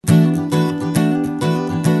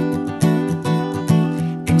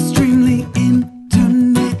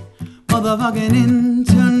the fucking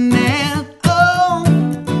internet. Oh,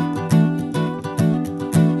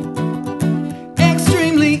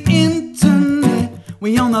 extremely internet.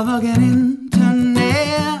 We on the fucking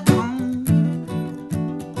internet.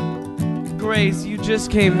 Grace, you just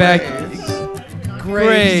came back.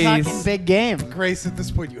 Grace. Fucking big game. Grace, at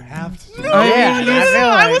this point, you have to.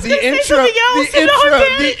 I was gonna say something else.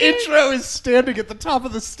 The intro is standing at the top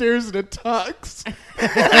of the stairs in a tux.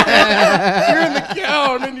 You're in the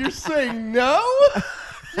gown and you're saying no.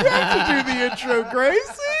 You have to do the intro, Gracie.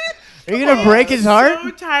 Are you gonna break his heart?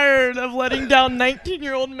 So tired of letting down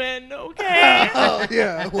 19-year-old men. Okay. Oh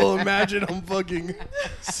yeah. Well, imagine I'm fucking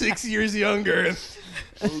 6 years younger.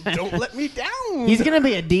 Don't let me down. He's gonna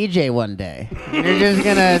be a DJ one day. You're just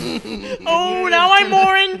gonna. Oh, now I'm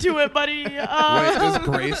more into it, buddy. Wait, does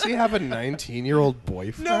Gracie have a 19-year-old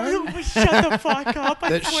boyfriend? No, shut the fuck up. I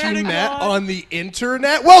That swear she to met God. on the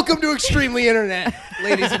internet? Welcome to Extremely Internet,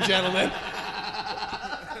 ladies and gentlemen.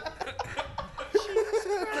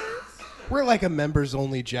 We're like a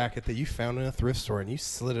members-only jacket that you found in a thrift store and you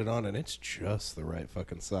slid it on and it's just the right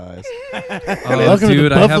fucking size. Oh, Welcome to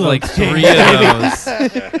dude, the I have Buffalo like King. 3 of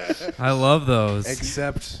those. I love those.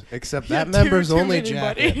 Except Yeah, that too members-only many,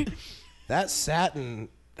 jacket. buddy. That satin,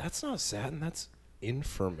 that's not satin, that's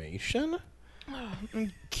information.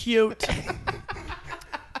 Cute.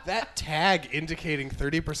 That tag indicating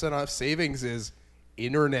 30% off savings is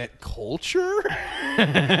internet culture.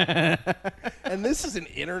 And this is an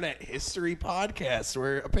internet history podcast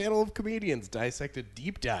where a panel of comedians dissect a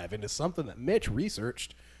deep dive into something that Mitch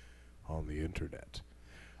researched on the internet.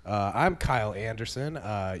 I'm Kyle Anderson,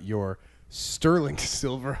 your sterling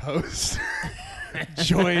silver host,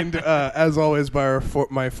 joined as always by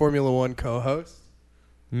my Formula One co-host.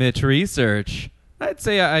 Mitch Research. I'd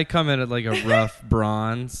say I come in at like a rough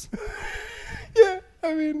bronze. Yeah,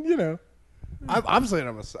 I mean, you know, I'm saying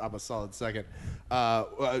I'm a solid second.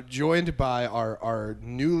 Joined by our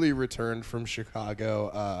newly returned from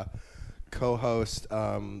Chicago co-host,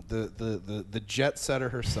 the jet setter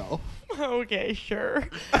herself. Okay, sure.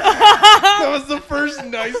 That was the first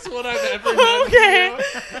nice one I've ever done. Okay.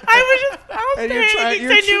 I was And saying you're trying- because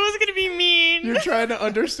you're I tr- knew it was going to be mean. You're trying to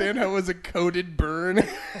understand how it was a coded burn. This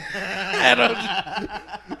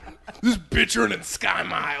bitch running Sky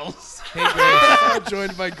Miles. Hey, Grace.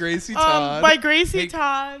 Joined by Gracie Todd. By Gracie Hey,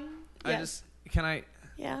 Todd. I Yes. just can I.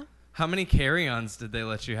 Yeah. How many carry-ons did they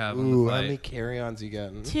let you have on Ooh, the how flight? many carry-ons you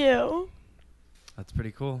getting? 2. That's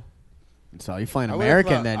pretty cool. So you flying I would've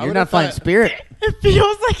American thought- then? I You're would've not flying thought- Spirit. It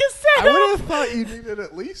feels like a I setup. would have thought you needed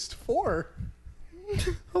at least 4.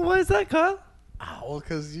 Why is that, Kyle? Oh, well,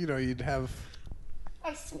 because, you know, you'd have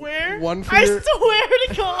I swear. One for I your- swear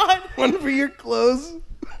to God. one for your clothes,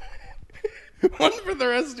 one for the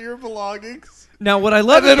rest of your belongings, Now, what I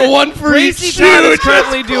love and is then one for each Gracie shoe. Todd is Just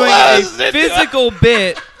currently doing a closed it. physical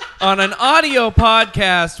bit on an audio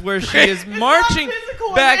podcast where she is marching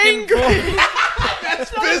physical, back I'm and angry. forth. That's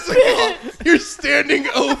physical. You're standing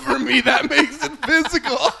over me. That makes it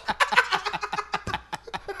physical.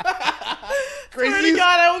 Swear to Gracie's,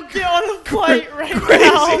 God, I will get on a flight right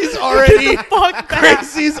Gracie's now. already. Get the fuck back.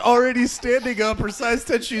 Gracie's already standing up. Her size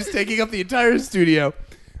 10 shoes taking up the entire studio.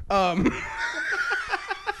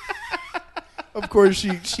 Of course,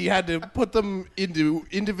 she had to put them into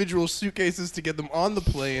individual suitcases to get them on the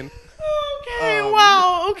plane. Okay,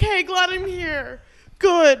 wow. Okay, glad I'm here.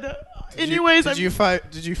 Good. Anyways, Did you fly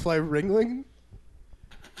Ringling?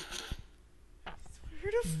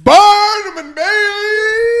 Where the Barnum and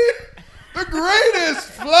Bailey, the greatest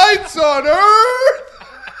flights on earth.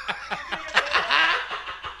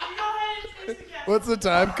 What's the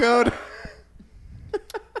time code?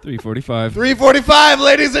 3:45. 3:45,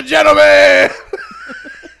 ladies and gentlemen. I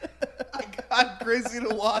got Gracie to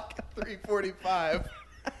walk at 3:45.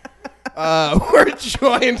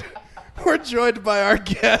 We're joined by our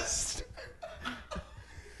guest,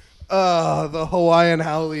 the Hawaiian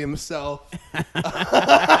Howley himself.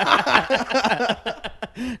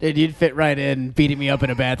 Dude, you'd fit right in beating me up in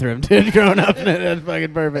a bathroom, dude, growing up. That's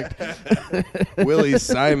fucking perfect. Willie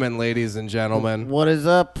Simon, ladies and gentlemen. What is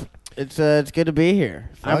up? It's good to be here.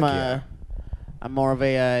 Fuck yeah. I'm more of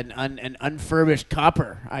an unfurbished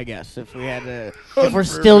copper, I guess. If we had to, if we're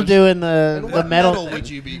still Unfurbished. doing And the what metal metal thing. would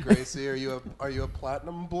you be, Gracie? Are you a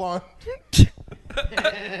platinum blonde? don't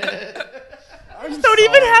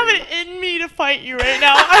even have it in me to fight you right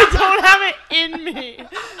now. I don't have it in me.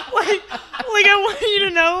 Like I want you to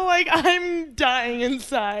know, like, I'm dying I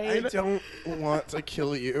inside. don't want to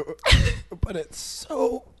kill you, but it's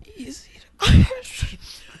so easy to crush.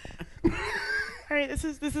 All right, this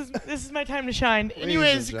is my time to shine. and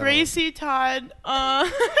Anyways, gentlemen. Gracie Todd.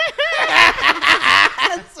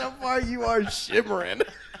 So far, you are shimmering.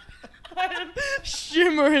 I'm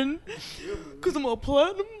shimmering because I'm a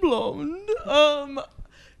platinum blonde.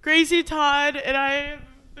 Gracie Todd and I have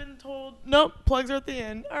been told, nope, plugs are at the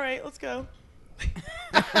end. All right, let's go.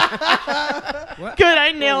 What? Good,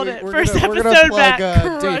 I nailed it. We're First gonna episode plug, back.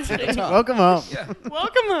 dates at the Crushing. top. Welcome home. Yeah.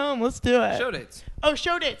 Welcome home. Let's do it. Show dates. Oh,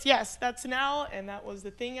 show dates. Yes, that's now, and that was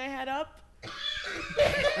the thing I had up.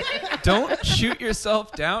 Don't shoot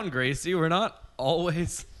yourself down, Gracie. We're not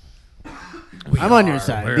always. I'm on your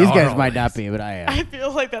side. We These are guys might always. not be, but I am. I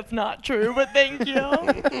feel like that's not true, but thank you.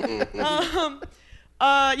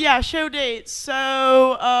 Yeah, show dates.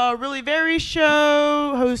 So, Really Very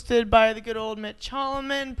Show, hosted by the good old Mitch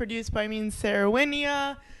Holloman, produced by me and Sarah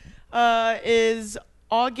Winia, is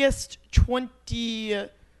August 23rd.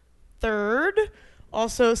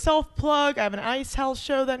 Also, self-plug, I have an Ice House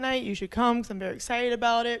show that night. You should come because I'm very excited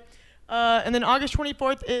about it. And then August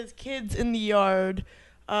 24th is Kids in the Yard,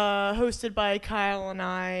 hosted by Kyle and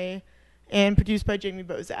I, and produced by Jamie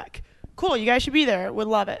Bozak. Cool, you guys should be there. Would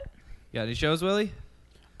love it. Got any shows, Willie?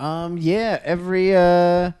 Yeah,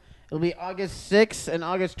 it'll be August 6th and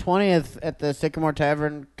August 20th at the Sycamore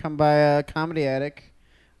Tavern. Come by Comedy Attic.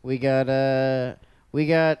 We got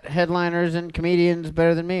headliners and comedians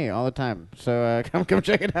better than me all the time. So come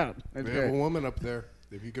check it out. It's We have a great. woman up there.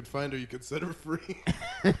 If you could find her, you could set her free.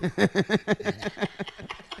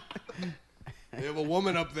 They have a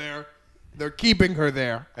woman up there. They're keeping her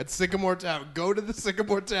there at Sycamore Tavern. Go to the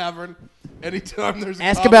Sycamore Tavern anytime there's a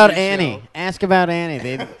Ask comedy about show. Annie. Ask about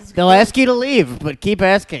Annie. They'll ask you to leave, but keep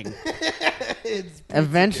asking. It's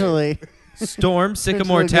Eventually. Storm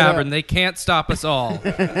Sycamore Eventually get Tavern. up. They can't stop us all. Show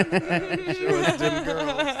us dim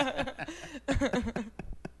girls.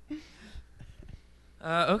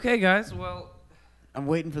 Okay, guys. Well, I'm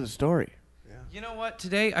waiting for the story. you know what?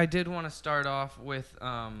 Today I did want to start off with,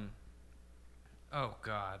 oh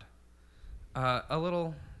God, a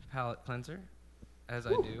little palate cleanser, as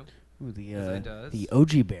I do. Ooh, Yes, it does. the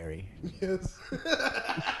OG berry. Yes.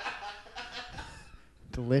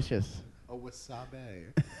 Delicious. A wasabi.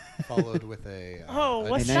 Followed with a... Oh, a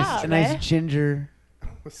what's a nice, up, a nice eh? ginger.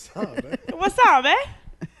 Wasabi. What's up,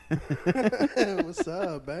 eh?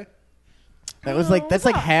 Wasabi. That's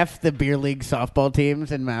like half the beer league softball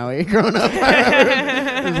teams in Maui growing up.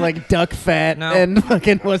 It was like duck fat No. and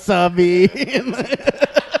fucking wasabi.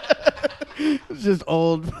 It's just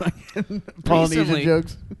old fucking Polynesian Recently-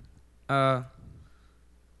 jokes.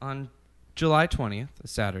 On July 20th, a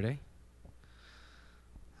Saturday,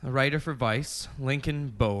 a writer for Vice, Lincoln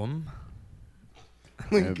Boehm,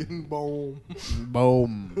 Lincoln Boom.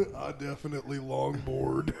 Boom. I definitely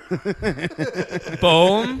longboard.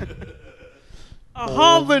 Boehm, I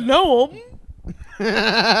hardly know him.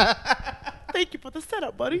 Thank you for the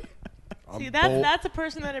setup, buddy. See, that's a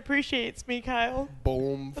person that appreciates me, Kyle.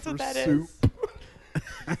 Boom That's for what that soup. is.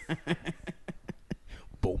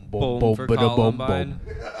 Boom, Boehm for ba-da, boom, Columbine.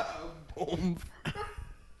 Boom.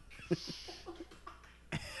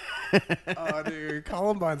 Dude,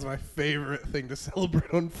 Columbine's my favorite thing to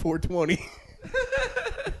celebrate on 420.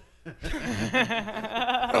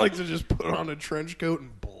 I like to just put on a trench coat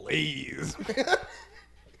and blaze.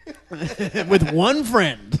 With one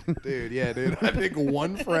friend. Dude, yeah, dude. I pick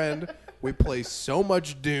one friend. We play so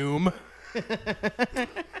much Doom.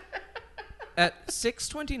 At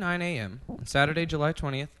 6:29 a.m. on Saturday, July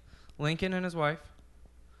 20th, Lincoln and his wife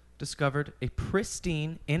discovered a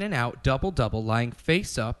pristine In-N-Out double-double lying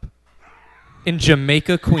face up in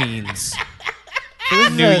Jamaica, Queens.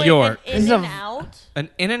 New Wait, York. In This is a- and out. An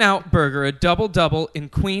In-N-Out burger, a double-double in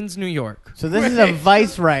Queens, New York. So this is a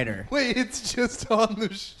Vice writer. Wait, it's just on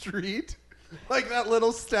the street? Like that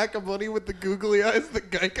little stack of money with the googly eyes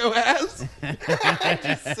that Geico has?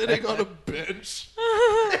 Just sitting on a bench.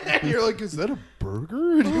 And you're like, is that a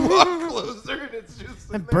burger? And you walk closer and it's just...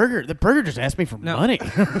 The burger just asked me for No. money.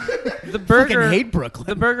 The burger, hate Brooklyn.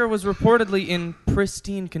 The burger was reportedly in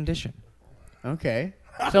pristine condition. Okay.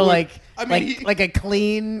 So like, I mean, like a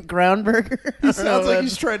clean ground burger. He sounds like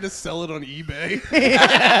he's trying to sell it on eBay.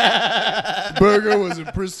 Burger was in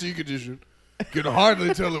pristine condition. Could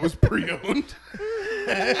hardly tell it was pre-owned.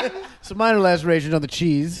 Some minor lacerations on the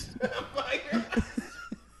cheese.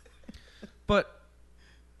 But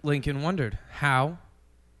Lincoln wondered, how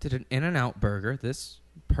did an In-N-Out burger, this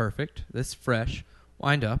perfect, this fresh,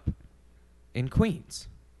 wind up in Queens?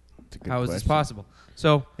 How is this possible?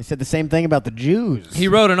 So They said the same thing about the Jews. he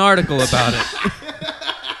wrote an article about it.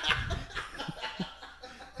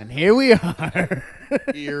 And here we are.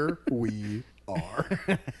 Here we are.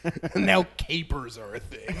 Now capers are a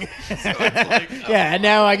thing. So it's like, Yeah, and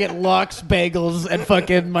now I get Locks Bagels at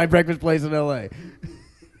fucking my breakfast place in L.A.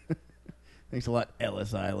 Thanks a lot,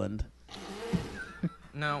 Ellis Island.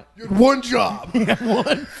 Now, You had one job.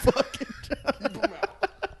 One fucking job. Keep 'em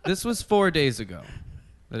out. this was 4 days ago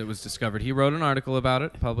that it was discovered. He wrote an article about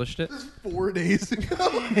it, published it. 4 days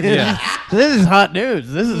ago. Yeah. This is hot news.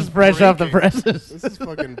 This is fresh off the breaking. presses. This is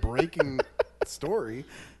fucking breaking story.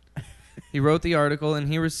 He wrote the article, and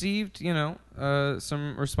he received,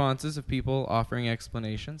 some responses of people offering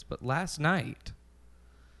explanations. But last night,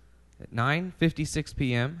 at 9:56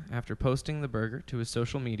 p.m., after posting the burger to his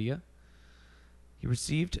social media, he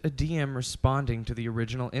received a DM responding to the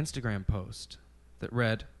original Instagram post that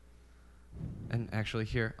read, and actually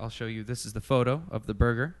here, I'll show you, this is the photo of the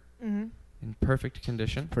burger in perfect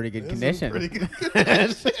condition. Pretty good This is condition. pretty good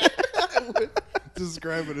condition. I would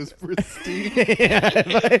describe it as pristine. Yeah,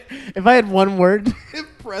 if I had one word,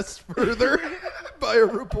 Impressed further by a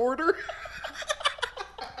reporter.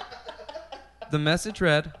 The message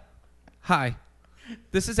read, "Hi,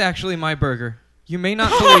 this is actually my burger. You may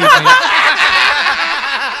not believe me."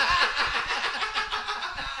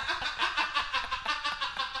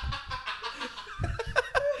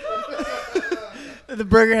 the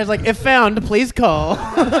burger has like, if found, please call.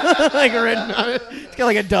 Like written on it. It's got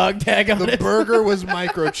like a dog tag on The it. burger was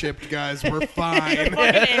microchipped, guys. We're fine. Fucking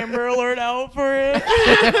Amber Alert out for it.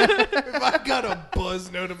 If I got a buzz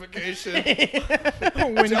notification,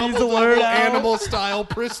 Wendy's double alert out. animal style,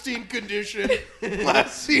 pristine condition,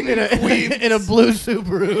 last seen in Queens. In a blue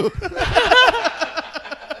Subaru.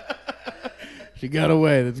 She got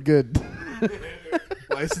away. That's good.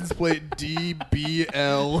 License plate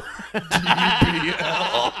DBL.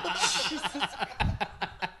 DBL.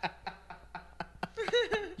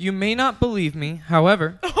 You may not believe me,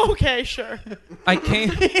 however, Okay, sure. I came...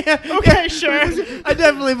 Okay, sure. I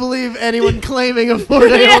definitely believe anyone claiming a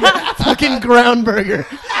 4-day-old fucking ground burger.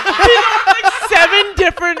 Like 7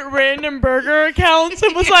 different random burger accounts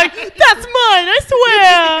and was like, "That's mine, I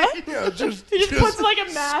swear." Yeah, just, He just puts like a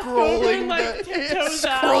mask over and like tiptoes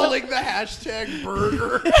out. scrolling the hashtag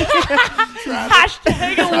burger.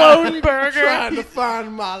 Hashtag alone burger. Trying to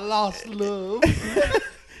find my lost love.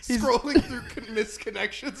 Scrolling through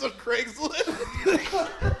misconnections on Craigslist.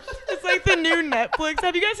 It's like the new Netflix.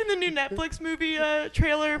 Have you guys seen the new Netflix movie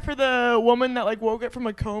trailer for the woman that like woke up from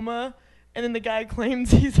a coma? And then the guy claims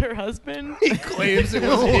he's her husband. He claims it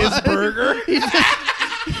was his burger. She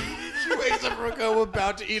wakes up from a coma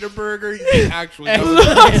about to eat a burger. He actually knows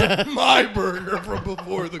it's my burger from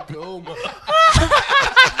before the coma.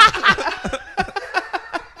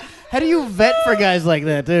 How do you vet for guys like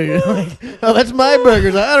that, too? You're like, oh, that's my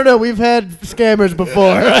burgers. I don't know. We've had scammers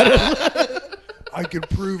before. I can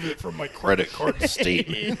prove it from my credit card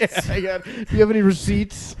statement. Do you have any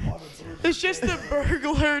receipts? It's just the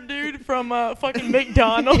burglar dude from fucking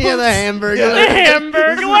McDonald's. Yeah, the hamburger. The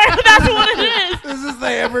Hamburglar. That's what it is. This is the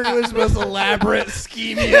Hamburglar's most elaborate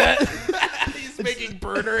scheme yet. He's making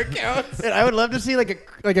burner accounts. And I would love to see like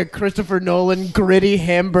a Christopher Nolan gritty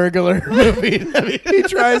Hamburglar movie. He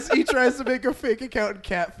tries to make a fake account and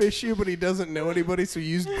catfish you, but he doesn't know anybody, so he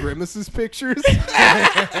used Grimace's pictures.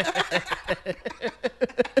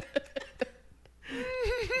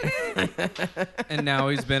 And now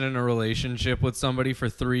he's been in a relationship with somebody for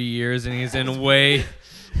 3 years, and he's in way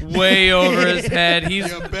over his head.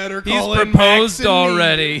 He's You better he's call in proposed Max and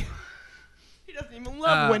already. He doesn't even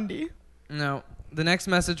love Wendy. No, the next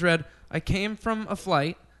message read, "I came from a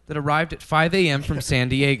flight that arrived at 5 a.m. from San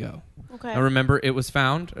Diego. Okay. Now remember, it was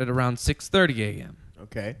found at around 6:30 a.m.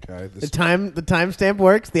 Okay. Okay, The this timestamp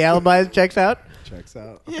works. The alibi checks out. checks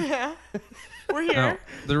out. Yeah. We're here. Now,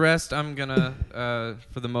 the rest I'm gonna,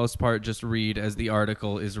 for the most part, just read as the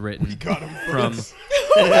article is written Got him from.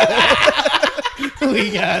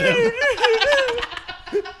 We got him.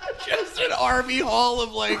 Just an army hall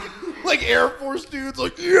of like Air Force dudes,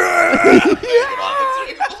 like yeah, banging on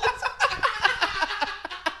the tables.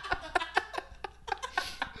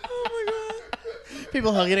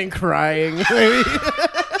 People hugging and crying. I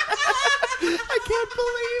can't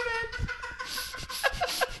believe it.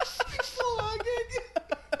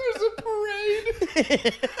 There's a parade.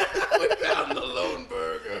 We found the lone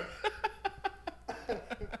burger.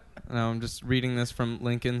 Now I'm just reading this from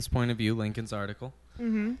Lincoln's point of view, Lincoln's article.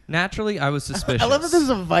 Naturally, I was suspicious. I love that this is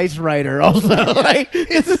a Vice writer also. Like,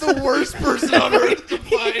 It's the worst person on earth to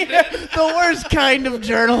find it. the worst kind of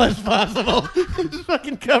journalist possible. Just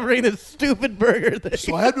fucking covering this stupid burger thing.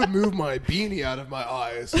 So I had to move my beanie out of my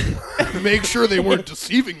eyes to make sure they weren't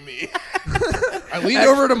deceiving me. I leaned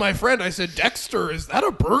over to my friend. I said, "Dexter, is that a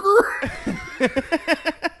burger?"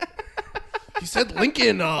 He said,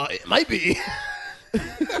 "Lincoln, it might be."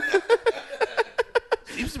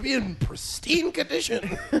 Seems to to be in pristine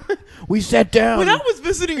condition. We sat down. When I was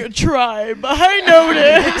visiting a tribe, I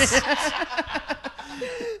noticed.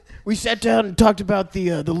 We sat down and talked about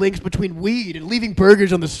the links between weed and leaving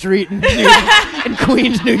burgers on the street in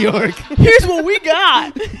Queens, New York. Here's what we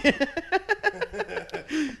got.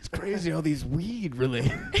 It's crazy, all these weed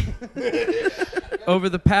really. Over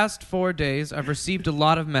the past 4 days, I've received a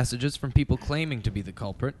lot of messages from people claiming to be the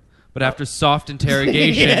culprit, but after soft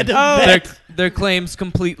interrogation, their claims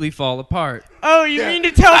completely fall apart. Oh, you mean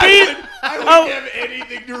to tell me? I wouldn't have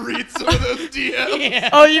anything to read some of those DMs.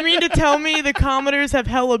 Oh, you mean to tell me the Commodores have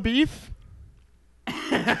hella beef?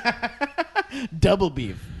 Double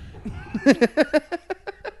beef.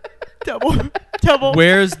 Double.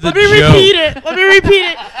 Where's the Let me joke? repeat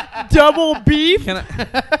it. Double beef. Can I,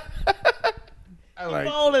 I like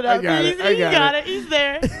Followed it up. I got it. I He got got it. He's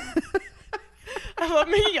there. I love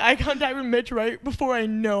making eye contact with Mitch right before I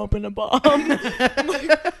know I'm gonna bomb.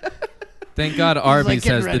 thank God Arby's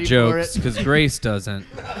getting has the ready for jokes, it. because Grace doesn't.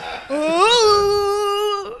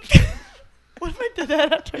 Ooh. What if I did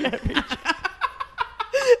that after every joke?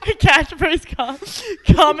 A catchphrase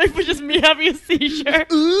comic for just me having a seizure.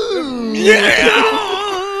 Ooh.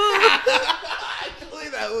 Actually,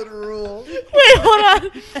 that would rule. Wait, hold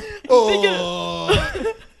on. Oh.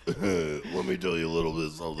 Let me tell you a little bit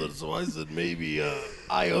of something. So I said maybe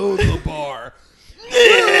I own the bar.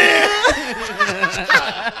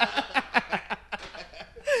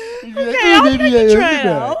 Okay, I can try it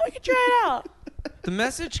out. I can try it out. The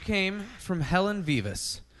message came from Helen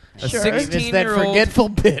Vivas, a Sure. It's that 16-year-old forgetful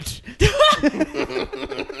bitch.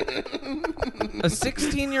 a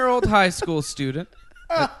 16-year-old high school student.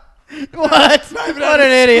 What? What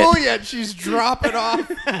an idiot. Oh yeah, she's dropping off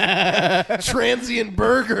transient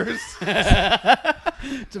burgers.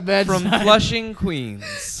 It's a bad From sign. Flushing, Queens.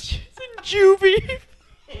 It's a juvie.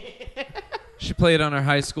 She played on her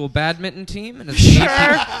high school badminton team and is an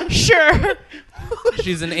AP, Sure.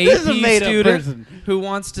 she's an This is a AP made-up student person. who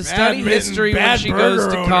wants to study Badminton, history when bad she goes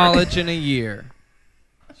burger to owner. college in a year.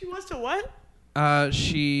 She wants to what?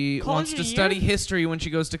 She College wants in to a study year? history when she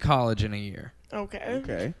goes to college in a year. Okay.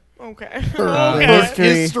 Okay. Okay. Her Okay. history.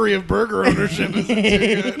 history of burger ownership isn't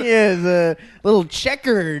too good. Yeah, it's a little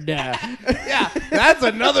checkered. Yeah, that's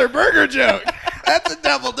another burger joke. That's a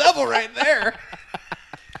double right there.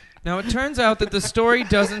 Now, it turns out that the story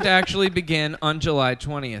doesn't actually begin on July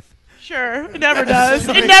 20th. Sure. It never does.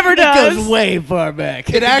 It never It goes does. way far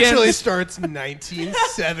back. It actually starts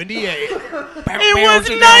 1978. It was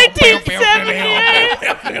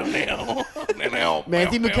 1978.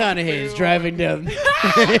 Matthew McConaughey is driving down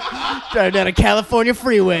a California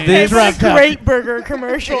freeway. This- It's a Drop top. great burger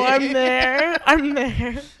commercial. I'm there. I'm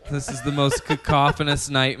there. This is the most cacophonous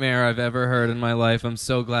nightmare I've ever heard in my life. I'm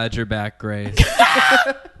so glad you're back, Grace.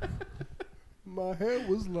 My hair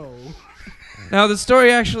was long. Now, the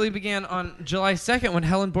story actually began on July 2nd when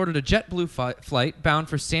Helen boarded a JetBlue flight bound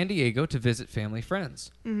for San Diego to visit family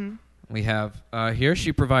friends. Mm-hmm. We have here,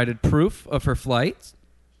 she provided proof of her flight.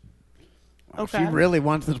 Okay. She really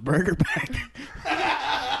wants this burger back.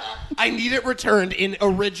 I need it returned in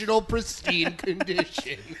original pristine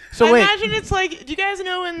condition. So I wait, imagine it's like, do you guys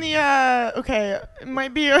know in the, okay, it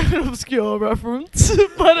might be an obscure reference,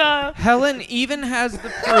 but, Helen even has the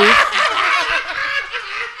proof.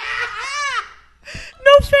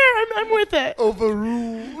 no fair, I'm with it.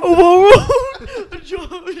 Overruled. Overruled.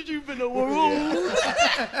 George, you've been overruled.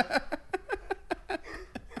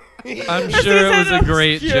 I'm sure it was a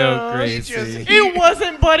great Yeah. joke, Gracie. It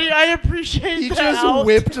wasn't, buddy. I appreciate He that. just out.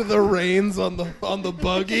 whipped the reins on the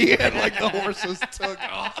buggy and like the horses took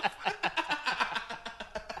off.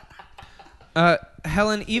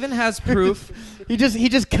 Helen even has proof he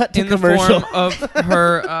just cut to in the commercial. form of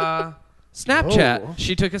her Snapchat. Oh.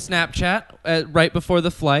 She took a Snapchat right before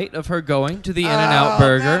the flight of her going to the In-N-Out That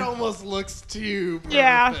Burger. almost looks too perfect.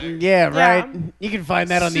 Yeah. Yeah, right. You can find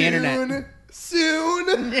that on the Soon, internet.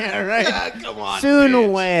 Soon. Yeah, right. Come on. Soon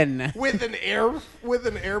bitch. when? With an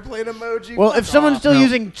airplane emoji. Well, Fuck if someone's off. still No.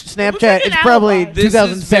 using Snapchat, looks like it's an probably alibi. This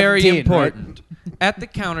 2017. is very right? important. At the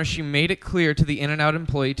counter, she made it clear to the In-N-Out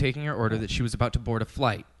employee taking her order that she was about to board a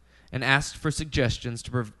flight and asked for suggestions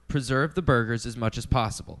to preserve the burgers as much as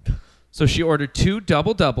possible. So she ordered 2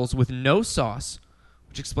 double-doubles with no sauce,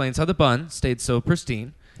 which explains how the bun stayed so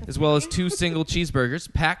pristine, as well as 2 single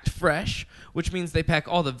cheeseburgers packed fresh, which means they pack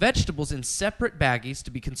all the vegetables in separate baggies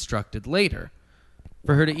to be constructed later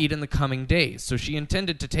for her to eat in the coming days. So she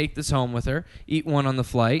intended to take this home with her, eat one on the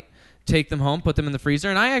flight, take them home, put them in the freezer.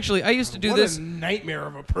 And I used to do What this. a nightmare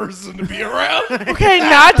of a person to be around. Okay,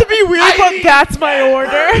 not to be weird, but that's my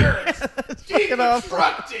order. She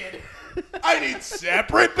instructed. I need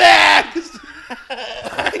separate bags.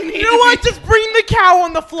 You know what? Just bring the cow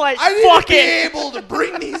on the flight. I need Fuck to be it. able to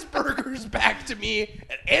bring these burgers back to me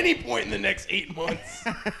at any point in the next 8 months.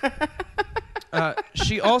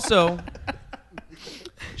 She also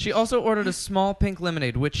ordered a small pink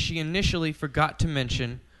lemonade, which she initially forgot to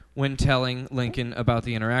mention when telling Lincoln about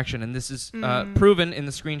the interaction. And this is proven in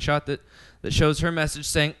the screenshot that shows her message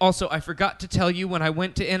saying, also, I forgot to tell you when I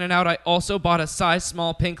went to In-N-Out, I also bought a size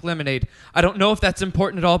small pink lemonade. I don't know if that's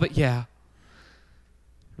important at all, but yeah.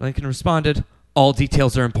 Lincoln responded, all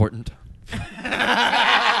details are important.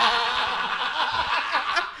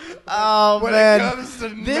 Oh, When man. it comes to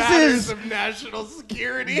This matters is- of national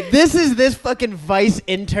security. This is this fucking Vice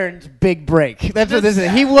intern's big break. That's what this is.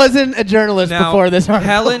 He wasn't a journalist Now, before this article.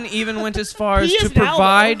 Helen even went as far as He to is now,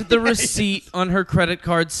 provide though. the receipt on her credit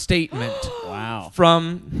card statement Wow.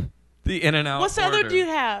 from the In-N-Out What's the other order. dude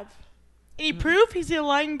have? Any proof he's a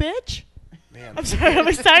lying bitch? Man, I'm sorry. I'm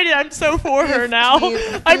excited. I'm so for her now.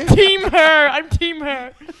 15. I'm team her. I'm team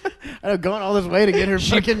her. I'm going all this way to get her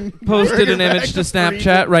fucking Posted burger an image back to free.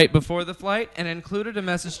 Snapchat right before the flight and included a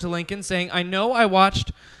message to Lincoln saying, I know I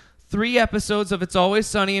watched 3 episodes of It's Always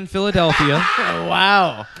Sunny in Philadelphia. Oh,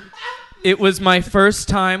 wow. It was my first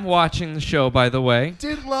time watching the show, by the way.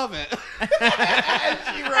 didn't love it.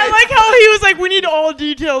 I like how he was like, we need all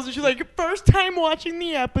details. And she's like, first time watching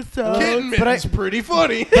the episode. Kitten But Mitten's pretty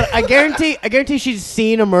funny. I guarantee she's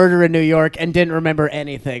seen a murder in New York and didn't remember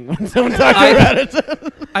anything when someone talked about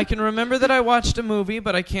it. I can remember that I watched a movie,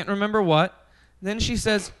 but I can't remember what. Then she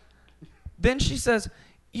says,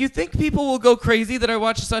 you think people will go crazy that I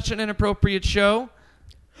watched such an inappropriate show?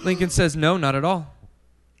 Lincoln says, no, not at all.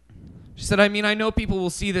 She said, I mean, I know people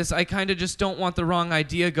will see this. I kind of just don't want the wrong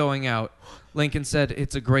idea going out. Lincoln said,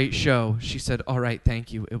 it's a great show. She said, all right,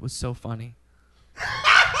 thank you. It was so funny. She's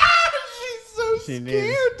so She scared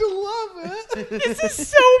needs- to love it. This is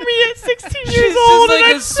so me at 16 years She's old. just and like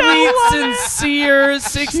I a so sweet, love it. sincere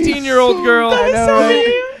 16-year-old girl That is know, so right?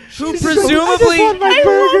 me. who I presumably... just want my I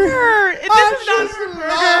burger. love her. This is not her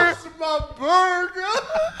burger. my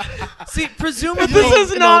burger. See, If presumably...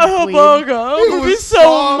 this is not her queen. burger, I It would be was so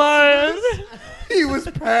soft. mad. He was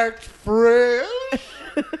packed fresh.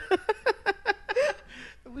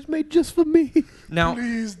 It was made just for me. Now,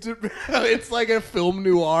 Please, it's like a film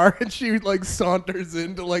noir, and she like saunters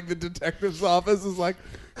into like the detective's office. Is like,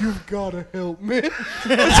 you've got to help me.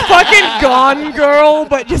 It's fucking Gone Girl,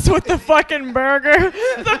 but just with the fucking burger.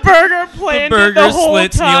 The burger the planted burger the whole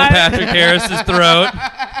slits Neil time. Patrick Harris's throat.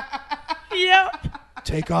 Yep.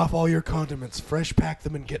 Take off all your condiments, fresh pack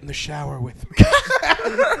them, and get in the shower with me.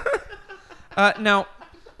 Now,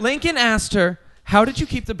 Lincoln asked her, how did you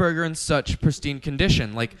keep the burger in such pristine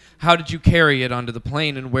condition? Like, how did you carry it onto the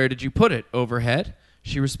plane, and where did you put it? Overhead?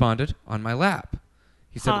 She responded, on my lap.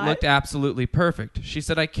 He said, Hot. it looked absolutely perfect. She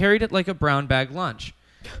said, I carried it like a brown bag lunch.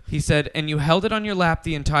 He said, and you held it on your lap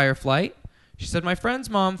the entire flight? She said, my friend's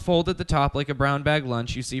mom folded the top like a brown bag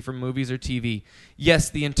lunch you see from movies or TV. Yes,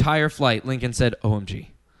 the entire flight. Lincoln said, OMG.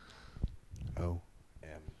 OMG.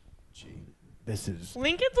 This is.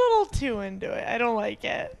 Lincoln's a little too into it. I don't like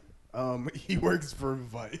it. He works for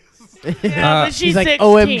Vice. Yeah, but she's He's like, 16.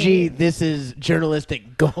 OMG, this is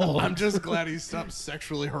journalistic gold. I'm just glad he stopped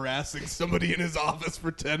sexually harassing somebody in his office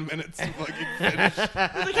for 10 minutes to fucking finish. He's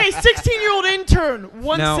like, hey, 16-year-old intern,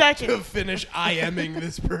 one Now- second. to finish IMing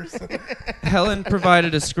this person. Helen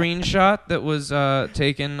provided a screenshot that was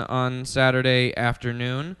taken on Saturday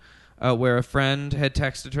afternoon where a friend had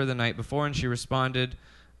texted her the night before, and she responded,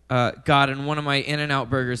 God, and one of my In-N-Out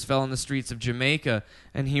burgers fell in the streets of Jamaica.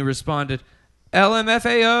 And he responded,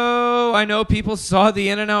 LMFAO, I know people saw the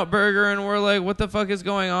In-N-Out burger and were like, what the fuck is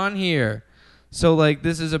going on here? So, like,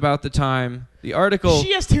 this is about the time the article...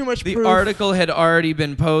 She has too much The proof. article had already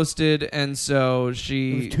been posted, and so It was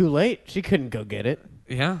she... too late. She couldn't go get it.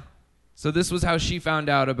 Yeah. So this was how she found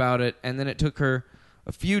out about it, and then it took her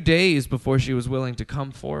a few days before she was willing to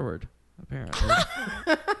come forward, apparently.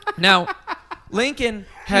 Now, Lincoln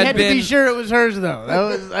She had had to been... be sure it was hers, though. That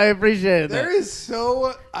was. I appreciated that. There is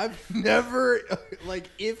so... I've never... Like,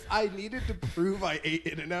 if I needed to prove I ate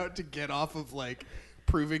In-N-Out to get off of, like,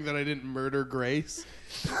 proving that I didn't murder Grace,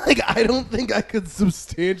 like, I don't think I could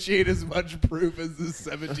substantiate as much proof as this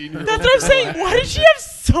 17-year-old. That's what I'm saying. Why does she have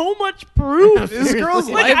so much proof? This girl's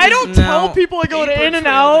Like, life I is don't now tell people I go to paper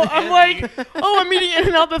In-N-Out. trail I'm like, oh, I'm eating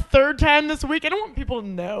In-N-Out the 3rd time this week. I don't want people to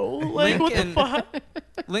know. Like, what the Lincoln- fuck?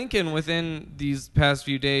 Lincoln, within these past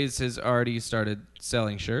few days, has already started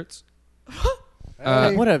selling shirts.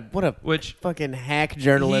 What a Which fucking hack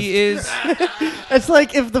journalist. he is... It's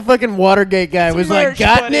like if the fucking Watergate guy It's was like, merch,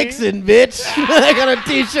 "Got buddy." Nixon, bitch." I got a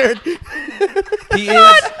T-shirt. He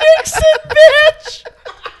is... Nixon, bitch!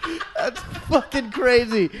 That's fucking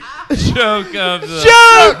crazy. Joke of the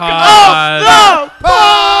Joke pod. of the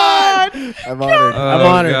pod. I'm honored. Oh, I'm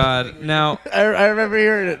honored. God. Now, I remember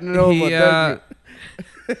hearing it in Nova. Thank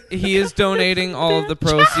he is donating all of the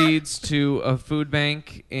proceeds to a food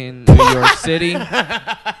bank in New York City. you.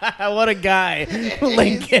 What a guy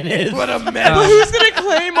Lincoln is. What a Um, mess. Who's gonna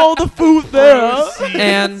claim all the food there?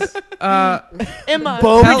 And Emma.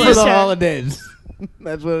 Both Helen. for the holidays.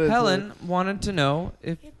 That's what it is. Helen wanted to know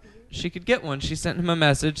if she could get one. She sent him a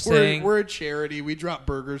message saying, We're a charity. We drop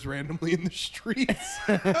burgers randomly in the streets.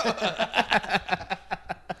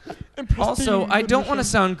 also, I don't want to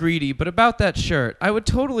sound greedy, but about that shirt, I would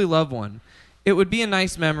totally love one. It would be a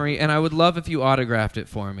nice memory, and I would love if you autographed it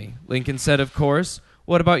for me. Lincoln said, of course.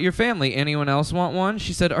 What about your family? Anyone else want one?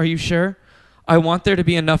 She said, are you sure? I want there to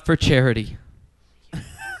be enough for charity.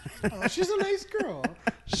 Oh, she's a nice girl.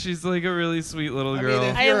 She's like a really sweet little I mean, girl.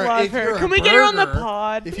 if I you're a- love if you're her. a Can we get her on the burger-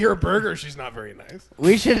 pod? If you're a burger, she's not very nice.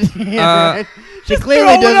 We should. She Just clearly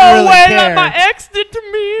throw it doesn't really away care. like my ex did to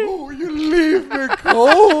me. Oh, you leave me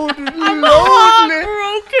cold and I'm lonely.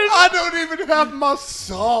 heartbroken. I don't even have my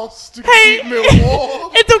sauce to Hey, keep me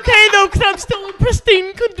warm. it's okay though, cause I'm still in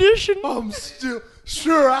pristine condition. I'm still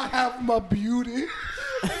sure I have my beauty.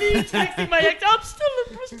 Me texting my ex, I'm still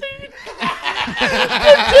in pristine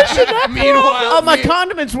condition. Meanwhile, Oh, my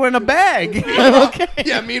condiments were in a bag. Okay.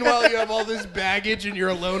 yeah. Meanwhile, you have all this baggage and you're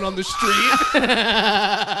alone on the street.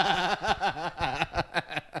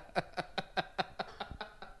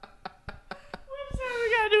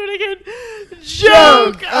 We gotta do it again.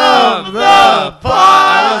 Joke of the I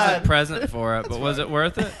pod. wasn't present for it, but was it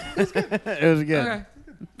worth it? It was good. Okay.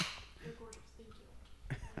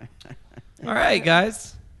 All right,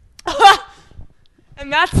 guys.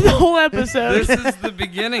 And that's the whole episode. This is the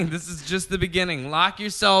beginning. This is just the beginning. Lock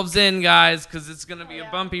yourselves in, guys, because it's going to be a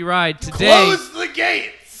bumpy ride. Today, Close the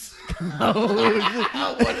gates.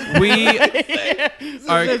 we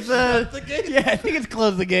are... Yeah, I think it's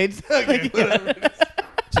close the gates. Okay, whatever.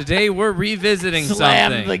 Today, we're revisiting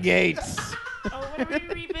Slam something. the gates. Oh, what are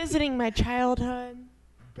we revisiting? My childhood.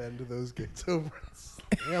 Bend those gates over.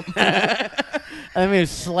 Slam. I mean,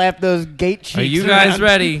 slap those gate cheeks. Are you guys around.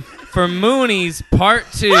 ready for Moonies Part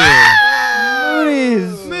 2?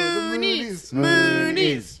 Moonies. Moonies.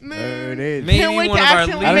 Moonies. Moonies. Maybe Can't wait one to of our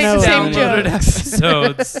accidentally least make the same downloaded jokes.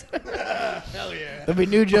 episodes. Hell yeah. There'll be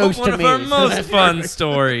new jokes One to of me. our so most that's fun perfect.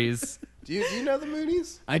 stories. Do you know the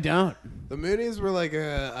Moonies? I don't. The Moonies were like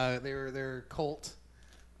they're a cult.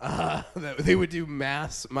 That they would do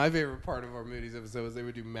mass. My favorite part of our Moonies episode was they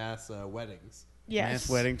would do mass weddings. Yes. Mass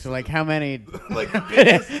wedding to like how many? Like the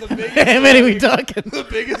biggest How many we talking? the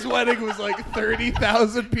biggest wedding was like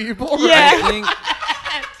 30,000 people. Yeah. I think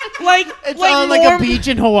Like, It's like on like a Norm- beach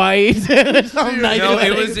in Hawaii. It's all nice no,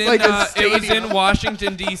 it weddings. was in like a it was stadium. in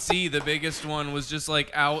Washington D.C. The biggest one was just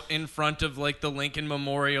like out in front of like the Lincoln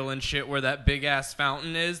Memorial and shit, where that big ass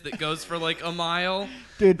fountain is that goes for like a mile.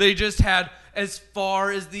 Dude. They just had as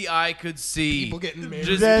far as the eye could see, People getting married.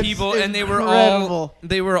 just That's people, and they were incredible.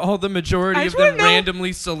 the majority I of just wanna them know-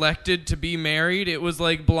 randomly selected to be married. It was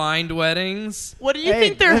like blind weddings. What do you Hey,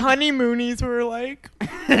 think their that's- honeymoonies were like?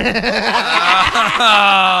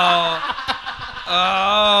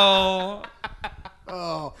 Oh.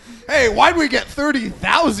 Oh, hey, why'd we get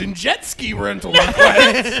 30,000 jet ski rental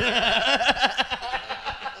requests?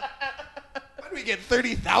 Why'd we get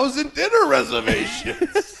 30,000 dinner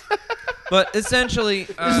reservations? But essentially,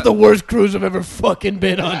 This is the worst cruise I've ever fucking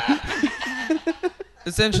been on.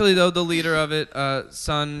 essentially, though, the leader of it,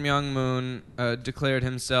 Sun Myung Moon, declared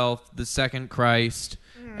himself the second Christ,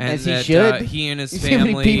 and As he that should. he and his You see how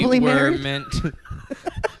many family people he were married? meant to.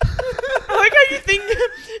 I like how you think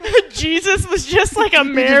Jesus was just like a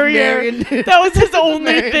marrier. married. That was his only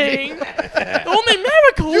Married. thing. The only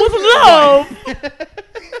miracle was love.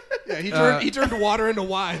 Yeah, he turned water into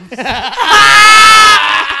wine.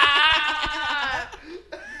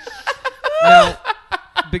 Now,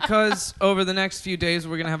 because over the next few days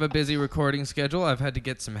we're going to have a busy recording schedule, I've had to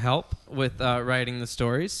get some help with writing the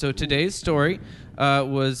stories. So today's story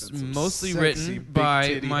was some mostly sexy written big by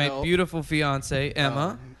titty my help. beautiful fiance,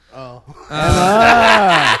 Emma. Oh. He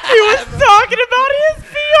was talking about his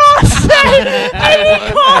fiance, and he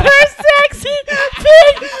called her sexy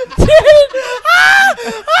big titty.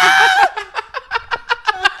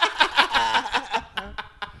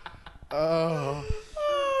 Oh.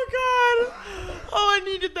 Oh God! Oh, I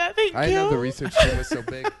needed that. Thank I you. know the research team was so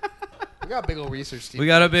big. We got a big old research team. We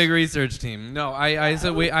got a big research team. No, I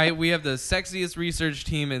said we have the sexiest research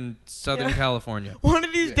team in Southern California. One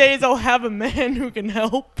of these days I'll have a man who can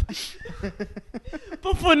help.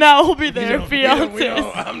 But for now, we'll be their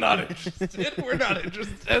fiancés. I'm not interested. We're not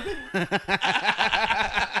interested.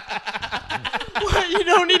 What, you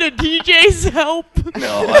don't need a DJ's help?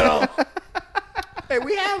 No, I don't. Hey,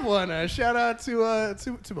 we have one. Shout out to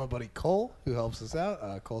my buddy Cole, who helps us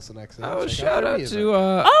out. Colson XL. Oh, Check shout out their to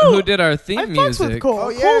music. who did our I theme fucks music. with Cole. Oh,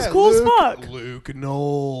 yeah, Cole's cool as Luke, fuck. Luke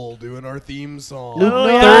Knoll doing our theme song. Luke Oh, Knoll.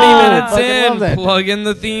 yeah. 30 Fucking minutes love in, that. plug in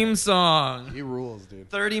the theme song. He rules, dude.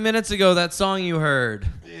 30 minutes ago, that song you heard,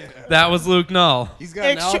 Yeah. that was Luke Null. He's got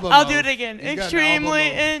an album. I'll do it again. He's got an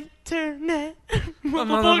Extremely album internet.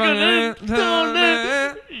 Motherfucking Internet.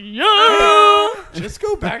 internet. Yeah. Just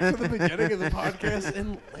go back to the beginning of the podcast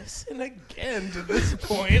and listen again to this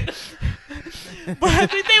point. But I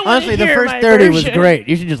think they want Honestly, to the hear first my 30 was version. great.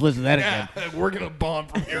 You should just listen to that Yeah, again. we're gonna bond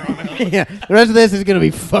from here on out. Yeah, the rest of this is gonna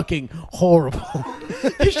be fucking horrible.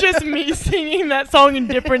 It's just me singing that song in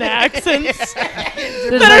different accents that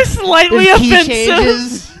There's are like- slightly there's key offensive.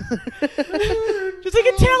 changes. Just like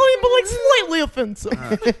Italian, but like slightly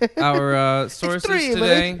offensive. Our sources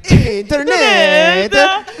Extremely today. Internet.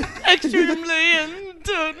 Extremely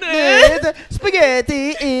internet.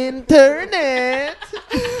 Spaghetti internet.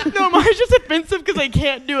 No, mine's just offensive because I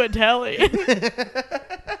can't do Italian.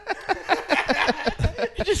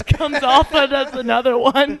 It just comes off as another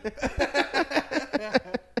one.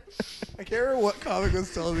 I can't remember what comic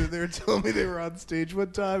was telling me. They were telling me they were on stage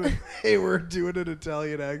one time and they were doing an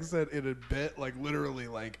Italian accent in a bit, like literally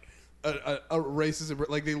like a racism.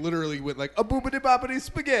 Like they literally went like a boobity boppity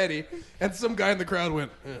spaghetti, and some guy in the crowd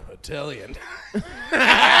went Italian.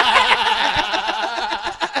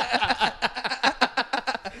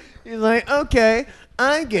 He's like, okay,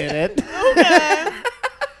 I get it. Okay.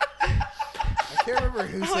 I can't remember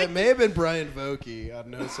who said. It may have been Brian Vokey on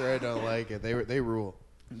No Sir I Don't Like It. They rule.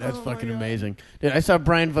 That's Oh my fucking God. amazing, dude. I saw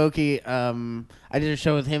Brian Vokey. I did a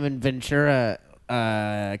show with him in Ventura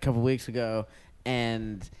a couple weeks ago,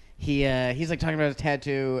 and he's like talking about his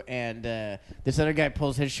tattoo, and this other guy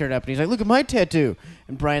pulls his shirt up, and he's like, "Look at my tattoo."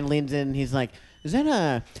 And Brian leans in, and he's like, "Is that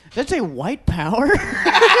does that say white power?"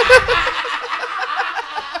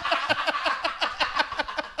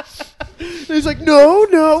 And he's like, no.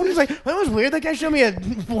 And he's like, that was weird. That guy showed me a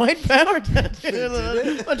white power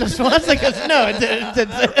tattoo. Bunch of swastikas. No, it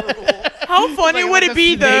didn't. How funny Like would a it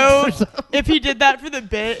be snake though or something. if he did that for the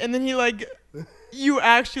bit and then he like you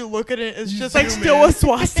actually look at it, it's just like zoom still in. a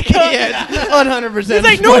swastika. Yeah, 100%. He's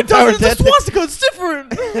like, no, it doesn't. It's a swastika. It's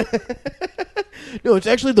different. No, it's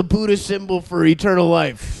actually the Buddhist symbol for eternal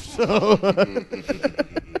life. So,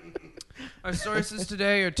 Our sources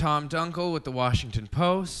today are Tom Dunkel with the Washington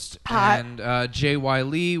Post Hot. and J.Y.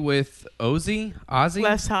 Lee with Ozzy.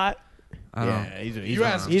 Less hot. I don't know. he's You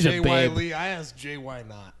asked he's a J.Y. babe. Lee. I asked J.Y.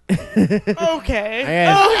 Not. Okay.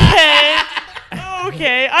 I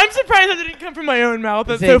Okay. I'm surprised that didn't come from my own mouth.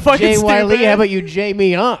 That's Say, so fucking J.Y. stupid. Lee, how about you J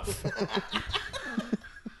me off? I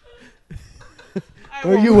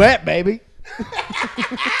Where won't. you at, baby?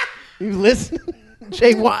 You listen?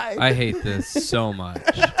 J.Y. I hate this so much.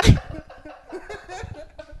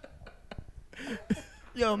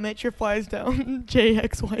 Yo, make your flies down.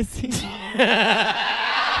 JXYZ.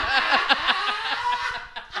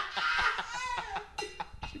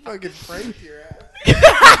 She fucking pranked your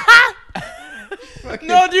ass.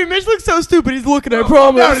 No, dude, Mitch looks so stupid. He's looking, I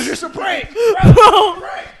promise. No, it's just a prank. Bro.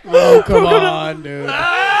 Oh, come on, dude.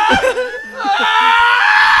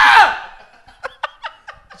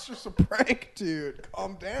 It's just a prank, dude.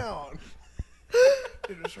 Calm down.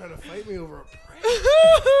 You're just trying to fight me over a prank.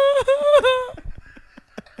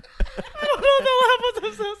 I don't know the levels.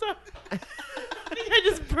 I'm so sorry. I think I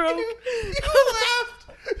just broke.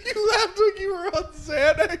 You laughed like you were on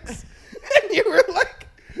Xanax, and you were like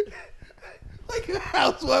a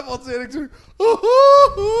housewife on Xanax. I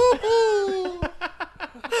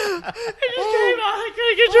just came out. I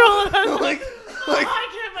couldn't control it. like I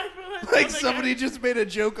can't feel it. like somebody just made a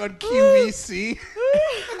joke on QVC.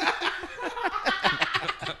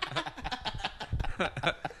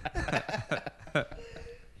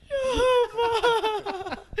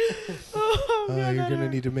 You're gonna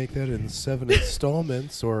need to make that in 7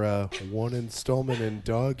 installments or 1 installment in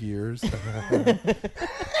dog years. And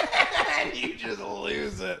you just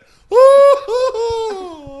lose it.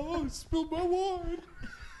 Oh, spilled my wine.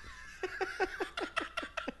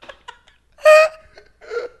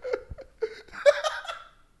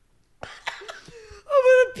 I'm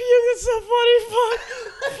gonna puke. It's so funny.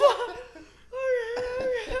 Fuck.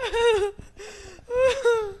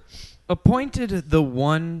 Okay. appointed the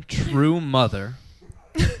one true mother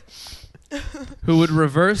who would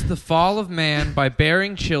reverse the fall of man by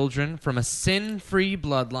bearing children from a sin-free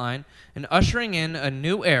bloodline and ushering in a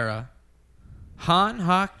new era, Han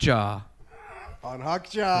Hak-ja On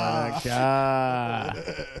Hak-ja.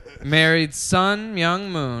 married Sun Myung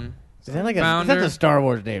Moon. Is that like a Founder. that's a Star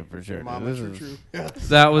Wars name for sure. Mama This True is- True. Yeah.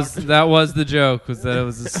 That was the joke, was that it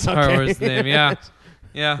was a Star Okay. Wars name. Yeah.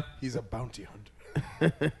 Yeah. He's a bounty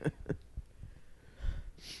hunter.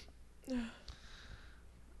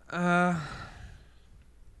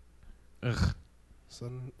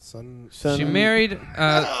 Son. She married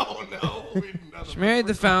Oh no! she married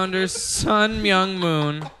the founder Sun Myung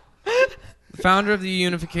Moon, the founder of the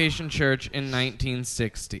Unification Church in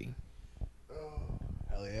 1960.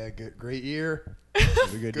 Hell yeah! Great year.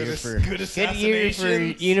 Good Good year ass- for good good year for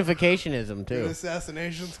assassinations. unificationism Good too.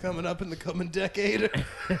 assassinations coming up in the coming decade.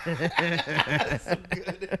 So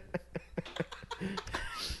good.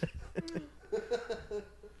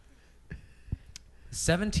 The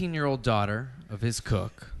 17-year-old daughter of his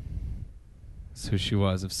cook. That's who she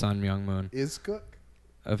was, of Sun Myung Moon. Is Cook?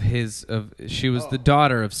 She was the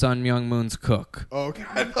daughter of Sun Myung Moon's cook. Oh, okay.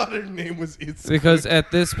 I thought her name was Is Because Cook. at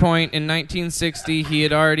this point in 1960, he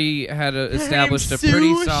had already established a name's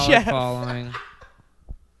pretty Sue solid Chef. following.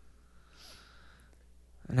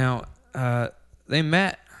 Now, they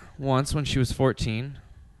met once when she was 14,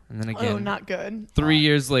 and then again Oh, not good. 3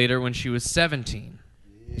 years later when she was 17.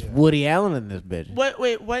 It's Woody Allen in this bitch. What?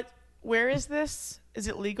 Wait, what? Where is this? Is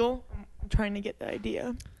it legal? I'm trying to get the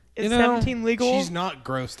idea. Is You know, 17 legal? She's not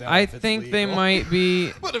grossed out. I if it's think they legal. might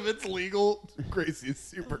be. But if it's legal, Gracie is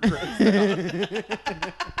super grossed out.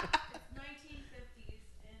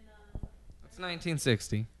 It's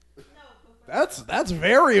 1960. That's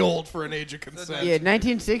very old for an age of consent. Yeah,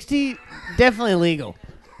 1960, definitely legal.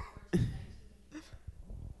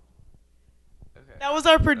 That was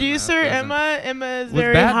our producer, doesn't- Emma. Emma is With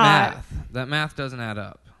very bad hot. math, that math doesn't add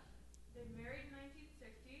up. They married in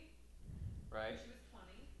 1960. Right? She was 20.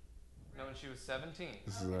 No, when she was 17.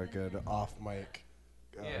 This is a good off mic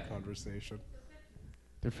Yeah. conversation.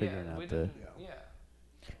 They're figuring we out the. didn't-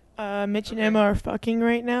 yeah. Mitch and Emma are fucking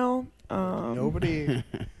right now.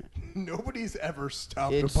 Nobody's ever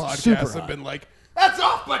stopped It's a podcast super and hot. been like, "That's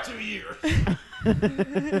off by 2 years."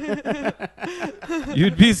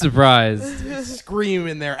 You'd be surprised. Scream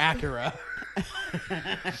in their Acura.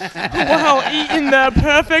 Wow, eating the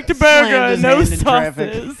perfect Slammed burger, his no hand in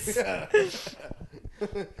traffic. sauces.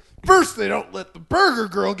 First, they don't let the burger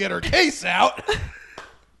girl get her case out.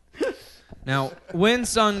 Now, when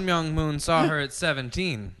Sun Myung Moon saw her at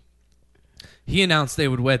 17, he announced they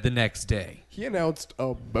would wed the next day. He announced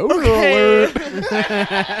a boner Okay. alert.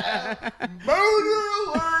 Boner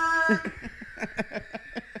alert.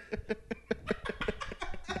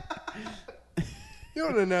 You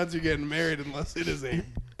don't announce you're getting married unless it is a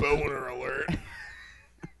boner alert.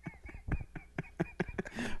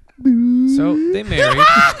 So they married.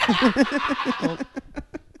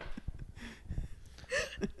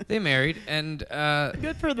 They married, and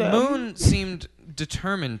Good for them. Moon seemed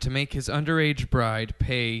determined to make his underage bride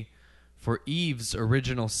pay for Eve's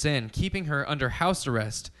original sin, keeping her under house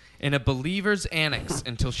arrest in a believer's annex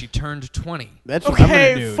until she turned 20. That's what I'm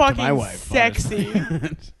Okay, gonna do fucking to my wife. sexy.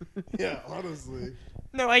 Yeah, honestly.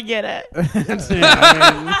 No, I get it.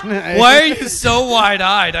 Why are you so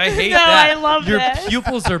wide-eyed? I hate No, that. I love Your that.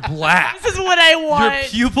 pupils are black. This is what I Your want.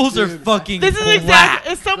 pupils are fucking This is black.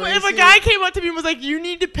 exactly. If a Gracie. guy came up to me and was like, "You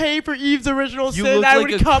need to pay for Eve's original You sin," look I like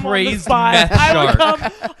would a come on the crazed spot. meth I would shark.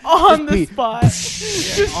 come on the be- spot.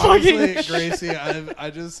 Just Honestly, fucking. Gracie, I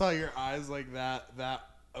just saw your eyes like that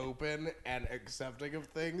open and accepting of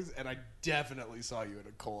things, and I definitely saw you in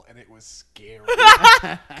a cult, and it was scary.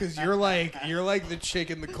 Because you're like the chick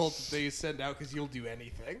in the cult that they send out because you'll do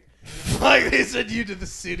anything. Like they send you to the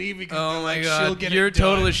city because Oh they're my like, she'll god, get you're it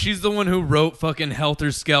done. totally. She's the one who wrote fucking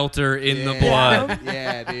Helter Skelter in the Yeah. blood.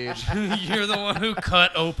 Yeah, dude. You're the one who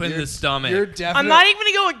cut open the stomach. You're I'm definitely. not even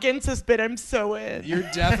gonna go against this bit. I'm so in. You're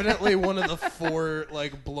definitely one of the 4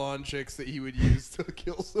 like blonde chicks that he would use to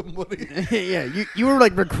kill somebody. Yeah, you were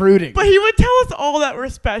like recruiting. But he would tell us all that we're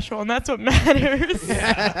special, and that's what matters.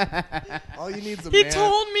 All you need is a He man.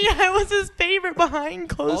 told me I was his favorite behind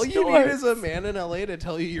closed All you doors. need is a man in LA to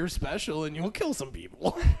tell you you're special, and you'll kill some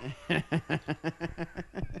people.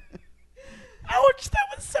 Ouch, that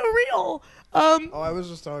was so real. Oh, I was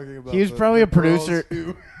just talking about. He was probably a girls producer.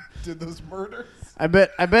 who did those murders. I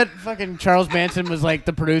bet fucking Charles Manson was like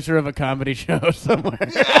the producer of a comedy show somewhere.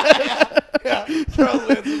 Yeah, Charles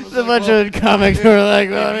Manson was There's a like, bunch well, of comics who were like,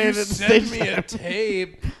 well, I if mean, you it's send me a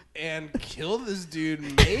tape and kill this dude,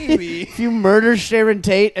 maybe. If you murder Sharon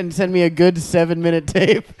Tate and send me a good 7-minute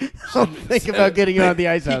tape, I'll think about getting you out of the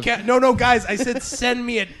ice house. No, guys. I said send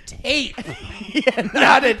me a tape.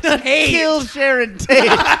 Not a tape. Kill Sharon Tate.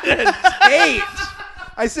 Not a tape.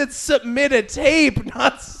 I said submit a tape,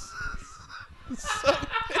 not Wait,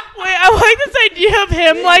 I like this idea of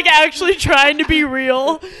him like actually trying to be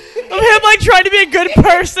real, of him like trying to be a good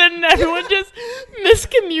person, and everyone just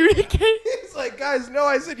miscommunicates. He's like, guys, no,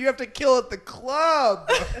 I said you have to kill at the club.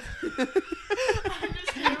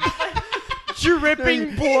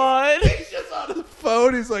 Dripping blood. He's just on the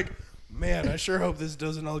phone. He's like, man, I sure hope this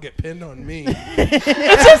doesn't all get pinned on me. It's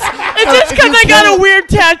just because I got a weird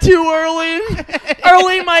tattoo early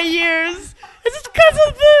in my years. Is this because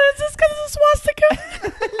of the swastika?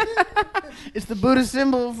 It's the Buddhist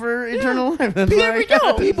symbol for eternal life. That's There why we I got go.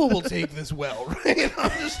 it. People will take this well, right?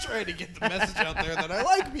 I'm just trying to get the message out there that I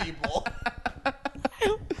like people.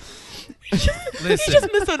 Listen, just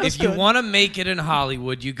misunderstood. if you want to make it in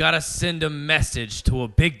Hollywood, you got to send a message to a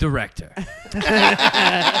big director.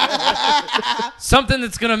 Something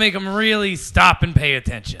that's going to make them really stop and pay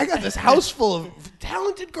attention. I got this house full of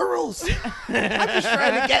talented girls. I'm just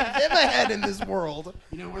trying to get them ahead in this world.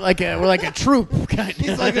 You know, we're like a troop kind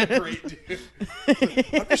He's of. like a great dude.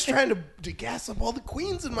 I'm just trying to gas up all the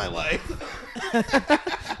queens in my life.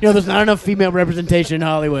 You know, there's not enough female representation in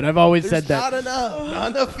Hollywood. I've always There's said that. not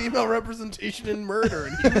enough female representation in murder,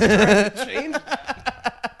 and he was trying to change it.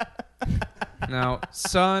 Now,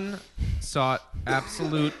 Sun sought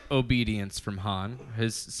absolute obedience from Han,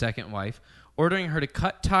 his second wife, ordering her to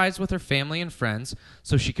cut ties with her family and friends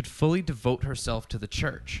so she could fully devote herself to the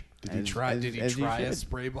church. Did he try a should.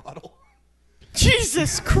 spray bottle?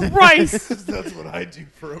 Jesus Christ. That's what I do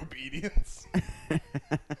for obedience.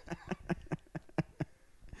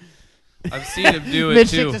 I've seen him do it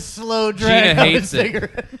Mitch too. takes a slow drag Gina on his hates it.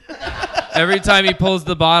 cigarette. Every time he pulls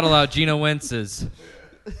the bottle out, Gina winces.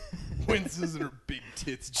 Winces and her big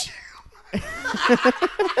tits jam.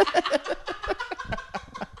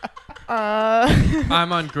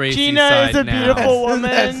 I'm on Gracie's Gina side is a now. beautiful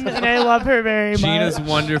woman, and I love her very Gina's much.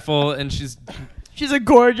 wonderful, and she's She's a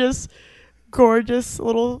gorgeous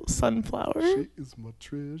little sunflower. Is my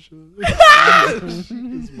treasure.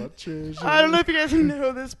 Is my treasure. I don't know if you guys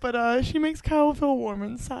know this, but she makes Kyle feel warm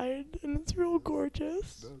inside, and it's real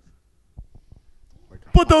gorgeous.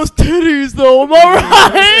 But those titties, though, am I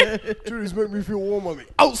right? Titties make me feel warm on the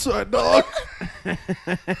outside, dog.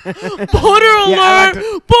 Boner alert!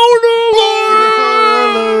 Boner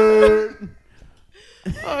alert!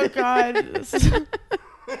 Oh God, this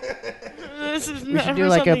is never do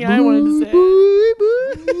like a something I wanted to say.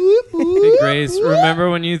 Hey, Grace, remember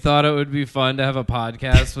when you thought it would be fun to have a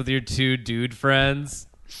podcast with your two dude friends?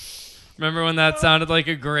 Remember when that sounded like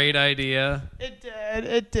a great idea?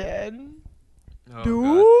 It did. Oh, Dude.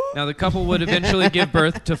 God. Now, the couple would eventually give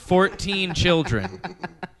birth to 14 children,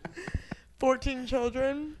 14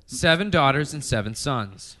 children. 7 daughters and 7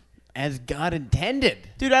 sons. As God intended.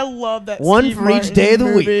 Dude, I love that. One Steve for each Martin day of the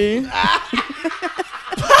week. movie.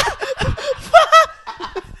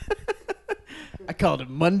 I called it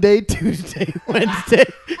Monday, Tuesday, Wednesday.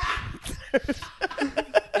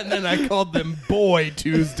 And then I called them Boy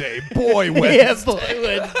Tuesday, Boy Yeah, Wednesday, Boy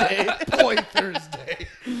Wednesday, Boy Thursday.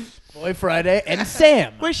 Boy Friday, and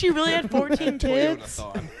Sam. Wait, she really had 14 kids?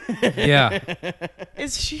 Toyonathon. Yeah.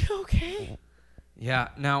 Is she okay? Yeah.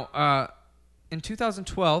 Now, in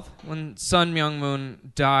 2012, when Sun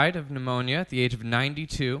Myung-moon died of pneumonia at the age of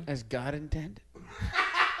 92, As God intended.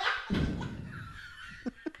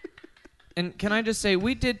 and can I just say,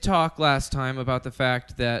 we did talk last time about the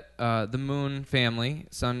fact that the Moon family,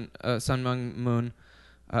 Sun Myung-moon,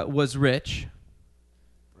 was rich.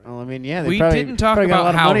 Well, I mean, yeah, they We probably, didn't talk probably got a about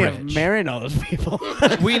lot of how money rich. of marrying all those people.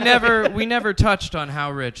 We never touched on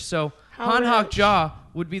how rich. So How Han Hak rich? Ja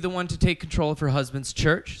would be the one to take control of her husband's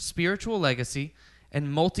church, spiritual legacy,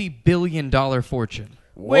 and multi-billion-dollar fortune.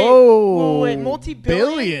 Wait, multi-billion?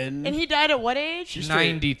 Billion? And he died at what age? She's straight-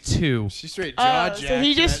 92. She straight jaw jacked. So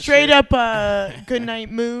he just that straight shit. up good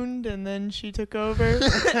night mooned, and then she took over.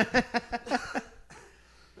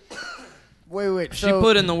 Wait. She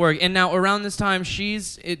put in the work. And now around this time,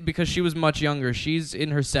 because she was much younger, she's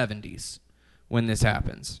in her 70s when this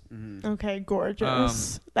happens. Okay,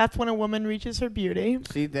 gorgeous. That's when a woman reaches her beauty.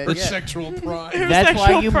 See, that, Her yeah. sexual pride. Her That's why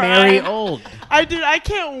sexual you pride. marry old. I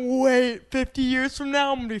can't wait. 50 years from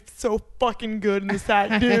now, I'm gonna be so fucking good in the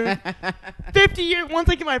sack, dude. 50 years. Once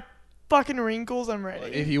I get my fucking wrinkles, I'm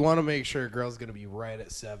ready. If you want to make sure a girl's gonna be right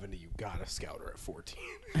at 70, you gotta scout her at 14.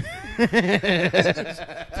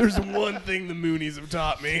 There's one thing the Moonies have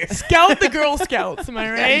taught me. Scout the Girl Scouts, am I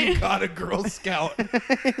You right? got a Girl Scout.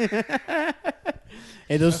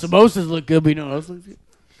 Hey, those samosas look good, but you know what else looks good?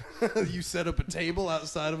 You set up a table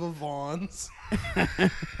outside of a Vaughn's.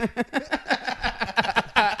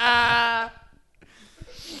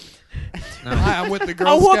 No. Hi, I'm with the Girl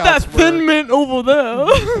I want that Scouts. Thin Mint over there.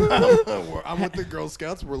 I'm with the Girl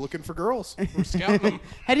Scouts. We're looking for girls. We're scouting them.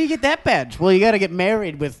 How do you get that badge? Well, you got to get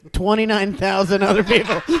married with 29,000 other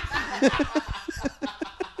people.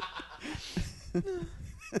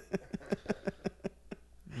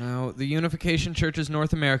 Now, the Unification Church's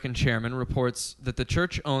North American chairman reports that the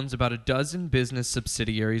church owns about a dozen business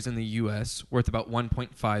subsidiaries in the U.S. worth about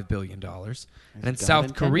 $1.5 billion. And in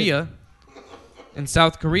South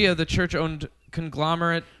Korea, the church-owned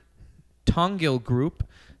conglomerate Tongil Group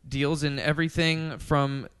deals in everything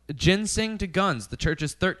from ginseng to guns. The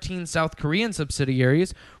church's 13 South Korean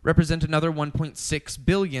subsidiaries represent another $1.6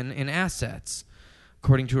 billion in assets,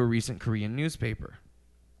 according to a recent Korean newspaper.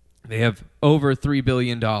 They have over $3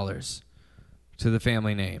 billion to the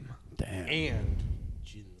family name. Damn. And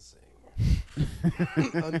ginseng.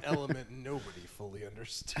 An element nobody fully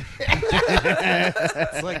understands.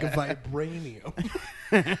 It's like a vibranium.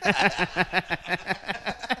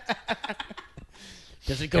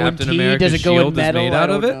 Does it go Captain in tea? America's Does it go shield in is metal? made out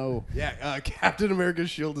I of don't it? know. Yeah, Captain America's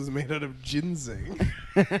shield is made out of ginseng.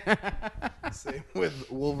 Same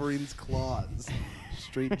with Wolverine's claws.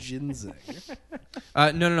 Straight ginseng.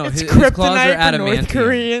 No. It's His claws are kryptonite for adamantium. North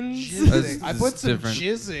Koreans. Ginseng. I That's put some different.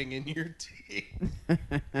 jizzing in your tea.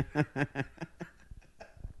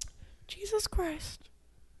 Jesus Christ.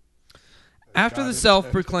 After God the intended.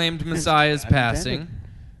 self-proclaimed Messiah's God passing,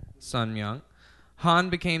 Sun Myung, Han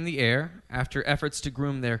became the heir after efforts to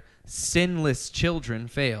groom their sinless children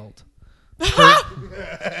failed.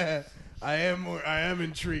 I am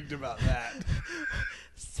intrigued about that.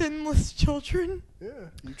 Sinless children. Yeah.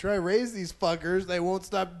 You try to raise these fuckers, they won't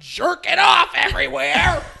stop jerking off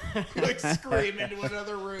everywhere. Like scream into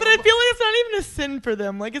another room. But I feel like it's not even a sin for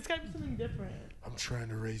them. Like, it's got to be something different. I'm trying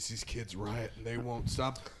to raise these kids right, and they won't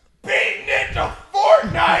stop beating into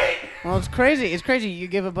Fortnite. Well, it's crazy. It's crazy. You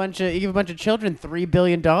give a bunch of children $3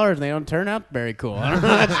 billion, and they don't turn out very cool. I don't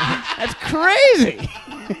know. That's crazy.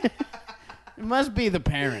 It must be the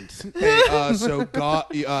parents. Hey, so God,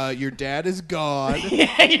 your dad is God.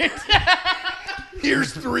 Yeah, you're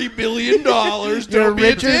Here's $3 billion. You're Don't be a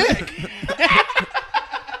Richard. dick.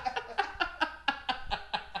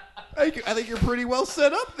 I think you're pretty well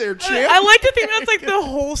set up there, champ. I like to think that's like the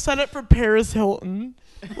whole setup for Paris Hilton.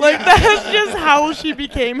 Like, that's just how she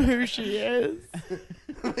became who she is.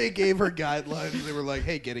 They gave her guidelines. They were like,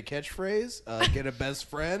 hey, get a catchphrase, get a best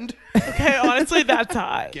friend, Okay, honestly, that's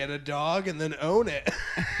hot. get a dog, and then own it.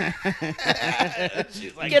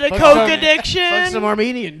 She's like, Get a fuck coke some- addiction. Fuck some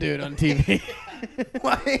Armenian dude on TV.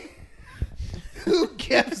 why? Who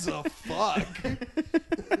gives a fuck?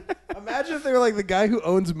 Imagine if they were like the guy who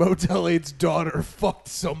owns Motel 8's daughter fucked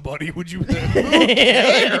somebody. Would you think? Who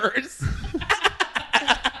cares?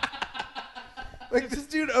 Like, this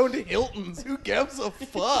dude owned Hilton's. Who gives a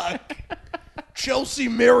fuck? Chelsea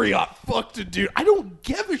Marriott fucked a dude. I don't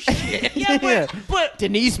give a shit. Yeah, but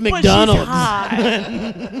Denise but she's McDonald. hot.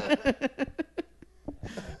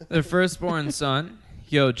 Their firstborn son,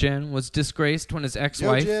 Hyo Jin, was disgraced when his Yo,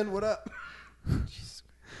 ex-wife Jen, what up?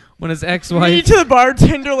 when his Me ex-wife to the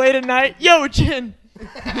bartender late at night. Yo, Jin.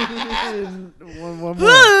 one more.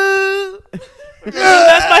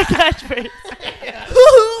 That's my catchphrase.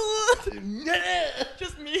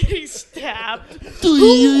 Just me getting stabbed.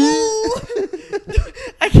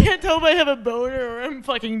 I can't tell if I have a boner or I'm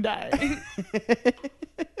fucking dying.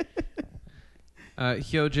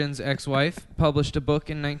 Hyo Jin's ex-wife published a book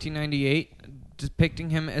in 1998 depicting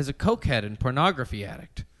him as a cokehead and pornography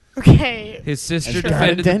addict. Okay. His sister As God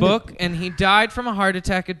defended the intended. book, and he died from a heart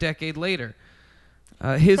attack a decade later.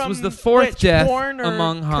 His was From the fourth which, death porn or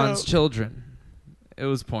among Han's coke? children. It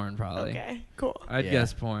was porn, probably. Okay, cool. I'd Yeah.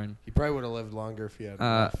 guess porn. He probably would have lived longer if he had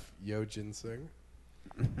enough Yo ginseng.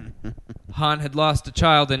 Han had lost a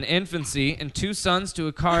child in infancy and 2 sons to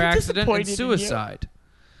a car I'm accident and disappointed in you. suicide.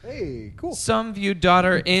 Hey, cool. Some viewed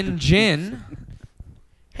daughter In Jin.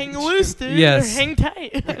 Hang loose, dude. Yes. Or hang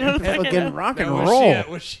tight. I don't fucking Fucking know. rock and Now, roll.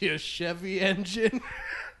 was she a Chevy engine?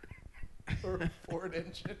 Or a Ford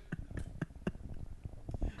engine?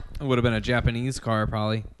 It would have been a Japanese car,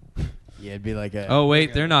 probably. Yeah, it'd be like a. Oh,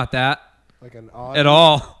 wait, they're not that Like an Audi? at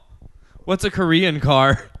all. What's a Korean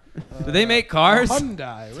car? Do they make cars?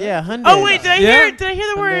 Hyundai, right? Yeah, Hyundai. Oh wait, did I Yeah. hear? Did I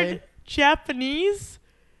hear the Hyundai. word Japanese?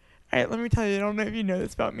 All right, let me tell you. I don't know if you know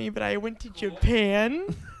this about me, but I went to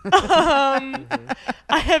Japan. I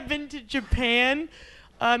have been to Japan.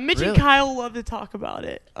 Mitch and Really? Kyle love to talk about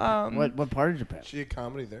it. What part of Japan? She did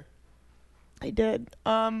comedy there. I did.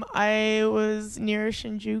 I was near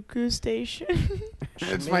Shinjuku Station.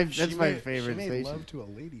 That's my favorite She made station. love to a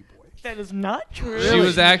lady boy. That is not true. She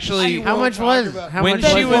was actually How much was? How when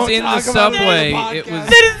much she was was it? in the talk about it on subway. the It was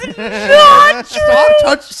podcast. That is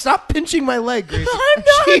not true. Stop pinching my leg, Gracie. I'm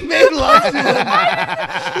not. She made love to him.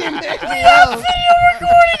 She made love.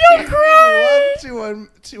 Don't cry. To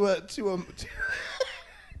a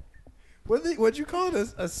what'd you call it?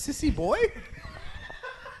 A sissy boy?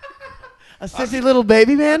 A sissy little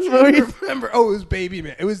baby man? What were I you? remember. Oh, it was baby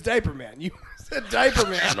man. It was diaper man. You said diaper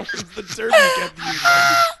man was the term you kept using.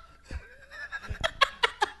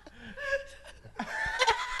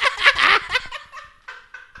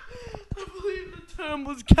 I believe the term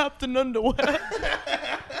was Captain Underwear.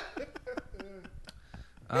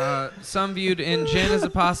 Some viewed Jin as a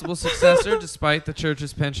possible successor, despite the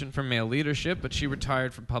church's penchant for male leadership, but she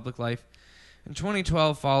retired from public life in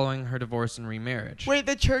 2012 following her divorce and remarriage. Wait,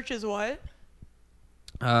 the church is what?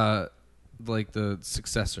 Like the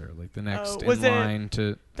successor, like the next was in it- line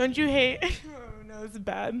to. Don't you hate? Oh no, it's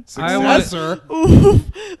bad. I wanna- Successor. Oof.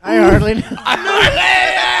 I hardly know.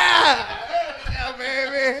 Yeah,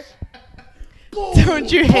 baby.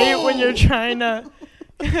 Don't you hate when you're trying to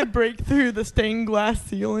break through the stained glass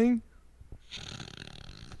ceiling?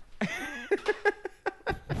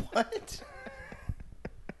 What?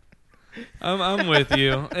 I'm with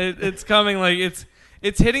you. It's coming like it's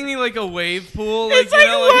hitting me like a wave pool. Like, It's like you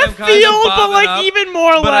know, like I'm left kind field, of but bobbing like up. even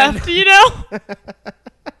more but I left, you know?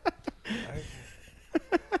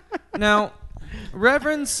 Now,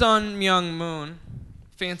 Reverend Sun Myung Moon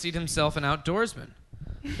fancied himself an outdoorsman.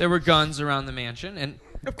 There were guns around the mansion, and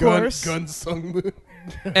Of course. Gun Sung Moon.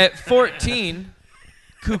 at 14,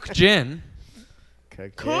 Kook Jin,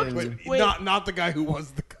 Cooked? Wait, Wait. not the guy who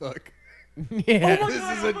was the cook. Yeah. Oh my This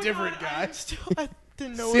God, is oh a my different God, guy. I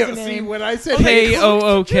didn't know See, his see, name. when I said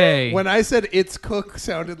K-O-O-K. when I said it's Cook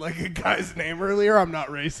sounded like a guy's name earlier, I'm not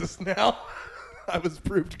racist now. I was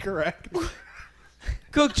proved correct.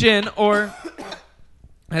 Kook Jin, or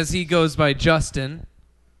as he goes by, Justin.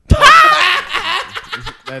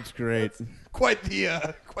 That's great. Quite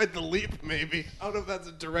the leap, maybe. I don't know if that's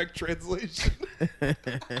a direct translation.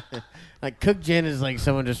 Like Cook Jin is like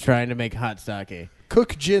someone just trying to make hot sake.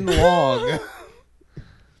 Cook Jin Long.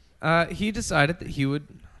 He decided that he would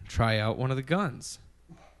try out one of the guns.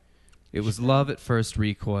 It was love at first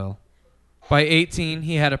recoil. By 18,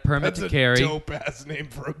 he had a permit That's to a carry. dope ass name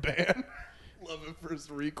for a band. Love at First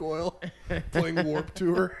Recoil. Playing Warp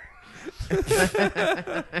Tour.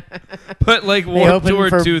 But like They Warped opened Tour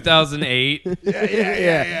for- 2008.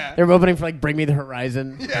 Yeah. They're opening for like Bring Me the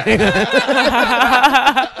Horizon.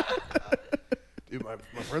 Dude, my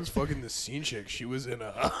friend's fucking this scene chick. She was in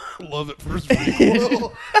Love at First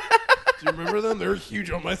Recoil. Do you remember them? They were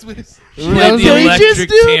huge on MySpace. She had the Outrageous, electric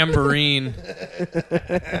dude. tambourine.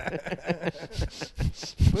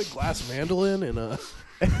 Played glass mandolin and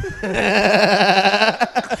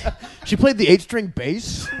She played the 8-string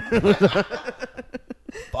bass.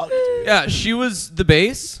 fuck, dude. Yeah, she was the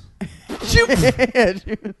bass. She has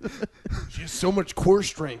so much core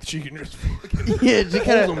strength. She can just fucking Yeah, she hold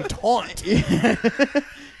kinda- them taut.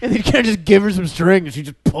 And then kind of just give her some string and she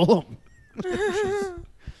just pull them.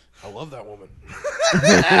 I love that woman.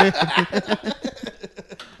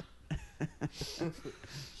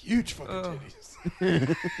 Huge fucking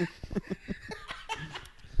titties.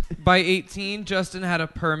 By 18, Justin had a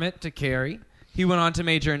permit to carry. He went on to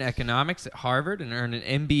major in economics at Harvard and earned an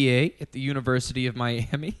MBA at the University of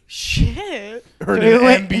Miami. Shit. Earned Wait, an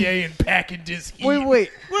wait. MBA in packages. Wait. Wait,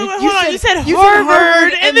 hold on. You said you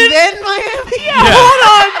Harvard, and then Miami? yeah, hold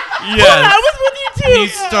on. Yes. I was with you too. He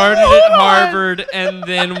started Hold at on. Harvard and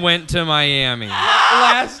then went to Miami.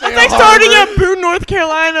 Last day It's like of starting Harvard. at Boone, North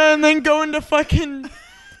Carolina, and then going to fucking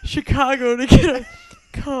Chicago to get a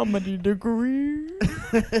comedy degree.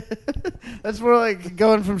 That's more like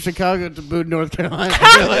going from Chicago to Boone, North Carolina.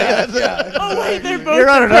 Oh wait, they're both You're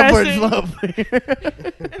on an upward depressing. slope.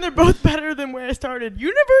 And they're both better than where I started.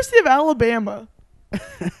 University of Alabama.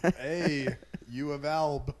 Hey, U of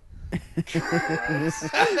Alb. Gross.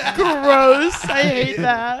 I hate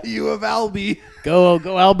that. U of Alby. Go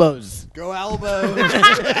elbows. Go elbow.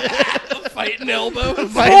 Fighting elbow.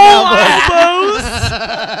 Full elbows.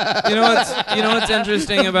 You know what's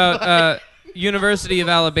interesting about University of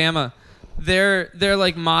Alabama? Their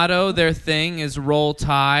like motto, their thing is "Roll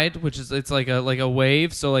Tide," which is it's like a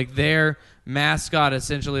wave. So like their mascot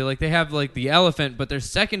essentially, like they have like the elephant, but their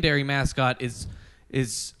secondary mascot is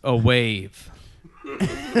is a wave.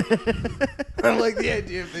 I like the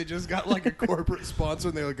idea if they just got like a corporate sponsor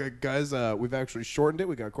and they're like, guys, we've actually shortened it.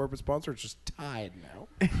 We got a corporate sponsor. It's just Tide now.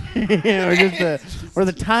 Yeah, or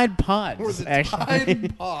the Tide Pods. We're the actually.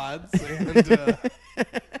 Tide Pods. And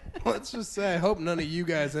let's just say, I hope none of you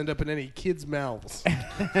guys end up in any kids' mouths.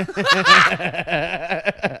 That's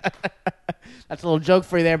a little joke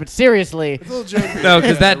for you there, but seriously, It's a little joke. No,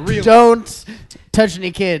 'cause that real. don't touch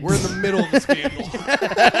any kids. We're in the middle of the scandal.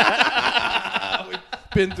 We've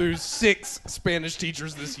been through 6 Spanish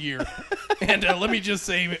teachers this year. And let me just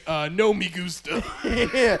say, no me gusta.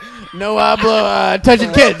 Yeah. No hablo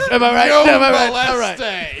touching kids. Am I right? No Am I right? All right.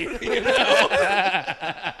 moleste. You know?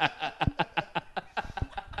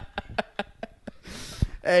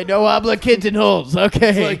 Hey, no habla kids in holes. Okay.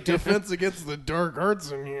 It's like defense against the dark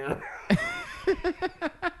arts in here.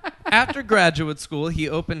 After graduate school, he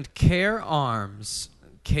opened Care Arms,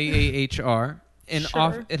 K-A-H-R, in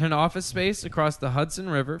an office space across the Hudson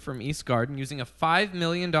River from East Garden using a $5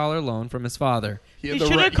 million loan from his father. You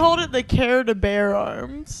should have called it the Care to Bear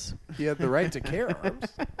Arms. He had the right to care arms.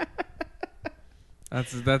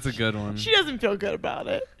 That's a good one. She doesn't feel good about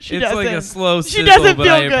it. She It's doesn't. like a slow She sizzle, doesn't but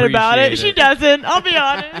feel I good about it. appreciate She doesn't. I'll be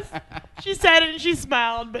honest. She said it and she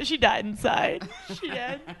smiled, but she died inside. She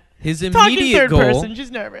did. His Talking immediate third goal. person.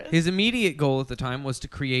 She's nervous. His immediate goal at the time was to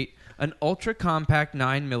create an ultra compact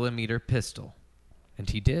 9mm pistol, and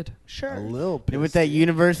he did. Sure. little with that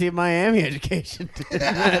University of Miami education.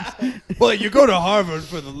 Well, you go to Harvard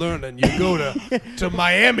for the learning. You go to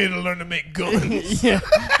Miami to learn to make guns. Yeah.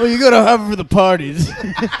 Well, you go to Harvard for the parties.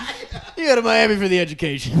 You go to Miami for the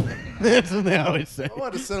education. That's what they always say. I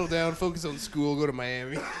want to settle down, focus on school, go to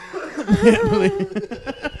Miami.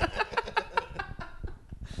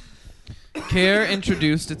 Care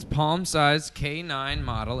introduced its palm-sized K9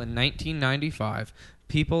 model in 1995.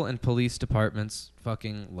 People and police departments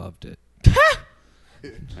fucking loved it.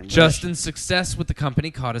 Justin's success with the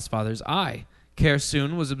company caught his father's eye. Care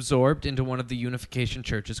soon was absorbed into one of the Unification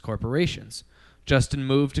Church's corporations. Justin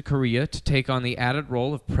moved to Korea to take on the added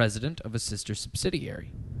role of president of a sister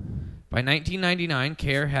subsidiary. By 1999,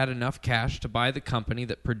 Care had enough cash to buy the company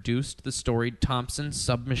that produced the storied Thompson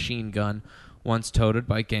submachine gun, once toted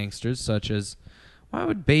by gangsters such as... Why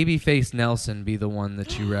would Babyface Nelson be the one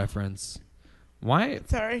that you reference? Why?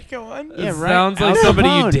 Sorry, go on. Yeah, It right. sounds like Al somebody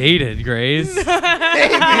you Capone. dated, Grace. Is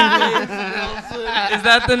that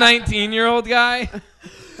the 19-year-old guy?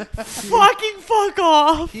 Fucking fuck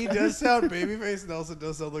off. He does sound, Babyface Nelson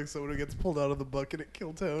does sound like someone who gets pulled out of the bucket at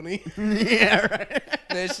Kill Tony. Yeah, right.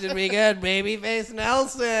 This should be good, Babyface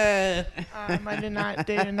Nelson. I did not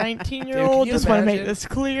date a 19-year-old. you Just want to make imagine? this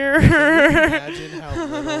clear. Imagine how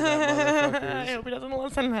little that motherfucker I is. hope he doesn't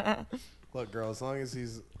listen. Look, girl, as long as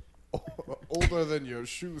he's older than your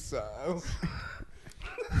shoe size.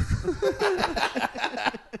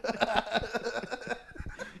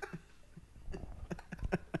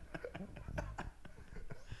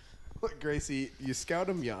 Look, Gracie, you scout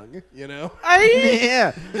him young, you know? I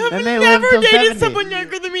Yeah. have And they live never till dated 70. someone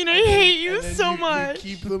younger than me, and I hate you And then so you much.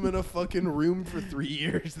 keep them in a fucking room for 3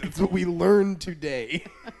 years. That's what we learned today.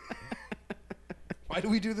 Why do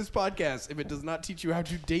we do this podcast if it does not teach you how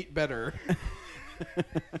to date better?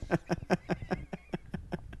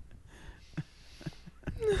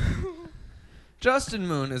 Justin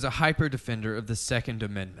Moon is a hyper-defender of the Second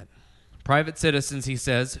Amendment. Private citizens, he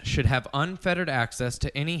says, should have unfettered access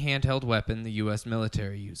to any handheld weapon the U.S.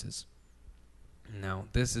 military uses. No,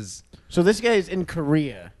 this is... So this guy's in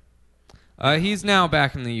Korea. he's now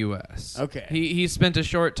back in the U.S. Okay. He spent a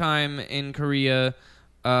short time in Korea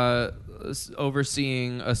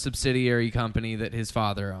overseeing a subsidiary company that his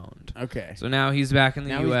father owned. Okay. So now he's back in the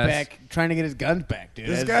Now U.S. he's back trying to get his guns back, dude.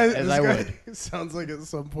 This as I would. sounds like at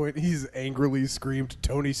some point he's angrily screamed,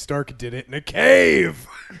 Tony Stark did it in a cave.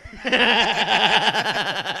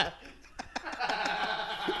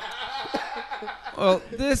 Well,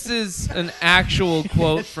 this is an actual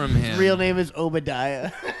quote from him. His real name is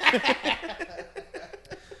Obadiah.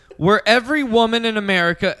 Were every woman in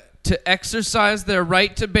America to exercise their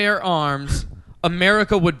right to bear arms,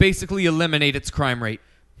 America would basically eliminate its crime rate.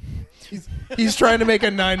 He's trying to make a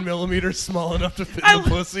 9mm small enough to fit in the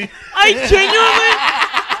pussy. I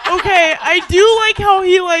genuinely. Okay, I do like how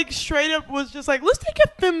he like straight up was just like, let's take a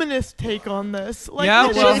feminist take on this. Like, Yeah,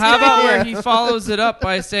 let's well, just how get about it. where he follows it up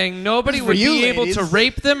by saying nobody For would you, be able to ladies.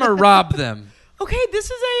 rape them or rob them? Okay,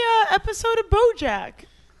 this is a episode of BoJack.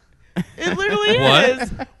 It literally What?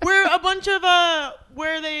 is where a bunch of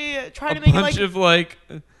where they try A to make it bunch like of like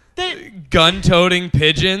they. gun-toting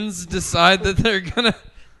pigeons decide that they're gonna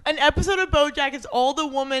An episode of BoJack is all the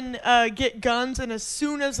women get guns, and as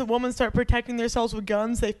soon as the women start protecting themselves with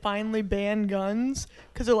guns, they finally ban guns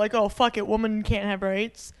because they're like, "Oh fuck it, women can't have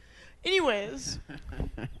rights." Anyways,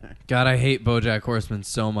 God, I hate BoJack Horseman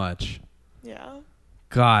so much. yeah,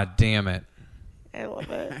 God damn it. I love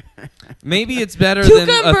it. Maybe it's better Tuca than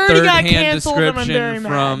and a Birdie got third-hand canceled, and I'm very description mad.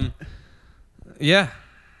 from. Yeah.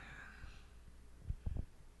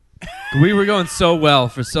 We were going so well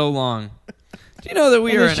for so long. Do you know that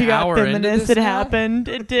we And are then she an got hour into feminist. this It now? happened.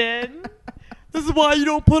 It did. This is why you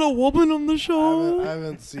don't put a woman on the I show.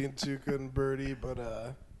 haven't seen Tuca and Birdie, but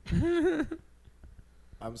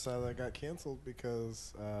I'm sad that got canceled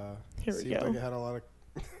because Here we seemed go. like it had a lot of.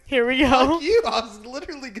 Here we Fuck go. you! I was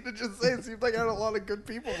literally gonna just say it seemed like it had a lot of good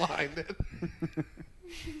people behind it.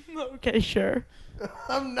 Okay, sure.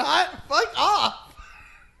 I'm not. Fuck off.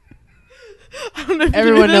 I don't know if you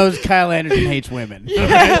Everyone knew knows this. Kyle Anderson hates women.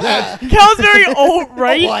 Yeah. Cal's very old,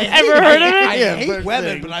 right? Well, I Ever hate- heard of I it? Yeah, hate first women,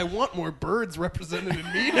 thing. but I want more birds represented in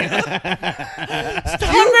media.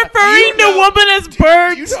 Stop referring to women as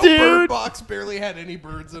birds, You know, Bird dude. Box barely had any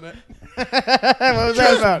birds in it. What was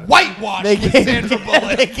that about? Whitewashed They with came- Sandra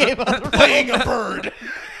Bullock they came up- playing a bird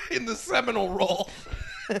in the seminal role.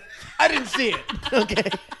 I didn't see it. Okay.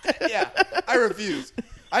 Yeah, I refuse.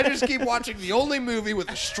 I just keep watching the only movie with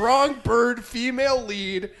a strong bird female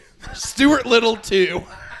lead, Stuart Little 2.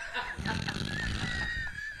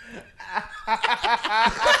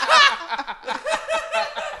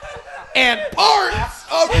 And parts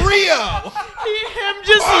of Rio.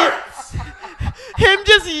 Him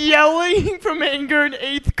just yelling from anger in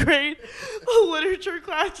 8th grade, a literature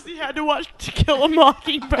class 'cause he had to watch To Kill a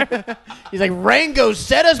Mockingbird. He's like, Rango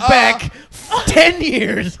set us back 10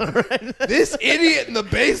 years. All right. This idiot in the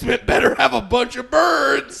basement better have a bunch of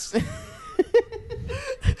birds.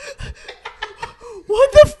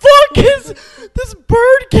 What the fuck is this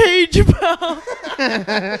bird cage about?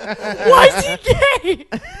 Why is he gay?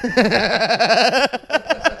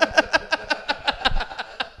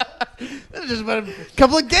 This is just about a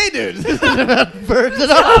couple of gay dudes. This isn't about birds at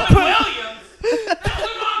all. Williams. That was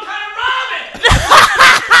the wrong kind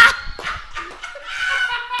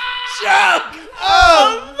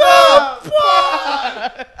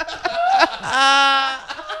of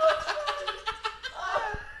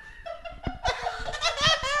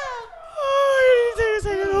Oh, I need to take a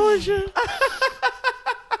second. Holy shit.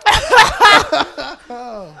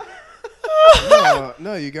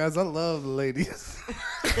 No, you guys, I love the ladies.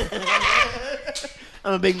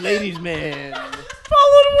 I'm a big ladies man.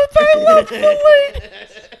 Followed with I love the lady.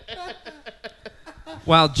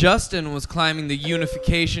 While Justin was climbing the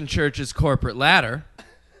Unification Church's corporate ladder,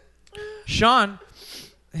 Sean,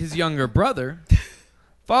 his younger brother,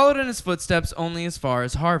 followed in his footsteps only as far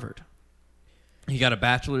as Harvard. He got a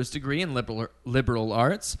bachelor's degree in liberal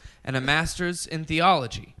arts and a master's in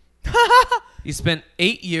theology. He spent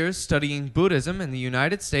 8 years studying Buddhism in the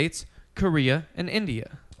United States, Korea, and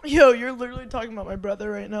India. Yo, you're literally talking about my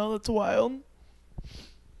brother right now. That's wild.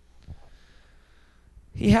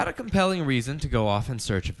 He had a compelling reason to go off in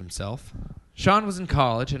search of himself. Sean was in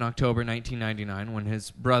college in October 1999 when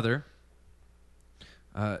his brother,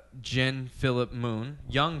 Jin Philip Moon,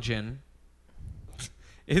 young Jin,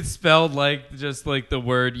 it's spelled like just like the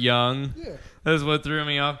word young. Yeah. That's what threw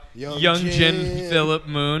me off. Young Jin Jin. Philip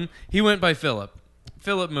Moon. He went by Philip.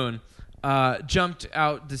 Philip Moon jumped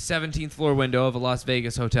out the 17th floor window of a Las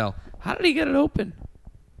Vegas hotel. How did he get it open?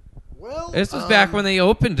 Well, This was back when they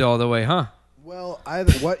opened all the way, huh? Well,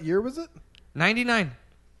 either what year was it? 99.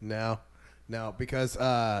 No, because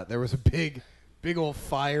there was a big old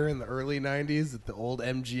fire in the early '90s at the old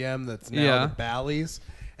MGM that's now Yeah. the Bally's,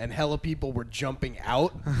 and hella people were jumping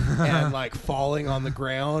out and like falling on the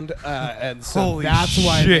ground, and so Holy that's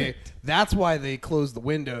shit. why they closed the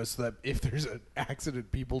windows so that if there's an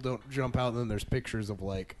accident, people don't jump out. And then there's pictures of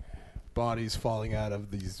like bodies falling out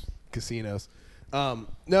of these casinos. No,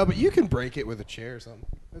 but you can break it with a chair or something.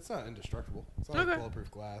 It's not indestructible. It's not Okay. like bulletproof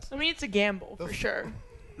glass. I mean, it's a gamble for sure.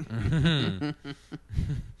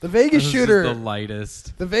 The Vegas This is shooter. the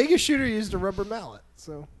lightest. The Vegas shooter used a rubber mallet,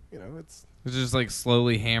 so you know it's. Was it just like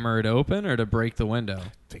slowly hammer it open or to break the window?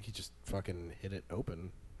 I think he just fucking hit it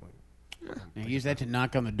open. Like, He used that to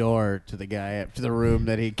knock on the door to the guy, to the room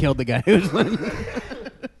that he killed the guy who was in.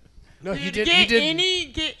 no, he Dude, did. He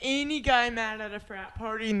did. get any guy mad at a frat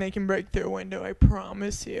party and they can break through a window. I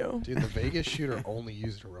promise you. Dude, the Vegas shooter only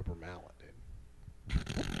used a rubber mallet,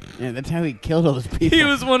 dude. Yeah, that's how he killed all those people. He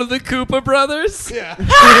was one of the Koopa brothers. Yeah.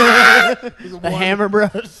 the Hammer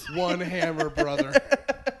Bros. One hammer brother.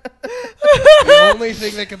 only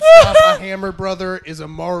thing that can stop a Hammer Brother is a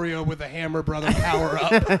Mario with a Hammer Brother power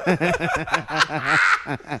up.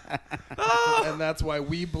 And that's why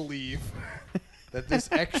we believe that this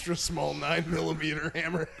extra small 9mm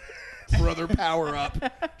Hammer Brother power up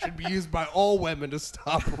should be used by all women to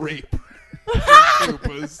stop rape and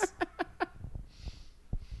Koopas.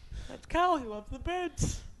 That's Kyle. He loves the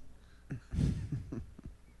beds.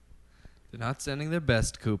 They're not sending their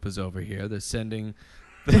best Koopas over here. They're sending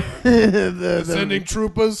Sending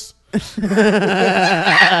Troopas.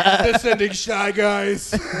 They're sending Shy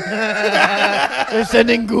Guys. They're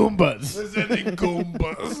sending Goombas. They're sending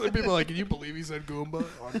Goombas. And people are like, can you believe he said Goomba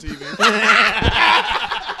on TV?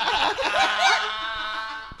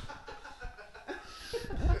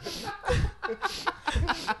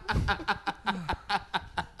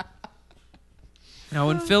 Now,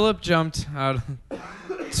 when Philip jumped out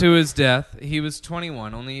to his death, he was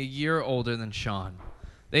 21, only a year older than Sean.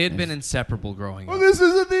 They had been inseparable growing Oh, up. this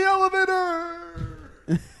isn't the elevator.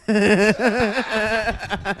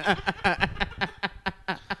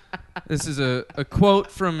 This is a quote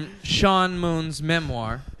from Sean Moon's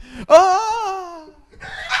memoir. Oh!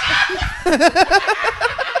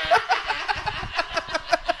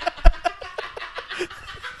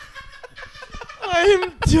 I'm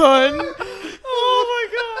done. Oh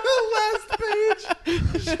The last page.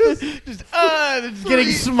 It's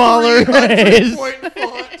getting smaller. 300 point font.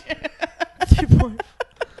 my god.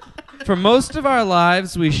 For most of our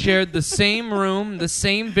lives, we shared the same room, the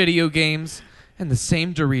same video games, and the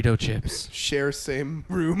same Dorito chips. Share same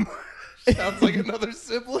room. Sounds like another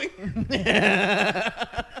sibling.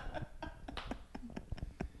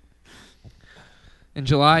 In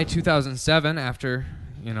July 2007, after,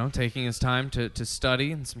 taking his time to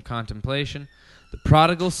study and some contemplation, the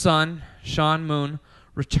prodigal son, Sean Moon,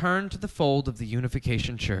 returned to the fold of the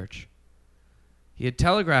Unification Church. He had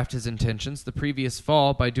telegraphed his intentions the previous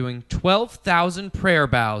fall by doing 12,000 prayer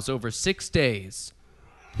bows over 6 days.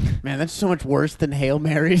 Man, that's so much worse than Hail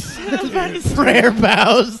Marys. Prayer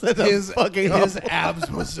bows. That's His fucking abs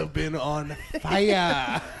must have been on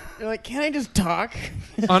fire. You're like, can I just talk?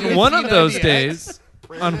 On one of those days,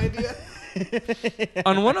 Brand idea?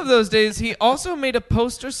 on one of those days, he also made a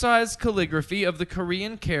poster-sized calligraphy of the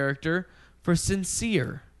Korean character for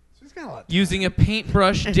sincere, He's got a lot. using a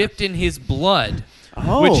paintbrush dipped in his blood,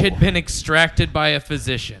 Oh. which had been extracted by a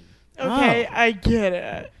physician. Okay, Oh. I get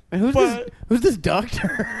it. Man, who's this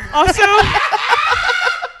doctor? Also,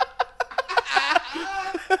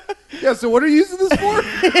 Yeah, so what are you using this for?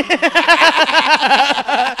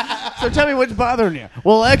 So tell me what's bothering you.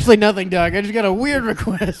 Well, actually, nothing, Doc. I just got a weird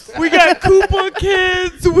request. we got Koopa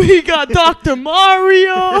Kids. We got Dr.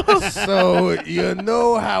 Mario. So you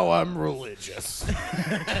know how I'm religious.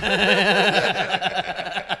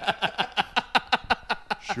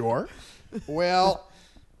 Sure. Well,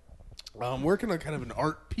 I'm working on kind of an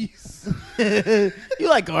art piece. You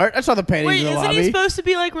like art? I saw the paintings Wait, in the isn't lobby. he supposed to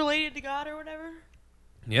be like related to God or whatever?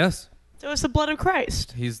 Yes, So it's the blood of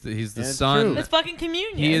Christ. he's the That's son. true. It's fucking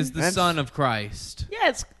communion. He is the That's- son of Christ. Yeah,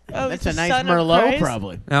 it's. Oh, That's it's a the nice son of Merlot, Christ?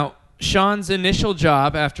 probably. Now, Sean's initial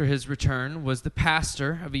job after his return was the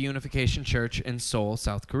pastor of a Unification Church in Seoul,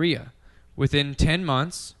 South Korea. Within 10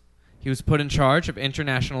 months, he was put in charge of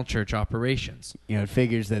international church operations. You know, it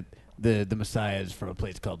figures that the Messiah is from a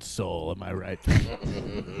place called Seoul. Am I right?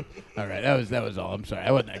 All right, that was all. I'm sorry,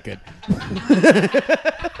 I wasn't that good.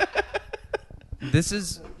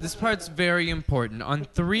 This part's very important. On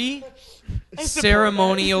 3 I support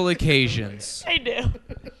ceremonial occasions, I do.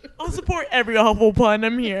 I'll support every awful pun.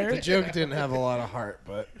 I'm The here. joke didn't have a lot of heart,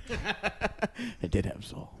 but It did have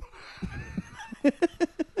soul.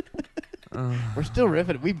 We're still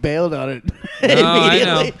riffing. We bailed on it I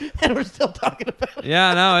know. immediately, and we're still talking about it.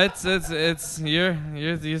 yeah, no, it's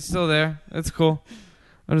you're still there. It's cool.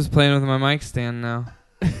 I'm just playing with my mic stand now.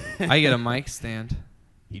 I get a mic stand.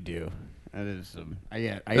 You do. That is some. I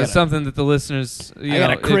got That's something that the listeners. I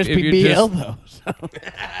got a if crispy you're B just- elbow. So.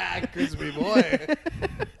 crispy boy.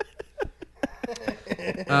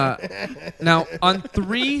 Now, on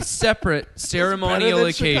 3 separate ceremonial than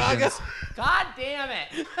occasions, God damn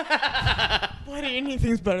it. Buddy,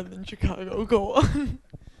 anything's better than Chicago. Go on.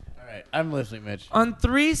 All right, I'm listening, Mitch. on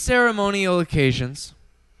 3 ceremonial occasions,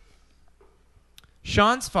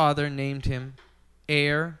 Sean's father named him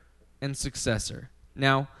heir and successor.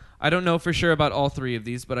 Now, I don't know for sure about all 3 of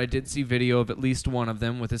these, but I did see video of at least one of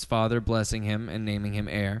them with his father blessing him and naming him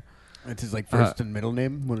heir. That's his first and middle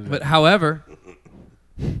name. What is But it? however,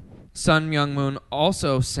 Sun Myung Moon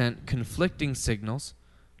also sent conflicting signals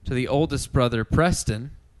to the oldest brother,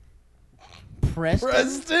 Preston,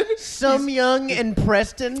 Preston? Some young and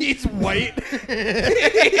Preston. He's white.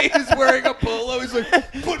 He's wearing a polo. He's like,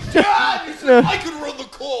 but Dad, he said, I could run the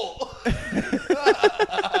coal.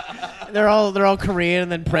 They're all Korean,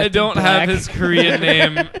 and then Preston. I don't black. have his Korean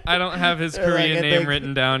name. I don't have his Or like, Korean I name think-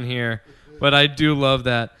 written down here, but I do love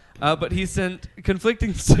that. But he sent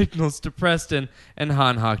conflicting signals to Preston and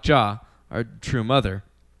Han Hak-ja, our true mother.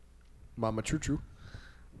 Mama True True.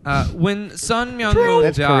 When Sun Myung-moon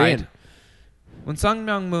That's died, Korean. when Sun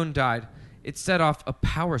Myung-moon died, it set off a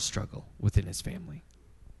power struggle within his family.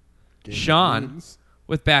 Sean,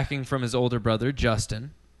 with backing from his older brother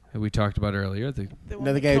Justin, who we talked about earlier, the one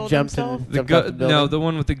Another that guy who killed jumped himself? and jumped off the building. no, the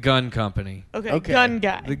one with the gun company, Okay, Okay. gun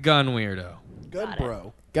guy. the gun weirdo. Gun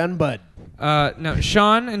bro. Gun bud. Now,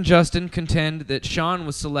 Sean and Justin contend that Sean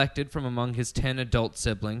was selected from among his 10 adult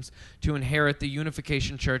siblings to inherit the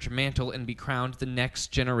Unification Church mantle and be crowned the next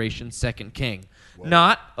generation second king.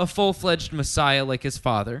 Not a full-fledged messiah like his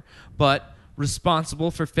father, but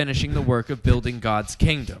responsible for finishing the work of building God's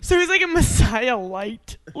kingdom. So he's like a Messiah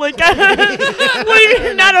light. Like, like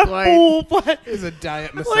not a Light. full, but He's a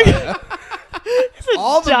diet Messiah. it's a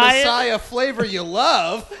All the diet Messiah flavor you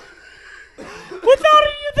love. without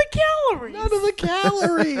any of the calories. None of the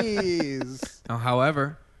calories. Now,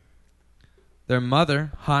 however, their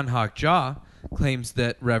mother, Han Hak-ja, claims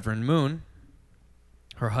that Reverend Moon,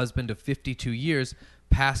 her husband of 52 years,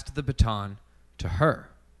 passed the baton to her.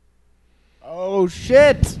 Oh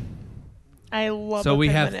shit! I love. So a we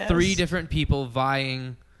have feminist. 3 different people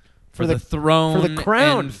vying for For the the- throne for the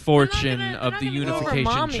crown. and fortune They're not of the gonna go over Unification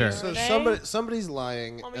mommy, Church. So Okay. somebody's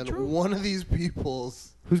lying, Mommy and True. one of these people's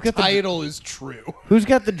Who's got the title is true. Who's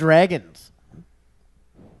got the dragons?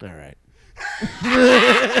 All right.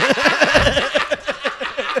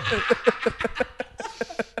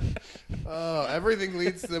 Oh, everything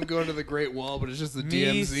leads to them going to the Great Wall, but it's just the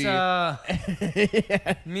DMZ.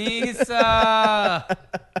 Misa.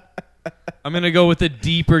 I'm gonna go with a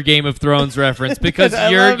deeper Game of Thrones reference because I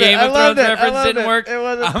your loved it. Game I of loved Thrones it. I reference loved didn't it. work. It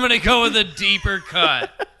wasn't- I'm gonna go with a deeper cut.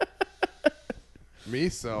 Me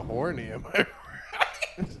so horny, am I right?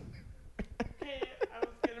 Hey, I was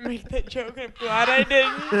gonna make that joke. I'm glad I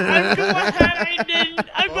didn't. I'm glad I didn't.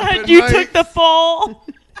 I'm glad Open you mic. took the fall.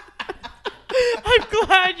 I'm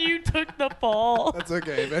glad you took the fall. That's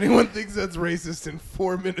okay. If anyone thinks that's racist, in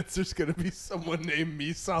 4 minutes there's gonna be someone named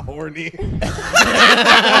Misa Horny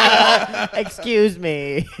Excuse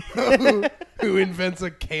me. who invents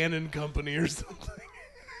a cannon company or something.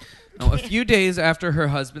 Now, a few days after her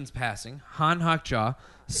husband's passing, Han Hak-ja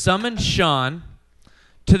summoned Sean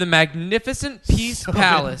to the magnificent Peace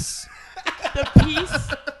Palace.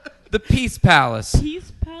 The The Peace Palace.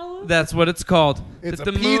 peace palace. That's what it's called. It's That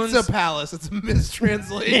a the pizza moons, palace. It's a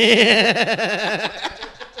mistranslation.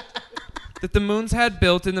 that the moons had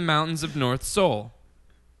built in the mountains of North Seoul.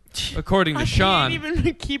 According to I Sean, can't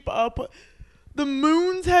even keep up. The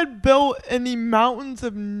moons had built in the mountains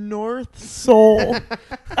of North Seoul.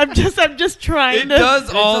 I'm just trying it to. does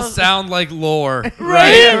all sound like lore,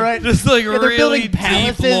 Right? Yeah, right. Just like Yeah, they're really building deep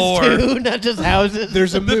palaces lore. too, not just houses.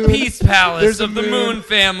 There's a The moon. Peace Palace There's a of the moon. Moon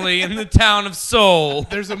family in the town of Seoul.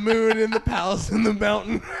 There's a moon in the palace in the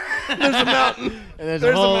mountain. There's a mountain. and there's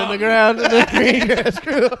there's a a hole in the mountain. ground and the green grass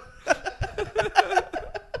grew.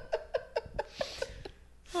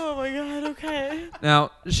 Oh my god. Okay.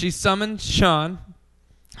 Now, she summoned Sean,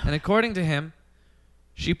 and according to him,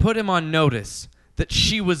 she put him on notice that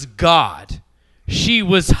she was God. She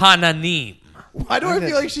was Hananim. Why do I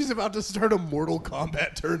feel like she's about to start a Mortal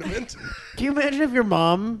Kombat tournament? Can you imagine if your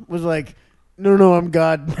mom was like, "No, I'm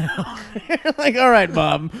God now." Like, all right,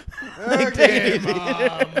 mom. Okay,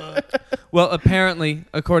 Mom. Well, apparently,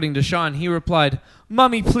 according to Sean, he replied,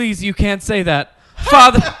 "Mommy, please, you can't say that.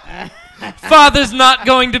 Father's not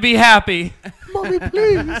going to be happy." Mommy,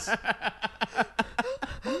 please.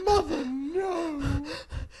 Mother, no.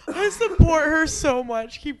 I support her so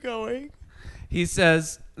much. Keep going. He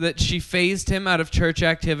says that she phased him out of church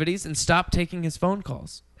activities and stopped taking his phone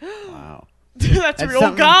calls. Wow. That's real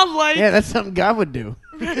something- godlike. Yeah, that's something God would do.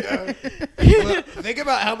 Look, think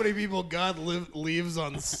about how many people God leaves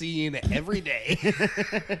on scene every day.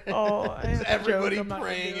 Oh, I have a Everybody joke. I'm not gonna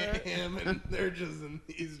praying do at it. him, and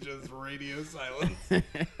he's just radio silence.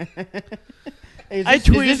 Is I this-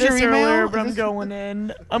 is tweeted this your this email? earlier, Is but I'm this- going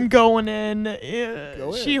in. I'm going in. Yeah,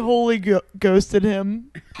 Go in. she wholly ghosted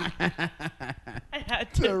him. I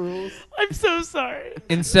had to. I'm so sorry.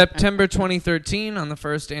 In September 2013, on the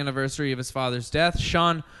first anniversary of his father's death,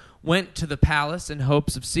 Sean went to the palace in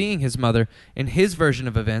hopes of seeing his mother. In his version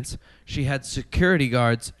of events, she had security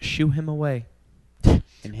guards shoo him away.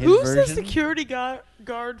 In his Who's version? the security guard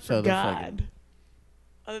for So the God?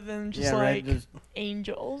 other than just Yeah, right, like just-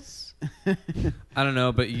 angels? I don't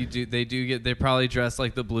know, but they probably dress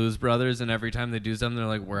like the Blues Brothers, and every time they do something, they're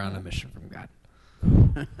like, we're on a mission from God.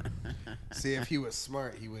 See, if he was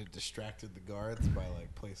smart, he would have distracted the guards by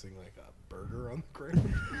like placing like a burger on the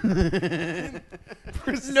ground.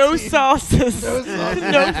 No sauces. No sauces.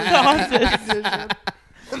 No sauces.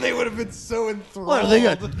 And they would have been so enthralled. What,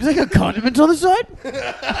 they got condiments on the side?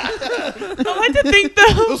 I like to think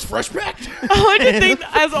though. Those fresh packed. I like to think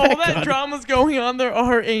that as all that drama's going on, there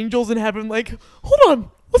are angels in heaven. Like, hold on,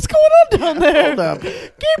 what's going on down there? Hold up.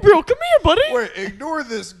 Gabriel, come here, buddy. Wait, ignore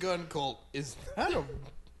this gun cult. Is that a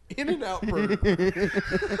In-N-Out burger?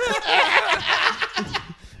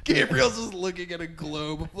 Gabriel's just looking at a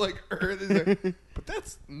globe of like Earth. He's like, but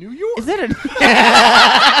that's New York. Is that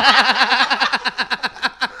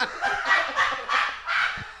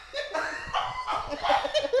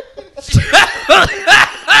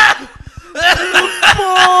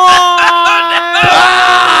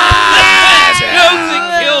Josie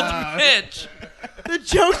killed Mitch. The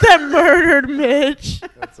joke that murdered Mitch.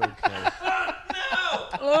 That's okay.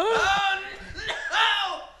 Oh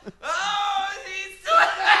no! Oh, he's so.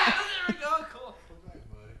 There we go. Cool.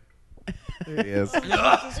 There he is.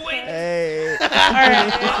 Wait. Hey. All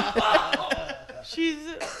right. She's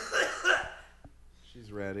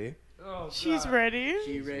She's ready. Oh, she's ready.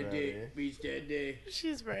 She ready. We steady.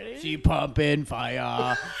 She's ready. She pumping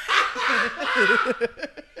fire.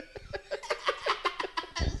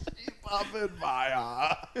 Popping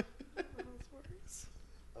fire.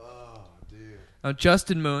 Oh, dude. Now,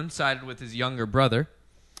 Justin Moon sided with his younger brother,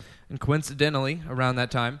 and coincidentally, around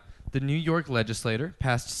that time, the New York legislature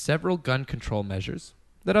passed several gun control measures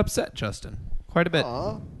that upset Justin quite a bit.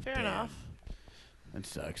 Fair enough. That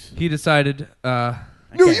sucks. He decided,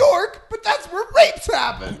 New York, but that's where rapes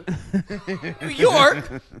happen. New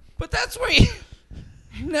York, but that's where you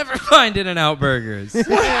never find In-N-Out burgers.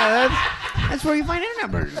 That's where you find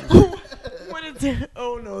In-N-Out burgers. When it's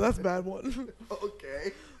oh no, that's a bad one.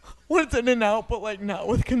 Okay. When it's in and out, but like not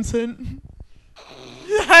with consent.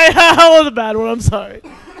 That was a bad one. I'm sorry.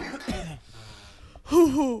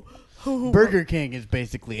 Burger King is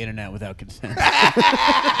basically In-N-Out without consent.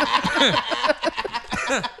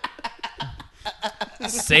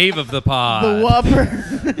 Save of the pod. The Whopper.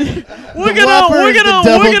 We're The Whopper is the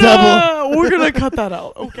double-double. we're gonna cut that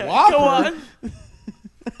out. Okay, Whopper? go on.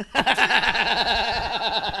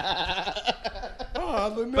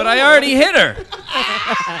 But I already hit her.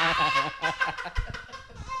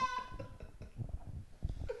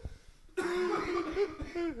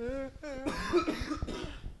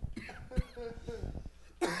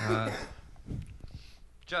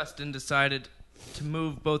 Justin decided to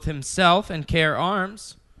move both himself and Care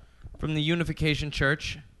Arms from the Unification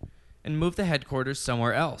Church and move the headquarters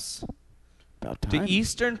somewhere else, About to time.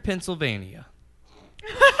 eastern Pennsylvania.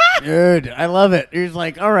 Dude, I love it. He's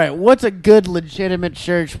like, all right, what's a good legitimate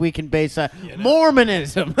church we can base on?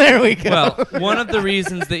 Mormonism. There we go. Well, one of the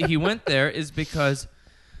reasons that he went there is because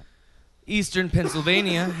eastern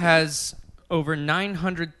Pennsylvania has over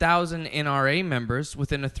 900,000 NRA members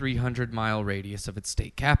within a 300-mile radius of its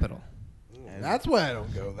state capital. That's why I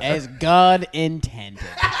don't go there. As God intended.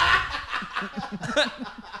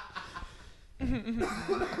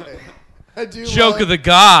 I do Joke love of the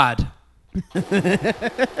God.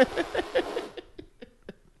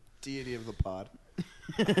 deity of the pod.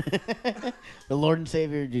 The Lord and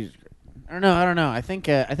Savior Jesus Christ. I don't know. I think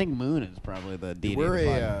Moon is probably the deity. We're of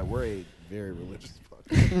the pod. we're a very religious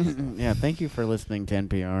podcast. Yeah, thank you for listening to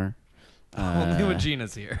NPR. Only when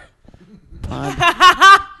Gina's here. Pod.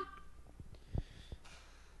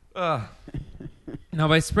 Now,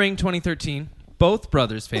 by spring 2013, both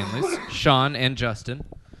brothers' families, Sean and Justin,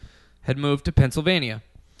 had moved to Pennsylvania.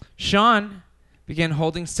 Sean began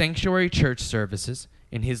holding sanctuary church services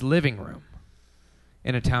in his living room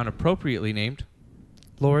in a town appropriately named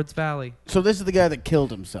Lord's Valley. So this is the guy that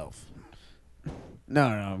killed himself. No,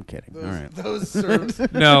 I'm kidding. All right. Those serves.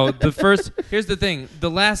 No, here's the thing. The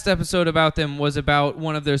last episode about them was about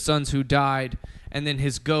one of their sons who died, and then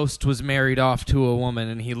his ghost was married off to a woman,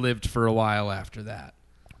 and he lived for a while after that.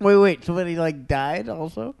 Wait. Somebody died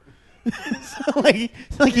also? so he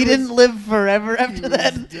didn't live forever after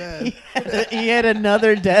that. was dead. He had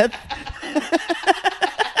another death.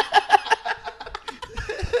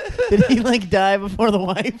 Did he die before the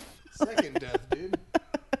wife? Second death, dude.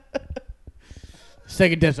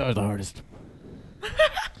 Second death's always the hardest.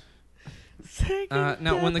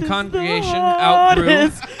 Now, when the congregation outgrew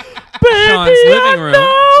Hardest. Sean's living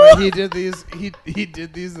room, He did these. He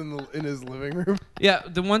did these in his living room. yeah,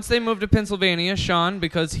 once they moved to Pennsylvania, Sean,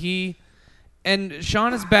 because he And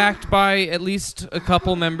Sean is backed by at least a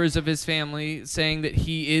couple members of his family saying that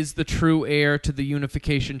he is the true heir to the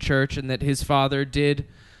Unification Church and that his father did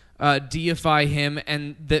deify him,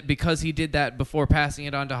 and that because he did that before passing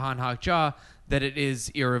it on to Han Hak-Ja, that it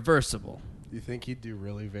is irreversible. You think he'd do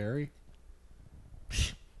really very?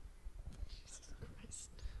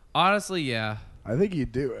 Honestly, yeah. I think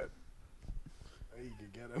he'd do it. I think you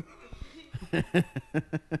could get him.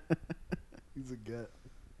 He's a get.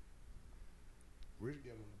 Where'd you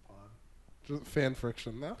get him in the pod? Just fan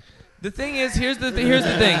friction, though. The thing is, here's the thing.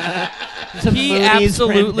 He Moody's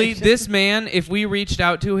absolutely, rendition. this man, if we reached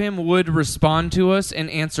out to him, would respond to us and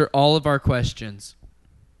answer all of our questions.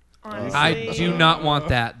 Honestly, I do not want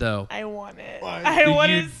that, though. I want it. Why? I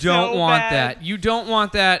want You it don't so want bad. that. You don't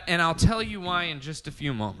want that, and I'll tell you why in just a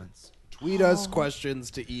few moments. Tweet us questions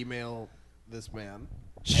to email this man.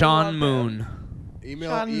 Sean love Moon.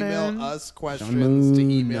 Email Moon. us questions Moon. to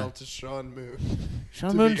email to Sean Moon.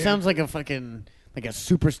 Sean To Moon be sounds like a fucking like a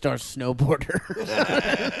superstar snowboarder.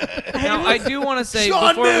 Now, I do want to say Sean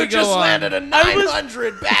before we Moon go just on, landed a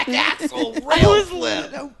 900 back axle rail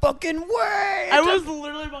flip. No fucking way. I was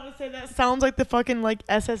literally about to say that sounds like the fucking like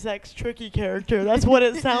SSX tricky character. That's what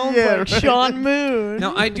it sounds Yeah, like. right. Sean Moon.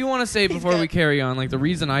 now I do want to say before we carry on, like the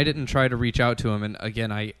reason I didn't try to reach out to him, and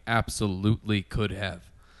again I absolutely could have,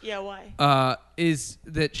 Yeah, why? is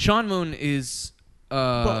that Sean Moon is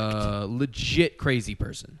a legit crazy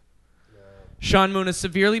person. Sean Moon is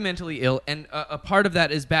severely mentally ill, and a part of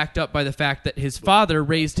that is backed up by the fact that his father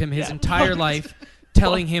raised him his entire life,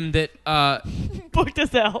 telling him that Booked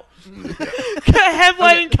us out.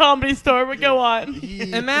 Headlining Comedy Store, but go on.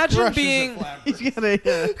 imagine being He's got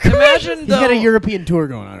a imagine he's got a though European tour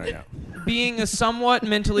going on right now. being a somewhat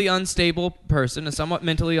mentally unstable person, a somewhat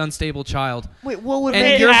mentally unstable child, Wait, what would And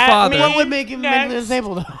make your at father- me What would make him mentally next.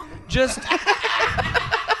 disabled though? just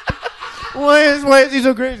Why is he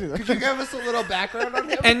so crazy? Could you give us a little background on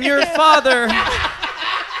him? and your father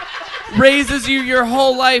raises you your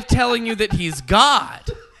whole life telling you that he's God.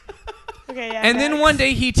 Okay, yeah. And then next. one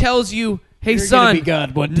day he tells you, "Hey You're gonna son, be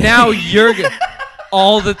God one day." now you're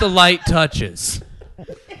all that the light touches.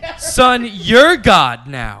 Son, you're God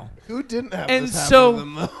now." Who didn't have And this happen so- to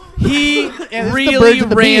them, though? He this is the really birds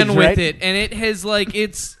and the ran bees, with right? it, and it has like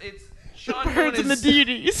it's Sean Moon Birds and the is-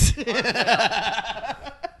 deities.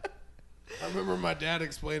 I remember my dad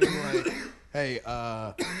explaining like, "Hey,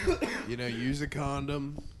 use a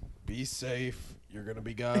condom, be safe. You're gonna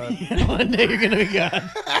be God. One day you're gonna be God.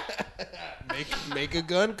 make a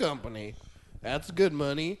gun company. That's good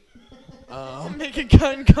money." Make a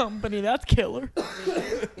gun company. That's killer.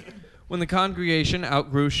 When the congregation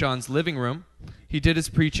outgrew Sean's living room, he did his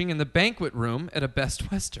preaching in the banquet room at a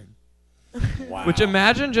Best Western. Wow. Which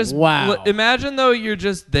imagine imagine though you're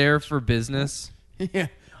just there for business, Yeah.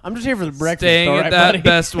 I'm just here for the breakfast. staying all at right, that buddy?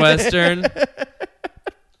 Best Western.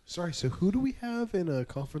 Sorry. So who do we have in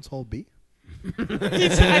conference hall B?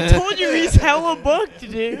 I told you he's hella booked,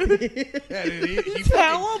 dude. Yeah, dude, he He's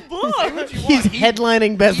hella booked. He's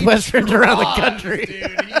headlining Best Westerns around the country.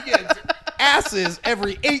 dude. He gets asses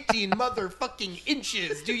every 18 motherfucking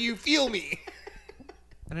inches. Do you feel me?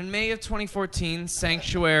 And in May of 2014,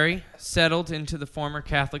 Sanctuary settled into the former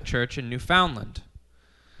Catholic Church in Newfoundland.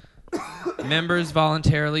 Members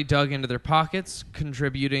voluntarily dug into their pockets,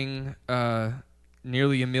 contributing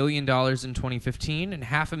nearly $1 million in 2015 and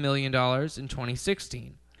 $500,000 in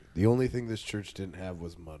 2016. The only thing this church didn't have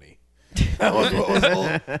was money.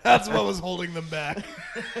 That's what was holding them back.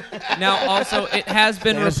 Now, also, it has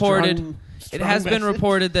been Yeah, reported. strong It has been message.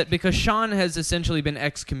 reported that because Sean has essentially been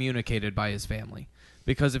excommunicated by his family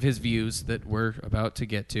because of his views that we're about to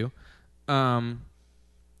get to,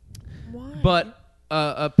 but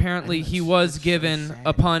apparently he was given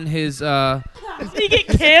upon his. Did he get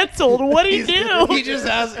canceled? What did he do? He just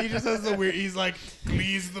has the weird. He's like,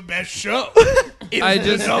 Glee's the best show. It's I the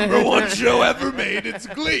just- number one show ever made. It's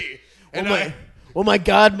Glee. And Well, my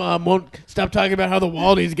godmom won't stop talking about how the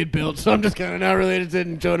Waldies get built, so I'm just kind of not really interested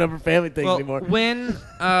in showing up for family things Well, anymore. when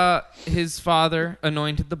his father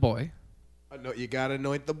anointed the boy, no, you gotta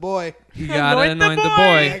anoint the boy. you gotta Anoint the anoint the boy.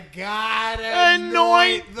 boy. Gotta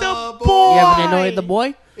Anoint the You boy. haven't anointed the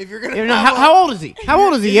boy? If you're gonna You know, how old is he? How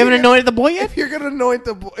old is he? You haven't anointed the boy yet? if you're gonna anoint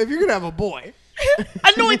the boy, if you're gonna have a boy,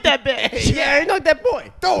 Anoint that bitch. Yeah, anoint that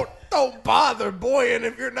boy. don't bother boying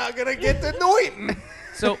if you're not gonna get the anointing.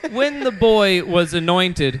 So when the boy was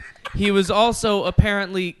anointed, he was also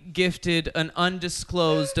apparently gifted an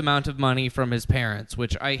undisclosed amount of money from his parents,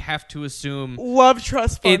 which I have to assume Love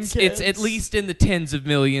trust fund it's kids. at least in the tens of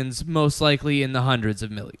millions, most likely in the hundreds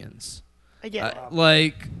of millions. I get it.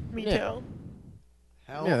 Like Me yeah. too.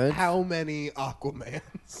 How Yeah, that's- how many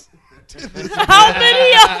Aquamans How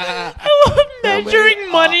many? I love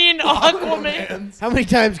measuring money in Aquaman. How many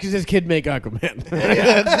times can this kid make Aquaman?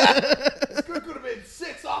 This could have made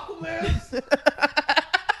 6 Aquamans.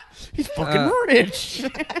 He's fucking rich.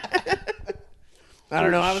 I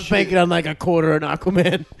don't know. I was banking on like a quarter an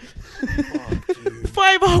Aquaman.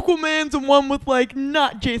 5 Aquamans and one with like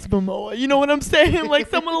not Jason Momoa. You know what I'm saying? Like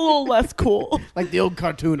someone a little less cool. Like the old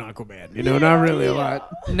cartoon Aquaman. You know, not really a lot.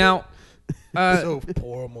 Now, So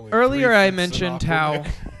poor, I'm only earlier 3 I feet mentioned Aquaman. how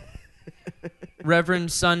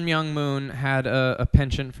Reverend Sun Myung Moon had a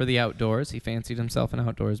penchant for the outdoors. He fancied himself an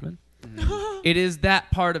outdoorsman. It is that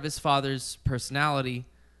part of his father's personality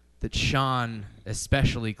that Sean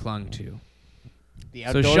especially clung to. The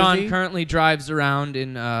So Sean currently drives around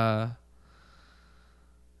in a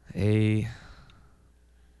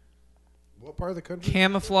What part of the country?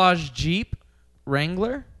 camouflage Jeep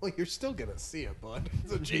Wrangler. Well, you're still gonna see it, bud.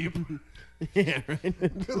 It's a Jeep. Yeah,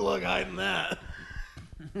 right. Good luck hiding that.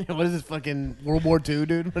 What is this fucking World War II,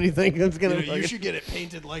 dude? What do you think it's gonna? You should get it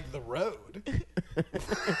painted like the road.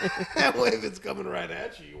 That way, if it's coming right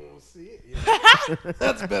at you, you won't see it. You know?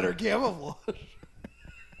 That's better camouflage.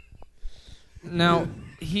 Now,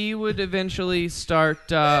 he would eventually start...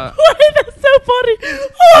 Wait, that's so funny.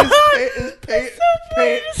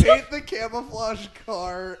 Paint the camouflage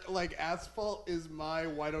car like asphalt is my.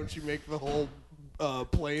 Why don't you make the whole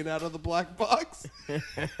plane out of the black box?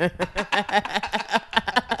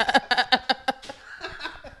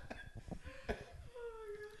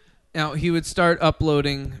 Now, he would start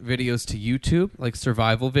uploading videos to YouTube, like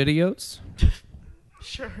survival videos.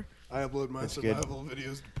 Sure. I upload my good. survival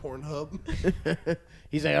videos to Pornhub.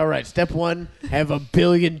 He's like, all right, step 1, have $1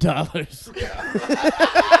 billion.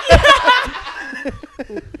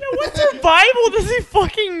 What survival does he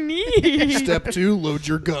fucking need? Step 2, load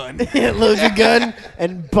your gun. Load your gun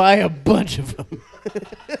and buy a bunch of them.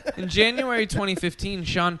 In January 2015,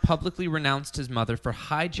 Sean publicly renounced his mother for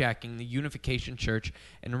hijacking the Unification Church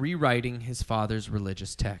and rewriting his father's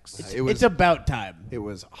religious texts. It's about time. It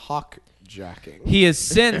was hawk jacking. He has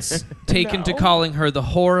since taken to No. calling her the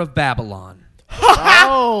whore of Babylon.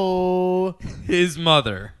 Oh, His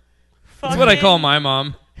mother. That's what I call my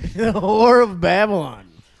mom. the whore of Babylon.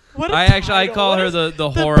 What a I title. call What her is the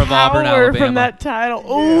whore of Auburn, power Alabama. from that title.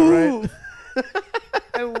 Ooh.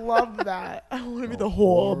 I love that. I want to be the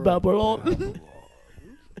whore of Babylon.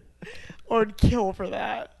 Or I'd kill for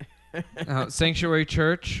that. Sanctuary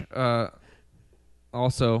Church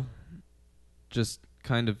also just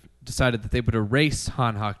kind of decided that they would erase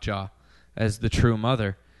Han Hokjaw as the true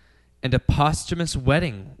mother, and a posthumous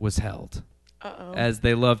wedding was held, Uh-oh. as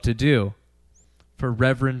they love to do, for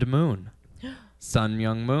Reverend Moon, Sun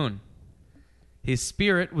Myung Moon. His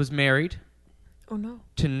spirit was married Oh, no.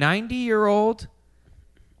 to 90-year-old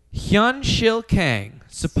Hyun Shil Kang,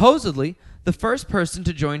 supposedly the first person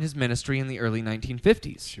to join his ministry in the early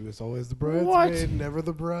 1950s. She was always the bridesmaid, What? never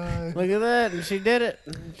the bride. Look at that, and she did it.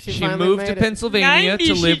 She finally moved made to it. Pennsylvania 90,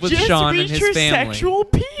 to live she with just Sean and reached his her family. sexual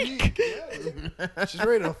peak. She's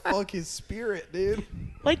ready to fuck his spirit, dude.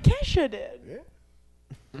 Like Kesha did.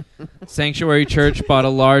 Sanctuary Church bought a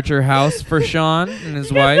larger house for Sean and his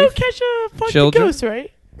You guys know wife. Kesha fucked children. a ghost,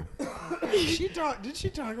 right? Did she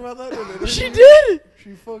talk about that? In an interview? She did.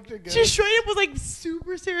 She fucked a guy. She straight up was like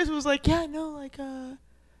super serious. Was like, yeah, no, like,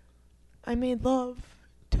 I made love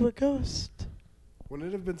to a ghost. Wouldn't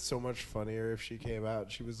it have been so much funnier if she came out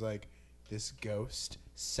and she was like, this ghost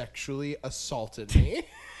sexually assaulted me.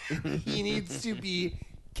 He needs to be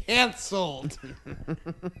canceled.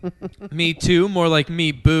 Me too, more like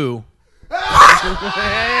me boo.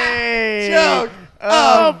 Hey! Joke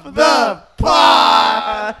of the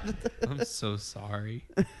pod. I'm so sorry.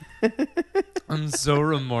 I'm so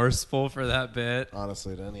remorseful for that bit.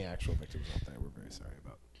 Honestly, to any actual victims out there, we're very sorry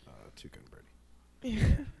about Tuca and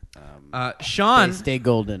Birdie. Sean, Stay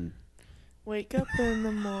golden. Wake up in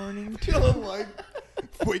the morning. Feeling like,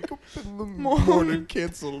 wake up in the morning,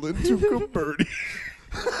 canceled and Tuca and Birdie.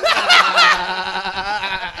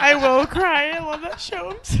 I will cry. I love that show.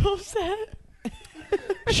 I'm so sad.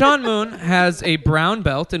 Sean Moon has a brown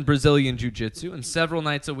belt in Brazilian Jiu-Jitsu and several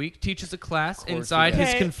nights a week teaches a class inside his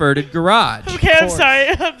does. converted garage. Okay, I'm sorry.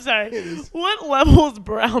 I'm sorry. What level is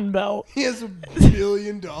brown belt? He has $1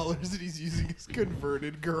 billion that he's using his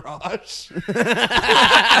converted garage.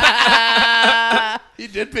 He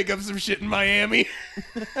did pick up some shit in Miami.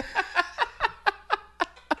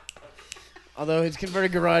 Although his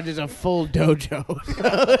converted garage is a full dojo.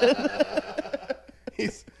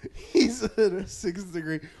 He's 6th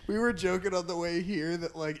degree. We were joking on the way here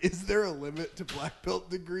that, like, is there a limit to black belt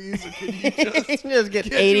degrees, or can you Just get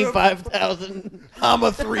to a- 85,000. I'm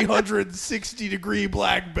a 360 degree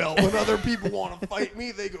black belt. When other people want to fight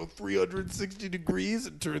me, they go 360 degrees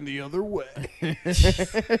and turn the other way.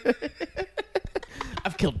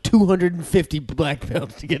 I've killed 250 black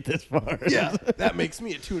belts to get this far. Yeah, that makes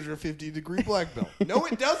me a 250 degree black belt. No,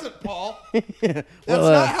 it doesn't, Paul. That's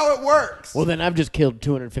Well, not how it works. Well, then I've just killed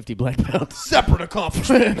 250 black belts Separate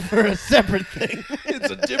accomplishment. for a separate thing. It's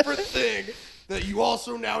a different thing that you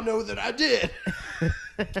also now know that I did.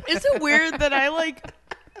 Is it weird that I like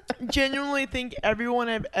genuinely think everyone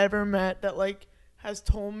I've ever met that like has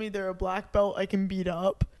told me they're a black belt I can beat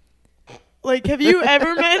up? Like, have you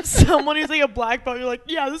ever met someone who's like a black belt? You're like,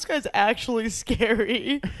 yeah, this guy's actually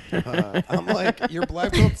scary. I'm like, your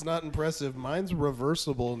black belt's not impressive. Mine's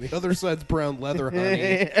reversible, and the other side's brown leather,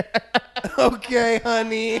 honey. Okay,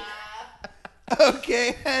 honey.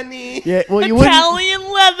 Okay, honey. Yeah, well, you wouldn't. Italian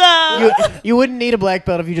leather. You wouldn't need a black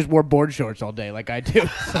belt if you just wore board shorts all day like I do.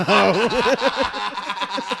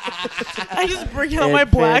 I just bring out It my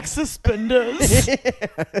black fits. suspenders.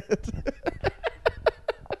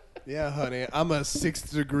 Yeah, honey, I'm a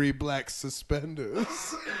 6th degree black suspenders.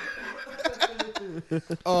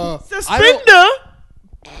 Suspender.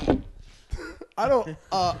 I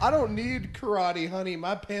don't need karate, honey.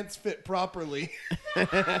 My pants fit properly.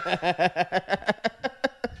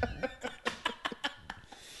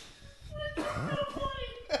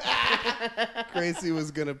 Gracie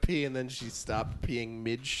was gonna pee, and then she stopped peeing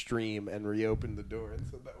midstream and reopened the door, and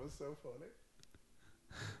said that was so funny.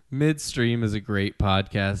 Midstream is a great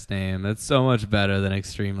podcast name. It's so much better than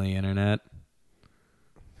Extremely Internet.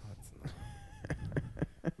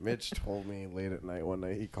 Mitch told me late at night one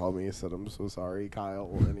night, he called me, he said, I'm so sorry, Kyle,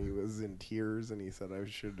 and he was in tears, and he said I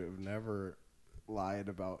should have never lied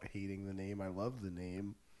about hating the name. I love the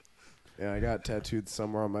name. And I got tattooed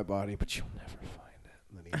somewhere on my body, but you'll never find it.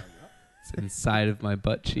 And then he hung up. It's inside of my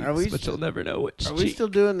butt cheeks, Are we but still- you'll never know which Are we cheek. still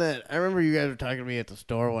doing that? I remember you guys were talking to me at the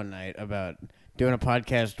store one night about doing a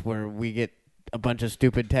podcast where we get a bunch of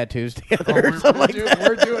stupid tattoos together or something like that.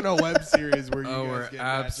 We're doing a web series where you Oh, guys we're get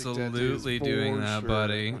magic absolutely tattoos doing for that, sure.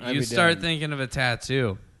 buddy. I'd You be start down. thinking of a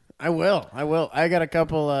tattoo. I will. I got a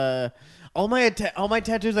couple. All my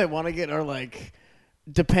tattoos I want to get are like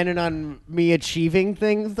dependent on me achieving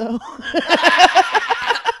things, though.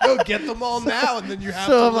 No, get them all now, and then you have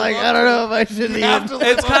to So I'm live like, up I don't to know it. if I should You have even. to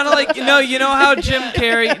live It's up kind of to like, you know how Jim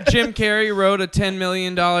Carrey wrote a $10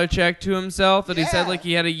 million check to himself that he said Yeah. like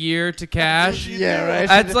he had a year to cash. Yeah, right.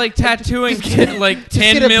 That's like tattooing like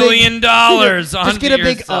get $10 a big- million Just onto get a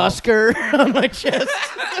big yourself. Oscar on my chest.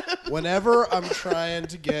 Whenever I'm trying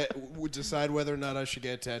to decide whether or not I should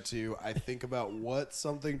get a tattoo, I think about what's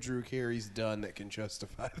something Drew Carey's done that can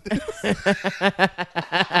justify this.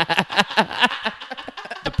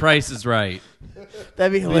 The Price is Right.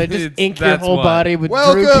 That'd be hilarious. Just It's- ink your that's whole what. body with Drew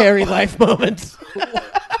Welcome. Carey life moments.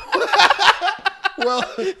 Well,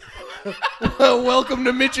 welcome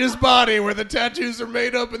to Mitch's body, where the tattoos are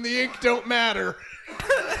made up and the ink don't matter.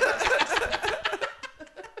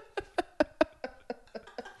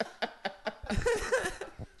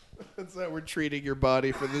 That's how we're treating your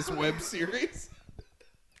body for this web series.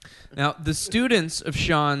 Now, the students of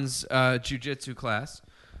Sean's jiu-jitsu class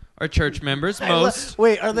are church members. Most.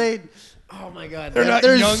 Wait, are they? Oh my God! They're not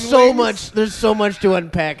There's younglings? so much. There's so much to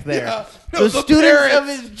unpack there. Yeah. No, the the students of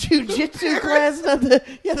parents. his jujitsu class. Not the,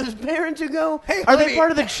 yeah, there's parents who go. Hey, are they honey.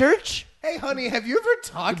 part of the church? Hey, honey, have you ever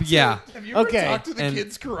talked to Yeah. Have you ever Okay. talked to the And-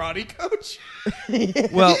 kid's karate coach?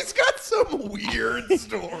 Well, He's got some weird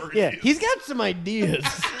stories. Yeah, he's got some ideas.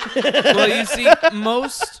 well, you see,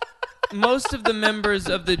 most of the members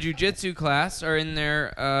of the jiu-jitsu class are in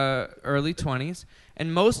their early 20s,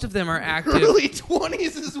 and most of them are active. Early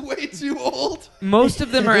 20s is way too old. Most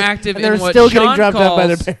of them are active and they're in what still Sean getting dropped out by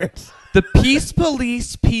calls their parents. the Peace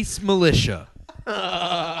Police, Peace Militia.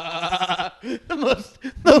 The most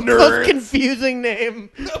Nerds. confusing name.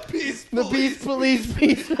 The Peace The Police. Peace Police,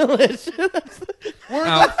 Peace Militia.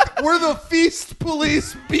 We're the Feast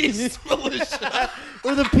Police Beast Militia.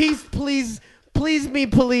 Or the Peace Please Me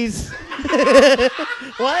Police.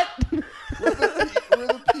 What? We're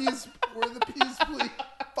the Peace Police.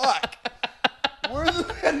 Fuck.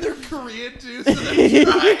 And they're Korean too, so they're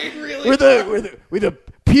trying really We're the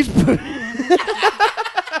Peace.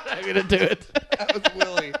 I'm gonna do it. That was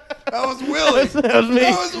Willie. That was Willie. That was me.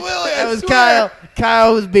 That was Willie. That I was swear. Kyle.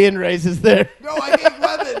 Kyle was being racist there. No, I hate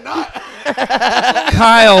weapon, not.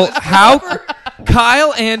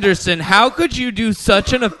 Kyle Anderson, how could you do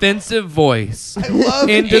such an offensive voice I love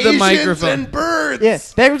into the Asians microphone? and birds.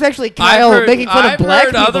 Yes, that was actually I've Kyle heard- making fun I've of black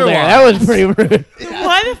heard people there. That was pretty rude.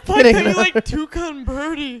 Why the fuck Kidding. are you like Tuca and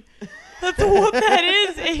Birdie? That's what that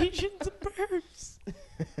is. Asians and birds.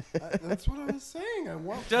 That's what I was saying. I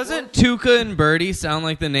want Doesn't Tuca and Birdie sound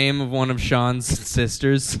like the name of one of Sean's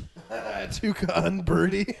sisters? Toucan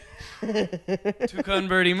Birdie. Tuca and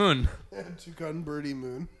Birdie Moon. Toucan Birdie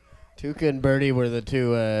Moon. Tuca and Birdie were the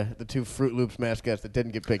two Fruit Loops mascots that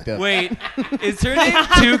didn't get picked up. Wait, is her name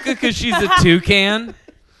Tuca because she's a toucan?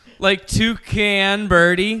 Like Toucan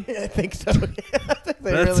Birdie? I think so. I think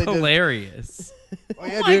they That's really did. hilarious. Oh,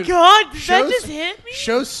 yeah, Oh my dude. god, did that Shows- just hit me?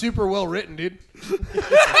 Show's super well written, dude.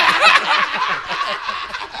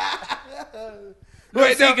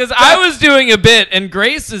 Wait, no, Because I was doing a bit, and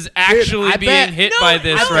Grace is actually I being bet- hit No, by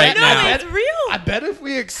this I right know now. it's real. I bet if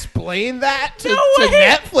we explain that to, No to way.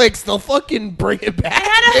 Netflix, they'll fucking bring it back. I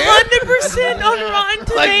had 100% on Rotten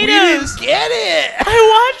Tomatoes. Like, we didn't get it.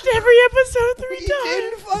 I watched every episode 3 We times.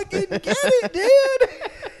 didn't fucking get it, dude.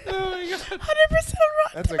 100%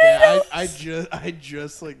 Rotten That's okay. Tomatoes. I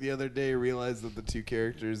just like the other day realized that the two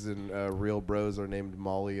characters in Real Bros are named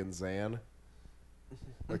Molly and Zan.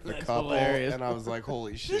 Like the That's couple, hilarious. and I was like,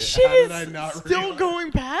 "Holy shit! This shit How did I is not still realize?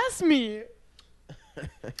 going past me.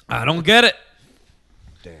 I don't get it.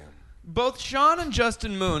 Damn. Both Sean and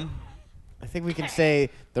Justin Moon. I think we can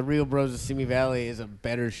say The Real Bros of Simi Valley is a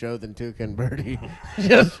better show than Tuca and Birdie,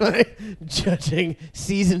 just by judging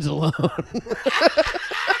seasons alone.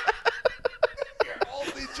 You're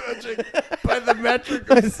only judging by the metric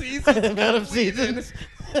of seasons. The amount of seasons.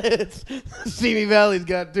 It's, Simi Valley's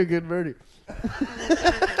got Tuca and Birdie.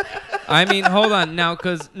 I mean, hold on now,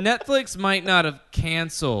 because Netflix might not have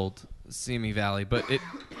canceled Simi Valley, but it.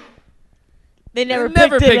 They never,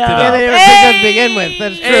 never picked, picked it it up. up. Yeah, they never picked it up to begin with.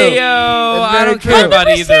 That's true. Hey yo, I very don't true. care about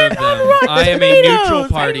either of 100% on them. Rotten I am a neutral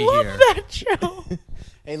Tomatoes. party I love here. that show.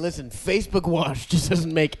 Hey, listen, Facebook Watch just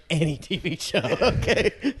doesn't make any TV show,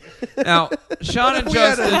 okay? Now, Sean and we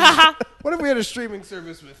had a- Justin. What if we had a streaming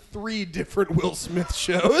service with 3 different Will Smith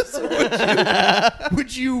shows?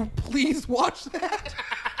 Would you please watch that?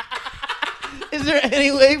 Is there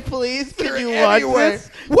any way, please, can you watch Anyway, this?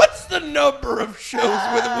 what's the number of shows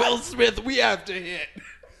with Will Smith we have to hit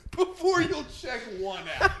before you'll check one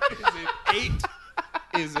out? Is it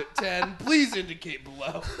 8? Is it 10? Please indicate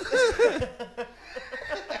below.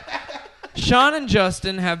 Sean and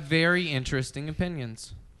Justin have very interesting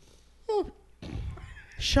opinions.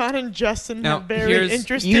 Sean and Justin Now, have very here's-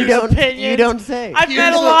 interesting You don't. opinions. You don't say. I've met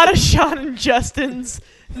Here's a a- lot of Sean and Justins.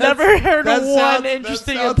 Never heard of one That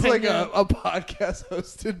interesting sounds opinion. like a podcast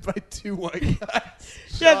hosted by 2 white guys.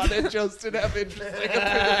 Yeah, Sean and Justin have interesting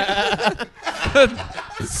opinions.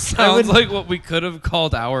 Sounds like what we could have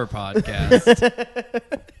called our podcast.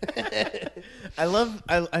 I love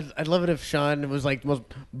it if Sean was like the most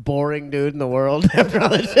boring dude in the world after all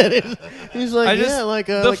that shit. He's like, the like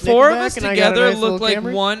four of Nickelback, us and I got a together nice look little like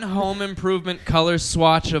Camry. one home improvement color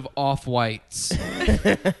swatch of off-whites.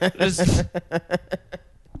 Just-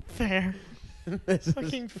 fair.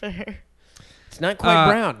 Fucking fair. It's not quite Uh,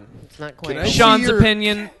 brown. It's not quite. Can I brown. see Sean's your-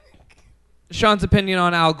 opinion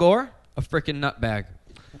on Al Gore, a frickin' nutbag.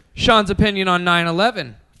 Sean's opinion on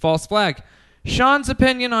 9/11, false flag. Sean's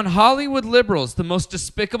opinion on Hollywood liberals, the most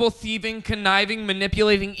despicable, thieving, conniving,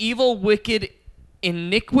 manipulating, evil, wicked,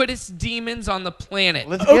 iniquitous demons on the planet.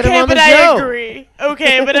 Let's get him Okay, on the but show. I agree.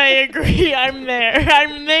 Okay, but I agree. I'm there.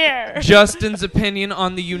 I'm there. Justin's opinion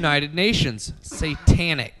on the United Nations,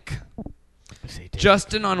 satanic.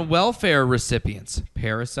 Justin on welfare recipients,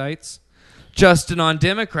 parasites. Justin on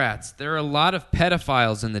Democrats. There are a lot of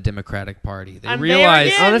pedophiles in the Democratic Party. They I'm realize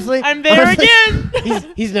there again. Honestly- I'm there honestly-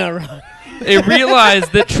 again. He's not wrong. they realize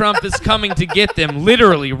that Trump is coming to get them,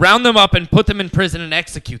 literally round them up and put them in prison and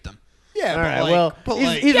execute them. Yeah, All but right, like, well, but he's-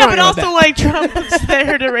 like, he's Yeah, wrong but about also that. like Trump was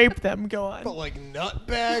there to rape them. Go on. but like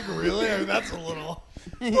nutbag, really? I mean, that's a little.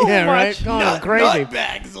 Yeah, right. much. Calling him crazy.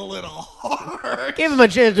 Nutbag's a little hard. Give him a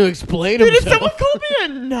chance to explain Dude, if himself. someone called me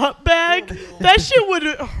a nutbag, that shit would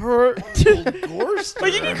hurt.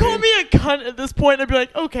 Like, you can call me a cunt at this point, and I'd be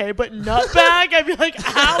like, okay, but nutbag? I'd be like,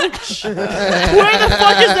 ouch. Where the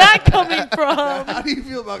fuck is that coming from? How do you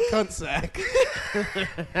feel about cunt sack?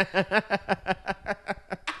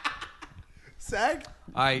 Sack?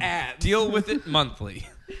 I deal with it monthly.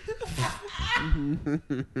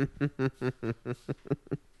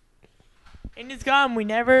 And he's gone. We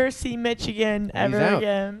never see Mitch again, ever out.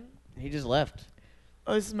 again. He just left.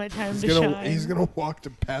 Oh, this is my time He's to gonna, shine. he's gonna walk to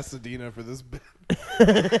Pasadena for this bit.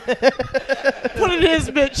 What it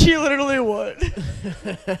is, Mitch, he literally would.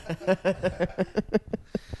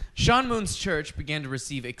 Sean Moon's church began to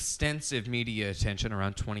receive extensive media attention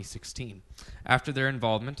around 2016 after their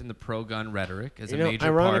involvement in the pro-gun rhetoric as a major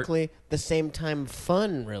ironically, the same time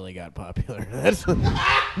Fun really got popular.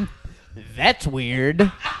 That's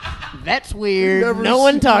weird. That's weird. Never No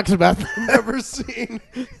one seen- talks about that. Never seen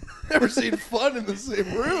Fun in the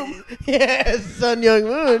same room. Yeah, Sun Young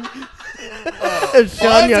Moon. Fun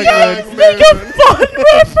Sean Young Young Moon. Make a fun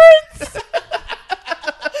reference.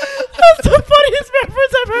 That's the funniest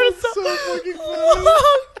reference I've heard in so fucking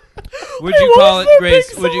long. Would Wait, you what call was it, their Grace?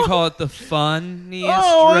 big Would you song? call it the funniest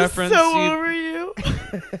Oh, reference? so you'd- over you.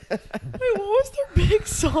 Wait, what was their big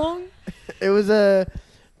song? It was a.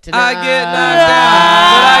 I get knocked down,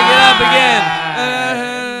 but I get up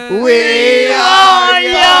again. We are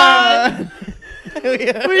young.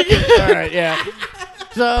 We All right, yeah.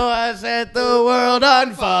 So I set the world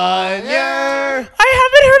on fire. I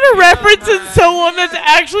haven't heard a reference in so long that's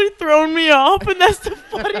actually thrown me off, and that's the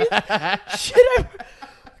funniest shit I've.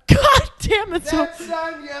 God damn it! So.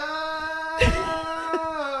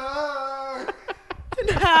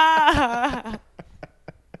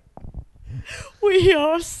 We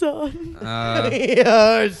are son. We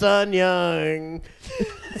are Sun Young.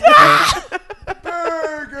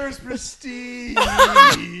 Burgers prestige. This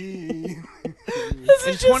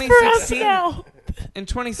In is just for us 2016 now. In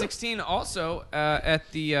 2016, also at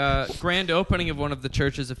the grand opening of one of the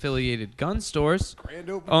church's affiliated gun stores,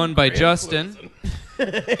 owned by Justin,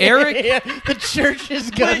 Eric, Yeah, the church's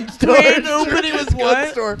gun Grand store. opening was Gun what?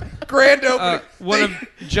 store. Grand opening. one of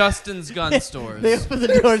Justin's gun stores. They open the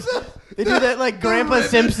doors. They do that like Grandpa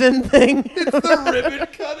Simpson thing. It's the ribbon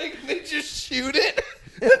cutting. They just shoot it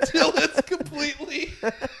until it's completely.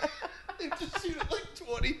 They just shoot it like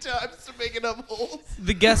 20 times to make enough holes.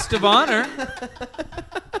 The guest of honor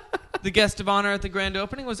at the grand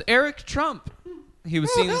opening was Eric Trump. He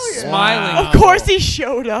was seen hell yeah. smiling. Of course he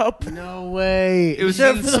showed up. No way. It was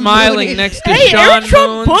Except seen for the smiling movies. next to Hey, Sean Eric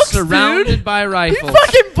Trump Moon, books, surrounded dude. by He rifles.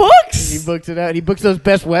 fucking books. He books it out. He books those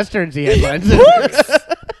best westerns he headlines. You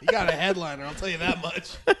got a headliner, I'll tell you that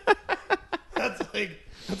much. That's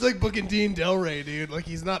like booking Dean Del Rey, dude. Like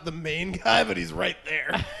he's not the main guy, but he's right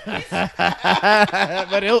there.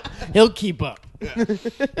 But he'll keep up.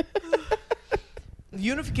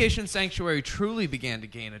 Unification Sanctuary truly began to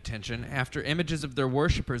gain attention after images of their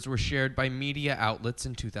worshippers were shared by media outlets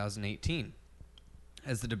in 2018.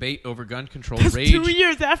 As the debate over gun control That's raged 2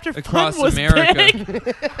 years after across Fun was America.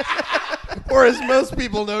 big. Or as most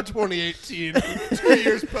people know, 2018, 2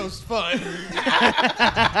 years post Fun.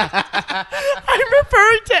 I'm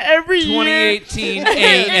referring to every year. 2018 In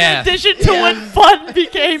AF. addition to when Fun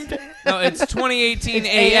became big. No, it's 2018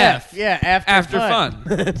 AF. Yeah, after Fun.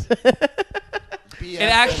 It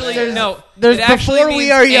actually there's it actually before means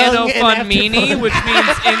we are young Anno and Fun after Meanie, fun. which means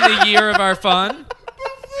in the year of our fun.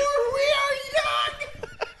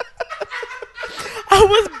 I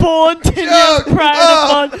was born 10 years Joke. prior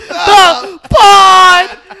Oh. to Fun. The Fun!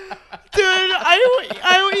 Dude,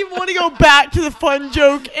 I don't even want to go back to the Fun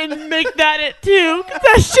joke and make that it too, 'cause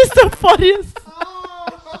that's just the funniest.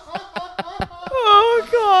 Oh,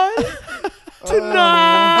 God.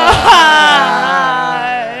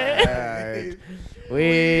 Tonight.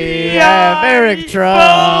 We have Eric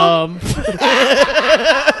Trump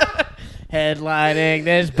headlining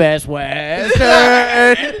this best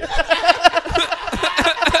western.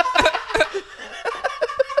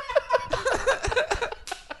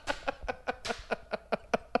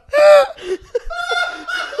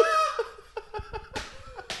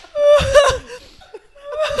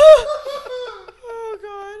 Oh,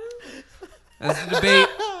 God. As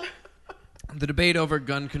the debate over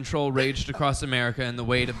gun control raged across America in the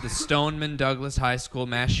wake of the Stoneman Douglas High School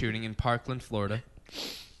mass shooting in Parkland, Florida.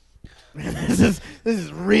 This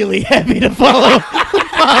is really heavy to follow.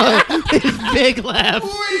 These big laughs.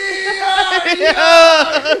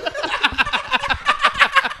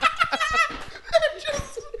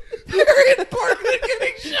 They're in Parkland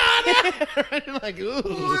getting shot at. Like, ooh.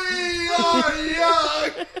 We are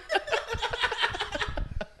young.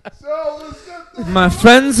 So let's get the My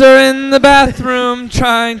friends are in the bathroom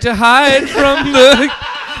trying to hide from the...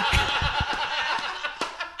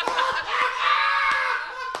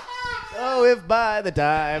 Oh, if by the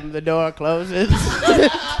time the door closes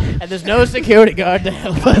and there's no security guard to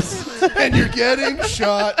help us, and you're getting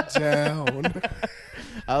shot down.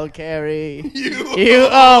 I'll carry You. you.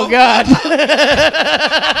 Oh, God.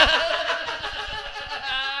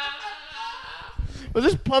 Was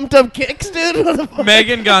this pumped up kicks, dude? What the fuck?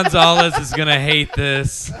 Megan Gonzalez is going to hate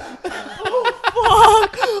this. Fuck.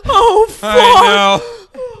 Oh, fuck. I know.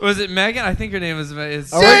 Was it Megan? I think her name is...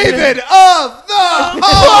 David of the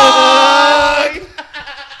Hog.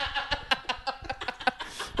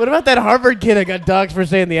 What about that Harvard kid that got doxxed for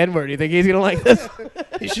saying the N-word? You think he's gonna like this?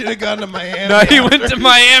 He should have gone to Miami. No, he went to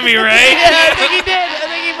Miami, right? I think he did. I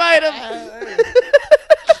think he might have.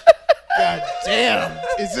 God damn.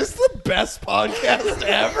 Is this the best podcast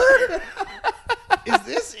ever? Is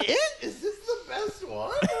this it? Is this the best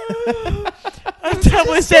one? I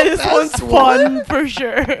definitely say this one's best fun one? for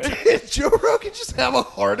sure. Did Joe Rogan just have a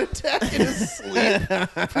heart attack in his sleep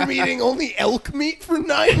from eating only elk meat for 9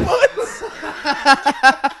 months?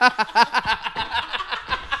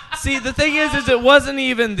 See, the thing is it wasn't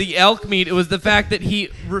even the elk meat. It was the fact that he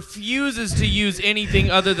refuses to use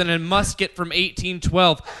anything other than a musket from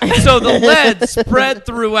 1812. So the lead spread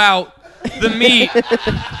throughout the meat.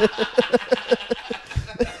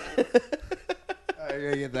 I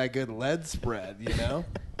gotta get that good lead spread, you know?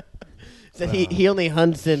 Said he only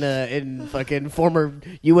hunts in fucking former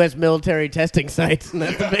U.S. military testing sites, and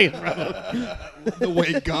that's the biggest problem. The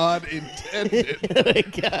way God intended. Oh my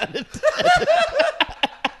God.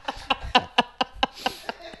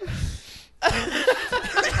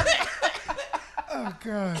 Oh,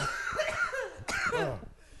 God.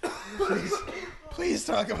 Please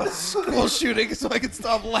talk about school shooting so I can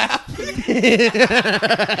stop laughing.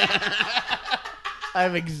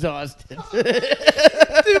 I'm exhausted.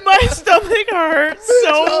 Dude, my stomach hurts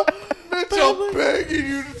so. Mitch, I'm begging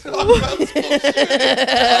you to talk about school shooting.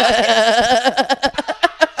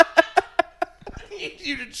 I need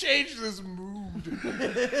you to change this mood.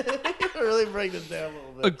 Really bring this down a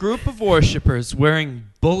little bit. A group of worshippers wearing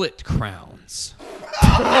bullet crowns.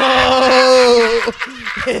 Oh,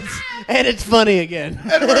 it's funny again.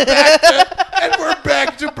 And we're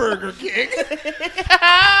back to Burger King.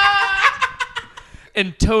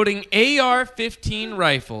 And toting AR-15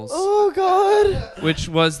 rifles, Oh God. which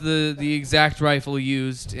was the exact rifle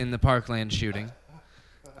used in the Parkland shooting,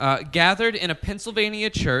 gathered in a Pennsylvania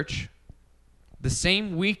church the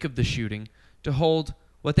same week of the shooting to hold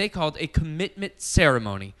what they called a commitment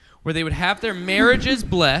ceremony, where they would have their marriages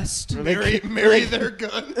blessed. Marry their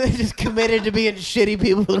gun. They just committed to being shitty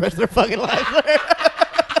people the rest of their fucking lives.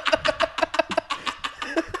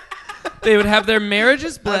 They would have their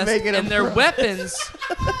marriages blessed, making a and their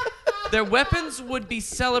weapons would be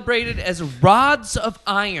celebrated as rods of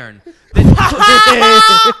iron.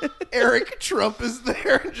 Eric Trump is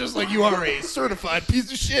there, just like, you are a certified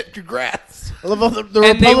piece of shit. Congrats. I love all the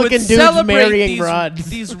And they would Republican dudes celebrate marrying rods.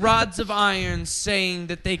 these rods of iron, saying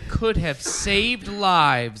that they could have saved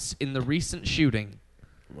lives in the recent shooting.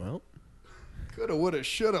 Well, Coulda, woulda,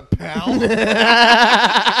 shoulda, pal.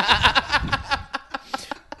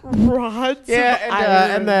 Rods. yeah, of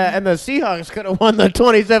iron. and the Seahawks could have won the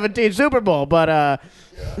 2017 Super Bowl, but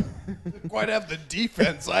Didn't quite have the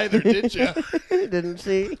defense either, did you? didn't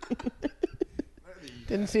see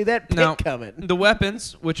that pick Now, coming. the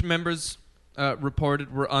weapons, which members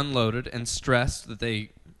reported were unloaded, and stressed that they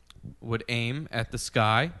would aim at the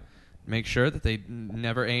sky, make sure that they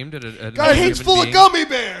never aimed at a Guys, given it's full being. of gummy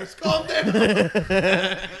bears. Calm down.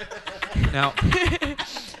 Now,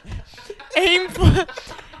 aim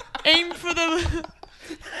for the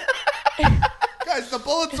Guys, the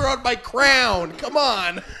bullets are on my crown. Come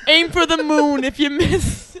on. aim for the moon. If you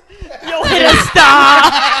miss, you'll hit a star.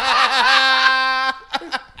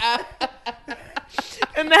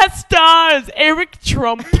 And that star is Eric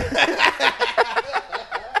Trump.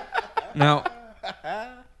 Now,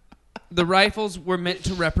 the rifles were meant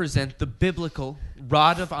to represent the biblical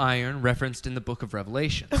rod of iron referenced in the book of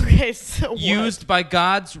Revelation, Okay, so used by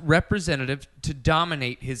God's representative to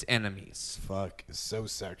dominate his enemies. Fuck, is so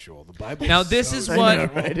sexual. The Bible. Now, this is I what know,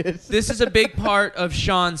 right? It's- this is a big part of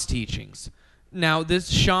Sean's teachings. Now, this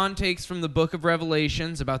Sean takes from the book of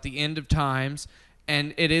Revelations about the end of times,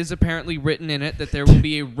 and it is apparently written in it that there will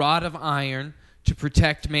be a rod of iron to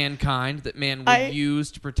protect mankind, that man will use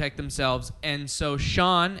to protect themselves. And so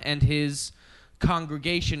Sean and his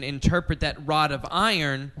congregation interpret that rod of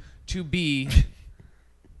iron to be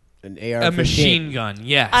An a AR-15. machine gun.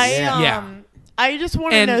 Yes. Yeah. I just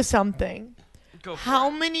want to And- know something. Go for How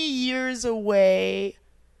many years away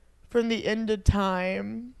from the end of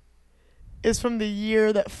time is from the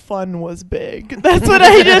year that fun was big? That's what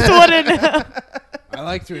I just want to know. I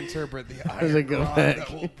like to interpret the Does iron it go rod back? that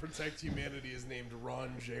will protect humanity is named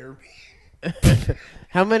Ron Jeremy.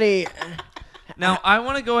 How many? Now, I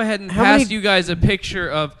want to go ahead and How pass many- you guys a picture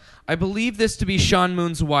of, I believe this to be Sean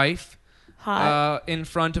Moon's wife, Hot. in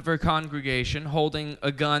front of her congregation, holding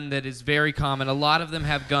a gun that is very common. A lot of them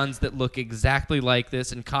have guns that look exactly like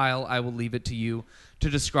this, and Kyle, I will leave it to you to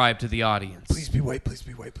describe to the audience. Please be white, please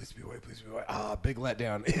be white, please be white, please be white. Ah, big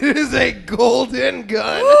letdown. It is a golden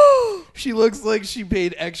gun. She looks like she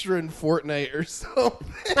paid extra in Fortnite or something.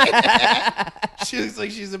 She looks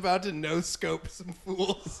like she's about to no-scope some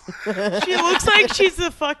fools. She looks like she's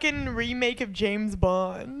the fucking remake of James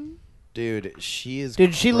Bond. Dude, she is.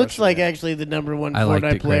 Dude, she looks crushing like it. actually the number one I liked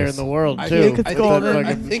Fortnite it, player Chris. in the world I too. think, it's I golden. think,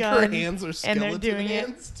 her, I think her Gun, hands are and skeleton they're doing it.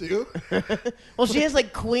 hands too. Well, she has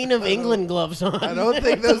like Queen of England gloves on. I don't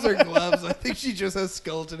think those are gloves. I think she just has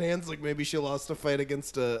skeleton hands. Like maybe she lost a fight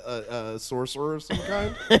against a sorcerer of some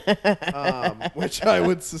kind, which I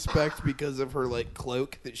would suspect because of her like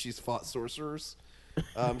cloak that she's fought sorcerers.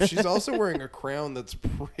 She's also wearing a crown that's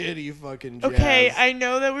pretty fucking jazz. Okay, I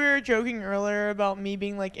know that we were joking earlier about me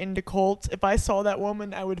being like into cults. If I saw that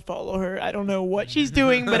woman, I would follow her. I don't know what she's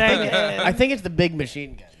doing, but I can. I think it's the big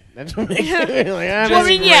machine gun. That's what makes me like, I'm Well, I Just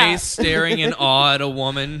mean, yeah. Ray staring in awe at a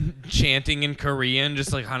woman chanting in Korean,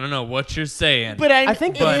 just like, I don't know what you're saying, But I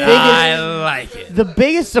think the but biggest, I like it. the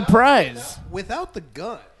biggest surprise. without the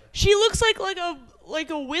gun. she looks like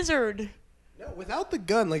a wizard. No, without the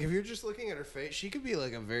gun, like if you're just looking at her face, she could be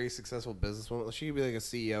like a very successful businesswoman. She could be like a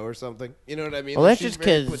CEO or something. You know what I mean? Well, Like, that's she's just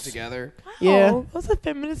very 'cause- put together. Yeah. Oh, that's a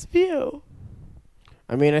feminist view.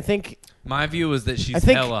 I mean, I think My view is that she's I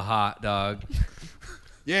think- hella hot, dog.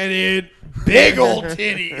 Yeah, dude. Big old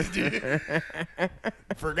titties, dude.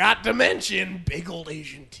 Forgot to mention big old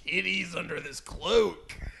Asian titties under this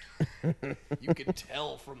cloak. You can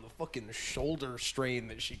tell from the fucking shoulder strain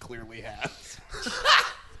that she clearly has.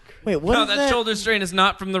 wait, what No, is that shoulder strain is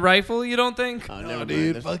not from the rifle, you don't think? Oh, No, never mind.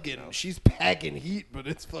 dude, There's- fucking, she's packing heat, but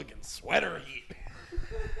it's fucking sweater heat.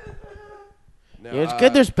 No, Yeah, it's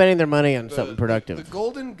good they're spending their money on something productive. The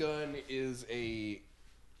golden gun is a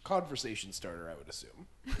conversation starter, I would assume.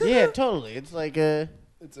 Yeah, totally. It's like a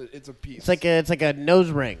It's a piece. it's like a nose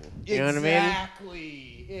ring. You know what I mean?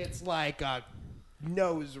 Exactly. It's like a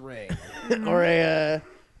nose ring. Or a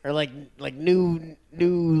or like new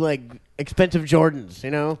like expensive Jordans.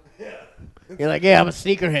 You know? Yeah. You're like, yeah, I'm a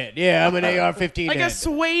sneakerhead. Yeah, I'm an AR-15 Like a head.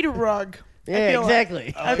 suede rug. I Yeah, feel like.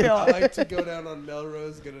 exactly. I feel I like. like to go down on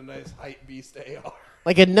Melrose, get a nice hype beast AR.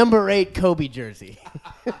 Like a number 8 Kobe jersey.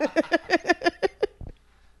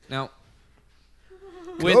 Now,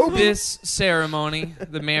 with this ceremony,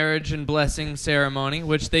 the marriage and blessing ceremony,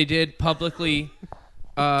 which they did publicly,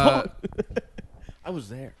 I was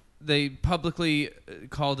there. they publicly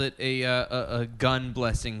called it a gun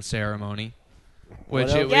blessing ceremony, which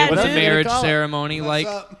What it, else? Yeah, it was a dude. marriage Call it. ceremony What's like.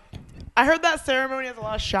 up? I heard that ceremony has a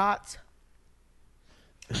lot of shots.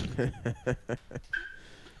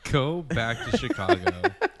 Go back to Chicago.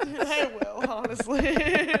 I will, honestly.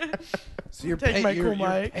 So you're, Take my cool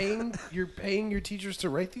mic. you're paying your teachers to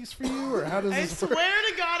write these for you, or how does I this swear work?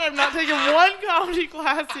 to God, I've not taken one comedy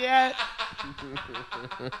class yet.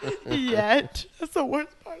 Yet. That's the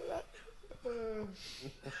worst part of that.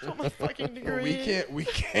 It's almost fucking degree. We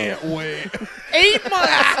can't wait. 8 months.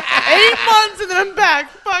 8 months and then I'm back.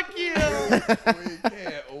 Fuck you. We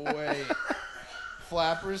can't wait.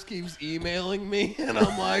 Flappers keeps emailing me, and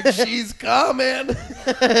I'm like, she's coming.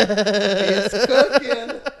 It's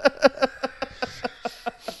cooking.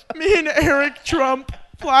 Me and Eric Trump,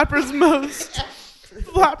 Flapper's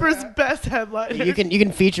best headliner. You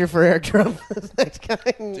can feature for Eric Trump this next guy.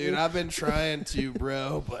 Dude, I've been trying to,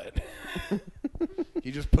 bro, but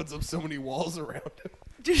he just puts up so many walls around him.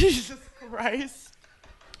 Jesus Christ.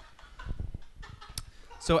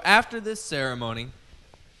 So after this ceremony,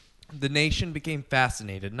 the nation became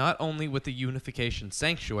fascinated not only with the Unification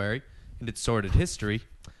Sanctuary and its sordid history,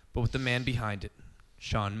 but with the man behind it,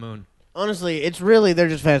 Sean Moon. Honestly, it's really they're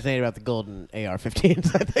just fascinated about the golden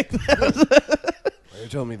AR-15s. I think. You're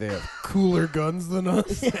telling me they have cooler guns than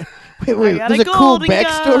us? Wait, got there's a a cool golden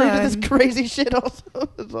backstory to gun. this crazy shit. Also,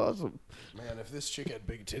 it's awesome. Man, if this chick had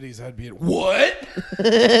big titties, I'd be what?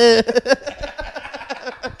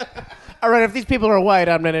 All right, if these people are white,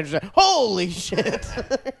 I'm not interested. Holy shit!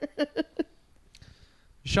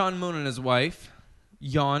 Sean Moon and his wife,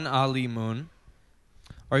 Yon Ali Moon,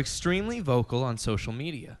 are extremely vocal on social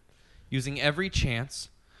media, using every chance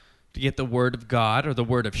to get the word of God or the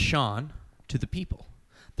word of Sean to the people.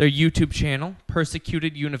 Their YouTube channel,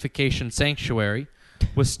 Persecuted Unification Sanctuary,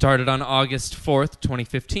 was started on August 4th,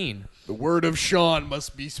 2015. The word of Sean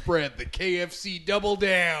must be spread. The KFC double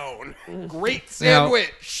down. Great Now,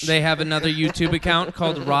 sandwich. they have another YouTube account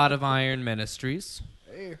called Rod of Iron Ministries.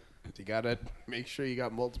 Hey, you gotta make sure you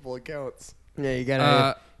got multiple accounts. Yeah, you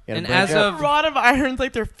gotta. And branch as out. of Rod of Iron's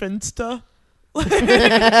like their Finsta. Rod of well,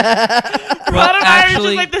 Iron's actually,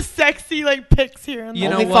 just like the sexy like pics here and you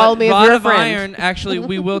there. know Only follow what? me if Rod you're a of friend. Iron, actually,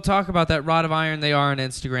 we will talk about that. Rod of Iron, they are on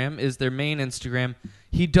Instagram, is their main Instagram.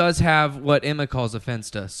 He does have what Emma calls a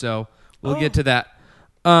Finsta, so we'll get to that.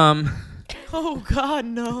 Can Oh God,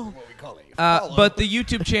 no. What we call a follow. But the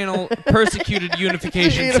YouTube channel Persecuted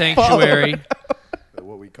Unification Sanctuary,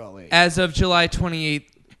 what we call a as of July 28th,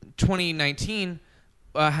 2019,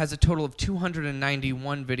 has a total of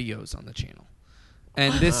 291 videos on the channel.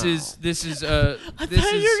 And this is thought you were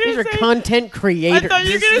These are say- content I creators. thought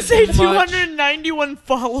you were This gonna is say much- 291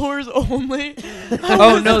 followers only.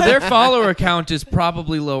 oh no, their follower count is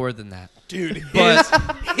probably lower than that. dude. But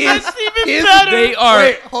That's even better. they are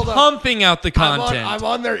Wait, hold on. pumping out the content. I'm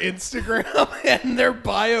on their Instagram, and their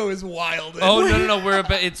bio is wild. Oh no,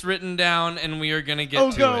 it's written down, and we are gonna get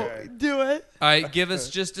Oh, to go it. do it. All right, give us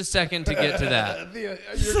just a second to get to that.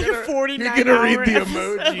 It's like a 49 You're gonna read hour the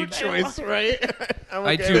episode. emoji choice, right?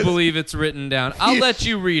 I do believe it's written down. I'll let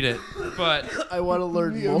you read it, but I want to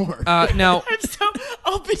learn more. now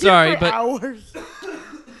I'll be Sorry, here for but- hours.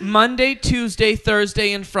 Monday, Tuesday,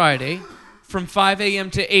 Thursday, and Friday, from 5 a.m.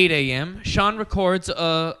 to 8 a.m., Sean records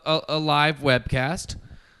a live webcast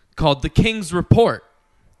called The King's Report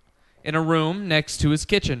in a room next to his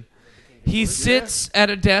kitchen. He sits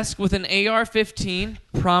at a desk with an AR-15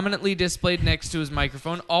 prominently displayed next to his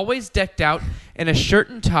microphone, always decked out in a shirt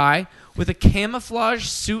and tie with a camouflage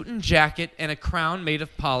suit and jacket and a crown made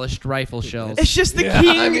of polished rifle shells. It's just the Yeah,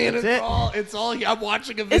 king. I mean, it. it's all. I'm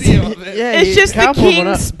watching a video of it. Yeah, It's just the cowboy went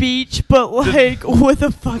up. king's speech, but like with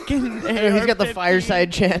a fucking. Yeah, he's got the AR-15.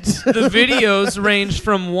 fireside chants. The videos range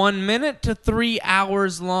from 1 minute to 3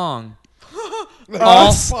 hours long.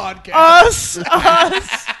 Us podcast.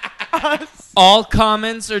 Us. All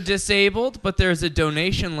comments are disabled, but there's a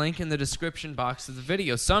donation link in the description box of the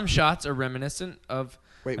video. Some shots are reminiscent of.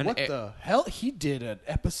 Wait, an what a- the hell? He did an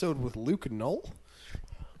episode with Luke Knoll.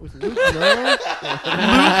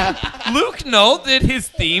 Luke Knoll did his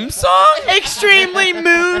theme song? Extremely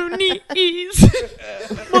moonies.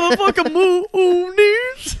 Motherfucker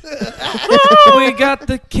moonies. We got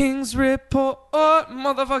the King's Report,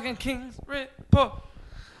 motherfucking King's Report.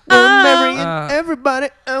 We're marrying Uh, everybody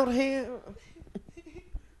out here.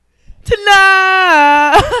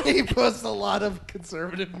 Tonight. He posts a lot of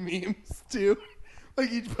conservative memes too. Like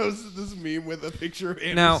he posted this meme with a picture of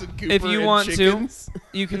Anderson Now, Cooper if you and want chickens. to,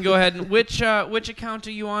 you can go ahead and which account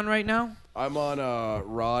are you on right now? I'm on a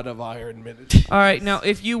Rod of Iron Ministry. All right, now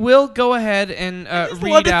if you will go ahead and just love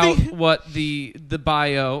read to out think- what the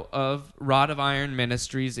bio of Rod of Iron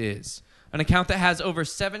Ministries is, an account that has over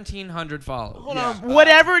 1,700 followers. Hold Yeah, on.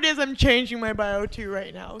 Whatever it is, I'm changing my bio to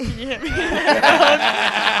right now. Can you hit me?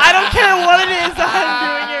 I don't care what it is. I'm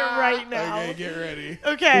doing it right now. Okay, get ready.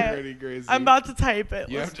 Okay. Get ready, Gracie. I'm about to type it.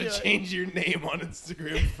 You Let's have to do it. change your name on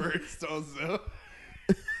Instagram first, also.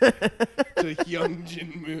 To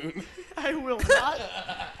Hyungjin Moon. I will not.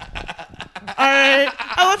 Alright.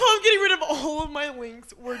 I love how I'm getting rid of all of my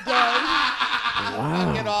links. We're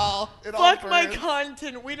done. It all. Fuck my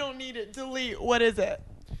content. We don't need it. Delete. What is it?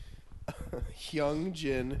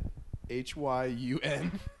 Hyungjin,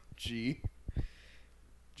 HYUNGJIN,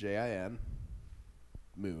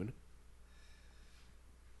 Moon.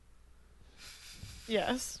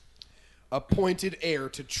 Yes. Appointed heir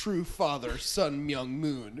to true father Sun Myung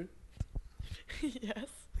Moon. Yes.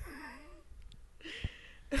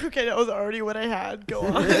 Okay, that was already what I had. Go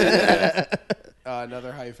on.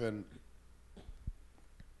 Another hyphen.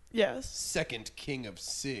 Yes. Second king of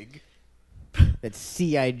Sig. That's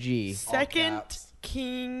CIG. Second caps.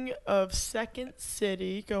 king of Second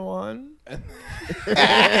City. Go on. I'm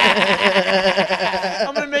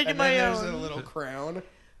gonna make it And my then there's a own. little crown.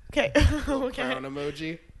 Okay. Little Okay. crown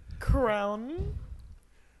emoji. Crown.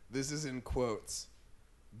 This is in quotes.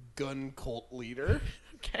 Gun cult leader.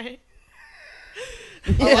 Okay.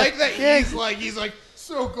 I like that he's like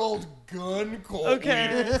so-called gun cult Okay.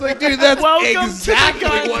 leader. It's like, dude, that's Welcome to the exactly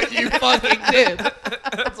gun- what you fucking did.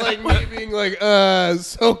 It's like me being like,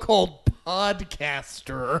 so-called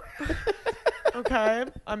podcaster. Okay.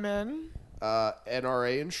 I'm in.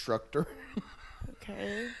 NRA instructor.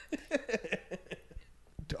 Okay.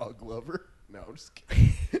 Dog lover. No, I'm just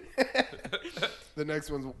kidding. The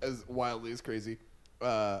next one's as wildly as crazy.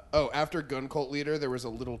 After gun cult leader, there was a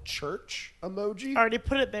little church emoji. I already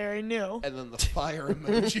put it there. I knew. And then the fire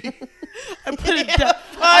emoji. I put it down.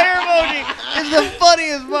 Fire emoji. It's the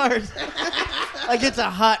funniest part. Like it's a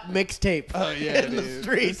hot mixtape. Oh, yeah, in it the is.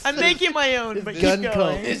 streets. I'm making my own, but gun keep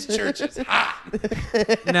cult. going. This church is hot.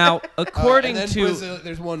 Now, according and then to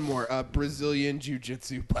there's one more. Brazilian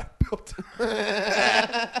Jiu-Jitsu black belt.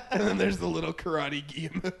 And then there's the little karate gi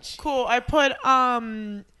emoji. Cool. I put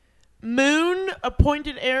Moon,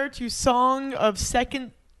 appointed heir to Song of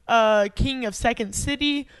Second King of Second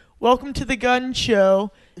City. Welcome to the Gun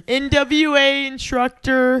Show. NWA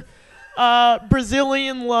instructor,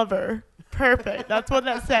 Brazilian lover. Perfect. That's what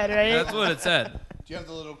that said, right? That's what it said. Do you have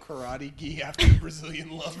the little karate gi after the Brazilian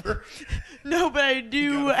lover? No, but I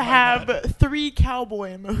do gotta find have 3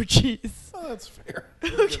 cowboy emojis. Oh, that's fair.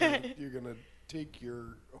 Okay. You're gonna take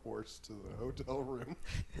your horse to the hotel room.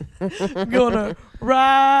 I'm gonna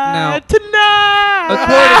ride Now, tonight.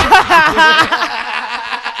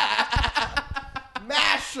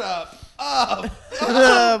 Mashup of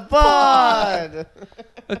The pod.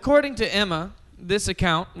 According to Emma, this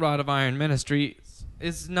account, Rod of Iron Ministry,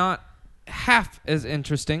 is not half as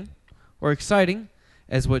interesting or exciting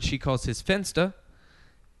as what she calls his Finsta,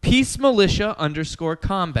 Peace Militia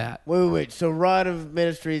 _combat. Wait. So Rod of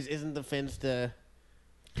Ministries isn't the Finsta.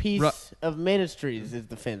 Peace of Ministries is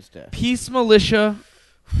the Finsta. Peace Militia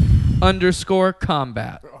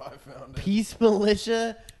 _combat. Oh, I found it. Peace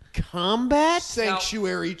Militia Combat?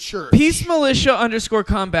 Sanctuary Church. Peace Militia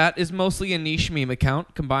 _combat is mostly a niche meme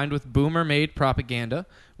account combined with boomer-made propaganda.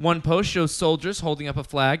 One post shows soldiers holding up a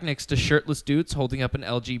flag next to shirtless dudes holding up an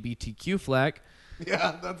LGBTQ flag.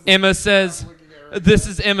 Yeah, that's Emma says, this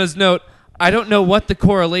is Emma's note, I don't know what the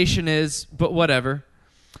correlation is, but whatever.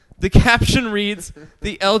 The caption reads,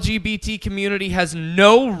 the LGBT community has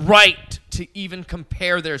no right to even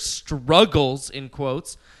compare their struggles, in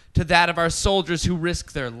quotes, to that of our soldiers who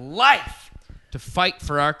risk their life to fight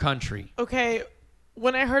for our country. Okay,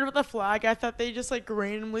 when I heard about the flag, I thought they just like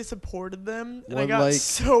randomly supported them, and I One got like-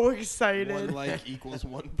 so excited. one like equals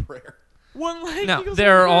one prayer. One like Now, equals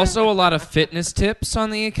there are one. also a lot of fitness tips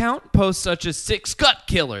on the account. Posts such as 6 gut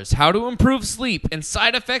killers, how to improve sleep, and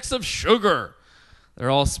side effects of sugar. They're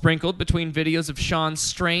all sprinkled between videos of Sean's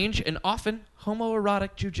strange and often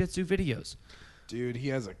homoerotic jujitsu videos. Dude, he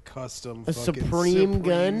has a custom A fucking Supreme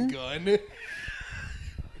gun? gun.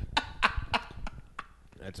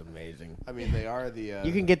 That's amazing. I mean, they are the.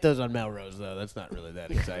 You can get those on Melrose, though. That's not really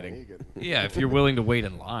that exciting. Yeah, if you're willing to wait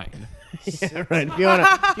in line. Yeah, right. If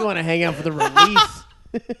you want to hang out for the release.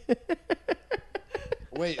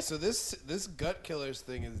 Wait, so this gut killers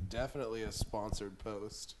thing is definitely a sponsored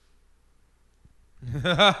post.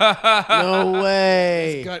 No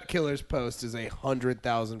way. This gut killers post is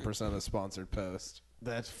 100,000% a sponsored post.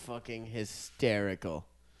 That's fucking hysterical.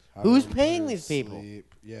 Who's paying these people?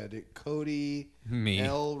 Sleep. Yeah, dude, Cody Me.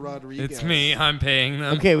 L. Rodriguez. It's me. I'm paying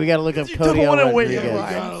them. Okay, we got to look up You Cody don't L. want to wait in Rodriguez.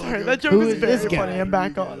 line. Gotta Sorry, look that up joke Who is is very this guy? funny. I'm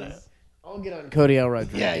back on it. I'll get on Cody L.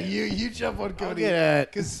 Rodriguez. Yeah, you jump on Cody get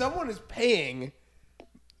it. because someone is paying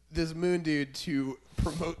this moon dude to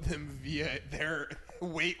promote them via their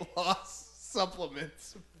weight loss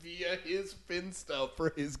supplements via his Finsta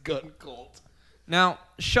for his gun cult. Now,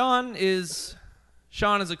 Sean is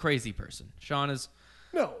a crazy person. Sean is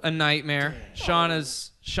No, a nightmare. Sean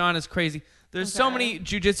is crazy. There's so many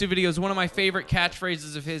jujitsu videos. One of my favorite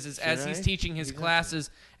catchphrases of his is as he's teaching his classes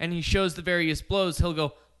and he shows the various blows, he'll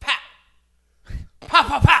go, "Pap, pop,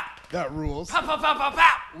 pop, pop, that rules. pop, pop, pop, pop,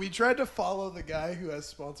 pop." We tried to follow the guy who has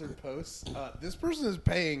sponsored posts. This person is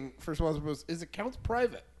paying for sponsored posts. His account's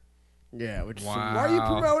private. Yeah, which is Why are you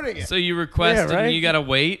promoting it? So you requested Yeah, right? and you gotta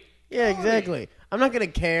wait. yeah, exactly. I'm not gonna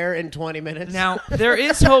care in 20 minutes. Now, there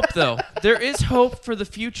is hope, though. There is hope for the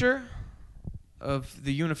future of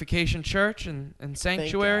the Unification Church and Thank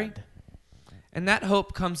Sanctuary. God. And that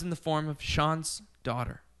hope comes in the form of Sean's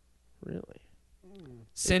daughter, Really?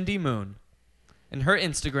 Cindy Moon. And her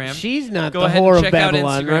Instagram. She's not Go the ahead whore and of check out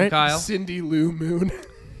Babylon, Instagram, right? Kyle. Cindy Lou Moon.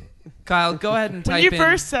 Kyle, go ahead and When type you in.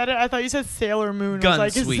 first said it, I thought you said Sailor Moon. I Gun was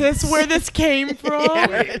like, is sweets. this where this came from?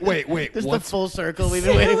 Yeah. Wait. This is the What's, full circle we've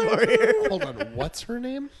been waiting for here. hold on. What's her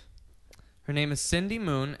name? Her name is Cindy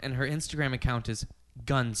Moon, and her Instagram account is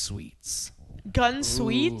Gun Sweets. Gun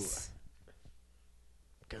Sweets?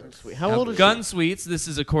 Sweet. How old is Gun Sweets, this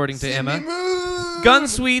is according to Emma. Moon. Gun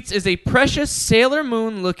Sweets is a precious Sailor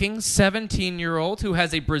Moon looking 17-year-old who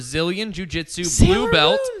has a Brazilian Jiu-Jitsu Sailor blue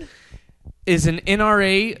belt, Moon? is an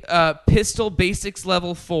NRA Pistol Basics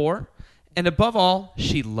Level 4, and above all,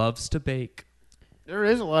 she loves to bake. There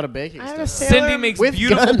is a lot of baking I have a stuff. Sailor Cindy makes With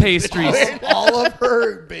beautiful guns. pastries. All of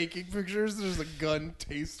her baking pictures, there's a gun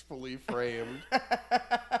tastefully framed. Look,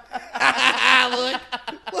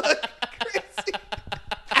 crazy.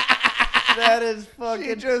 That is fucking.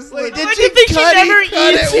 She just Wait, looked- did Why she do you think she cut never it?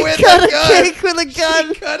 cut eats? it with cut a a gun. cake with a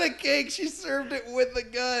gun. She cut a cake. She served it with a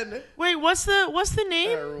gun. Wait, what's the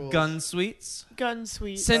name? Gun Sweets. Gun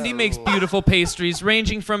Sweets. Cindy makes beautiful pastries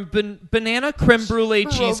ranging from banana creme brulee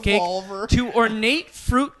cheesecake Revolver. to ornate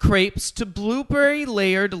fruit crepes to blueberry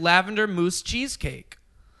layered lavender mousse cheesecake.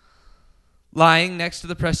 Lying next to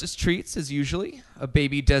the precious treats is usually a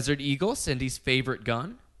baby Desert Eagle, Cindy's favorite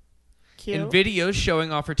gun. Cute. In videos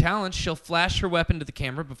showing off her talents, she'll flash her weapon to the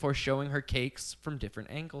camera before showing her cakes from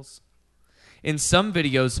different angles. In some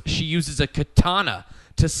videos, she uses a katana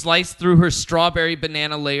to slice through her strawberry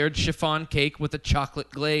banana layered chiffon cake with a chocolate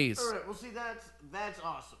glaze. All right, well, see, that's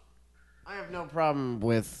awesome. I have no problem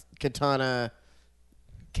with katana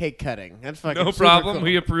cake cutting. That's fucking No super problem. cool.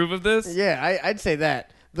 We approve of this. Yeah, I'd say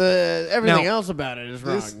that. Everything Now- else about it is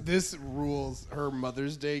wrong. This rules. Her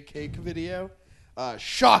Mother's Day cake video.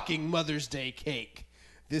 Shocking Mother's Day cake.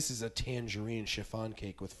 This is a tangerine chiffon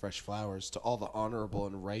cake with fresh flowers. To all the honorable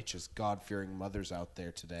and righteous, God-fearing mothers out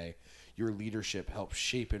there today, your leadership helps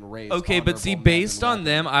shape and raise. Okay, but see, honorable men based and on women.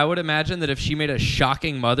 them, I would imagine that if she made a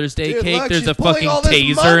shocking Mother's Day Dude, cake, look, there's she's a pulling fucking all this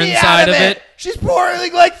taser money inside out of it. She's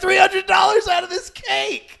pouring like $300 out of this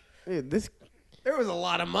cake. Dude, There was a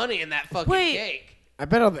lot of money in that fucking Wait. cake. I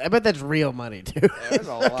bet that's real money too. There's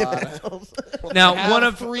a lot. Well, Now, they have one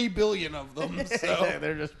of- 3 billion of them. So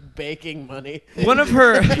They're just baking money. One of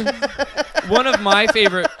my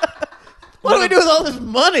favorite. What do we do with all this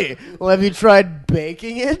money? Well, have you tried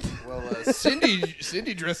baking it? well,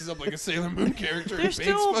 Cindy dresses up like a Sailor Moon character. They're and bakes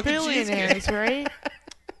still fucking billionaires, cheesecake. right?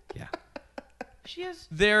 Yeah. She has.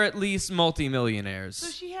 They're at least So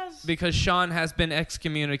multimillionaires. she has. Because Sean has been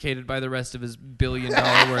excommunicated by the rest of his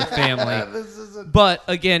billion-dollar worth family. This is a But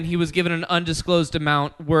again, he was given an undisclosed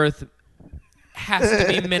amount worth has to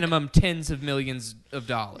be minimum tens of millions of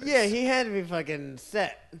dollars. Yeah, he had to be fucking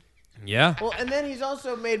set. Yeah. Well, and then he's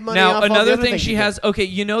also made money Now off all the another other thing things she he did. has. Okay,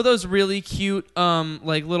 you know those really cute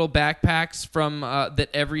like little backpacks from that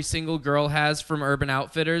every single girl has from Urban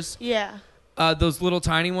Outfitters. Yeah. Those little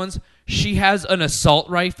tiny ones. She has an assault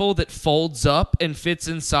rifle that folds up and fits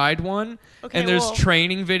inside one. Okay, and there's well-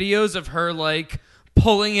 training videos of her like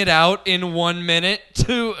pulling it out in 1 minute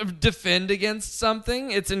to defend against something.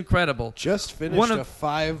 It's incredible. just finished One of- a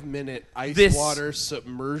 5-minute ice This- water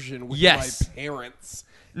submersion with Yes. my parents.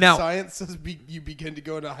 Now- Science says you begin to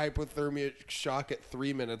go into hypothermia shock at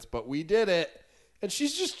 3 minutes, but we did it. And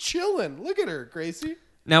she's just chilling. Look at her, Gracie.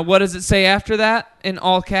 Now, what does it say after that in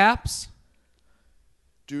all caps?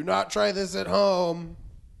 Do not try this at home.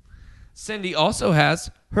 Cindy also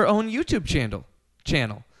has her own YouTube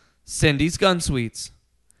channel, Cindy's Gun Sweets.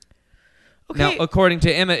 Okay. Now, according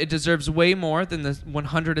to Emma, it deserves way more than the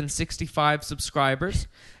 165 subscribers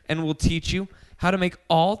and will teach you how to make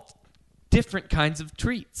all different kinds of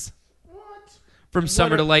treats. What? From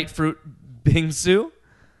summer to light fruit bingsu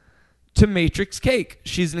to matrix cake.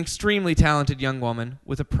 She's an extremely talented young woman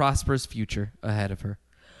with a prosperous future ahead of her.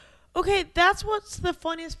 Okay, that's what's the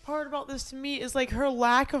funniest part about this to me is like her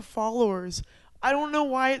lack of followers. I don't know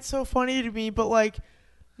why it's so funny to me, but like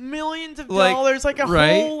millions of Like, dollars, like a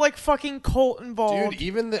right? whole like fucking cult involved. Dude,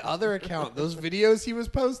 even the other account, those videos he was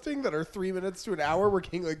posting that are 3 minutes to an hour were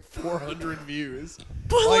getting like 400 views.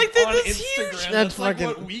 But like on this is Instagram, huge. that's like fucking-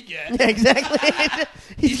 what we get. Yeah, exactly.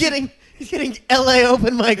 he's getting LA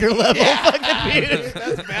open micer level fucking views.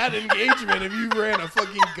 That's bad engagement if you ran a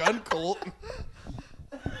fucking gun cult.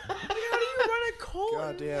 How do you run a cult? God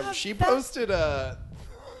and damn. have She that- posted a.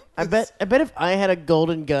 I bet if I had a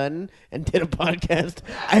golden gun and did a podcast,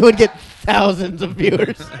 I would get thousands of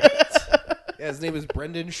viewers. Yeah, his name is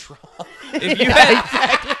Brendan Schramm. If you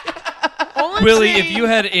had, All I'm Willie, saying- if you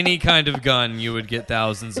had any kind of gun, you would get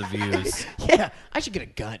thousands of views. Yeah, I should get a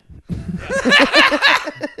gun.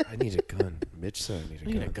 I need a gun. Mitch said I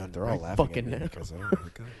need need a gun They're all right laughing fucking at me now. because I don't have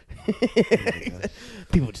a gun.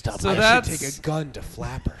 People would stop. So by. that- I should take a gun to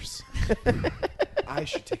flappers. I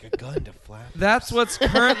should take a gun to flappers. That's what's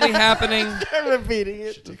currently happening I'm repeating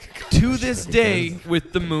it. to this day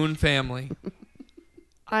with the Moon family.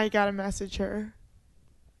 I gotta message her.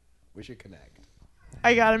 We should connect.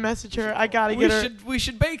 I gotta message her. I gotta We get her.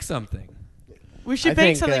 should bake something. We should I bake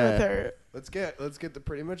think, something with her. Let's get the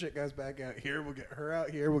Pretty Much It guys back out here. We'll get her out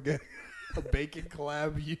here. We'll get a bacon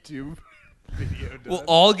collab YouTube video done. We'll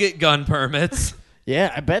all get gun permits.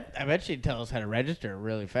 Yeah, I bet she'd tell us how to register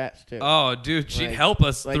really fast too. Oh, dude, she'd Like- help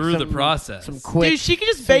us like through the some- process. Some quick, Dude, she could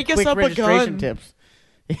just some bake us quick up a registration gun. tips.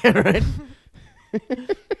 Yeah, right.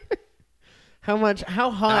 How much?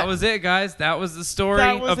 How hot? That was it, guys. That was the story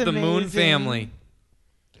That was of the Moon amazing. family.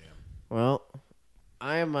 Well,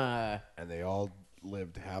 I'm and they all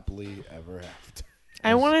lived happily ever after.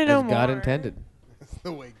 I want to know as more. God intended. That's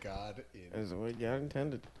the way God is. As the way God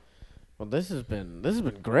intended. Well, this has been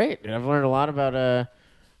great. Dude. I've learned a lot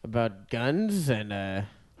about guns and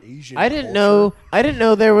Asian I didn't culture.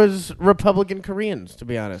 know there was Republican Koreans, to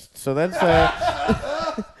be honest. So that's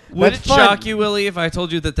Would That's it fun. shock you, Willie, if I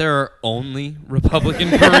told you that there are only Republican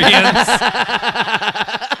Koreans?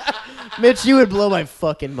 Mitch, you would blow my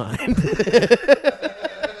fucking mind.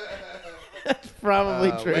 That's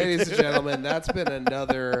probably true. Ladies and gentlemen, that's been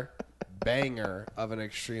another banger of an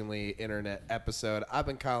extremely internet episode. I've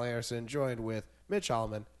been Kyle Anderson, joined with Mitch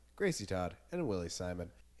Allman, Gracie Todd, and Willie Simon.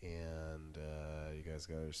 And you guys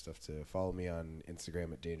got other stuff to follow me on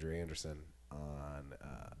Instagram at Danger Anderson,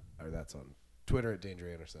 or that's on Twitter at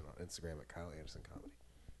Danger Anderson, on Instagram at Kyle Anderson Comedy.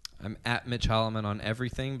 I'm at Mitch Holloman on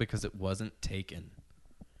everything because it wasn't taken.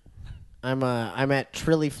 I'm at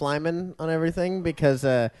Trilly Flyman on everything because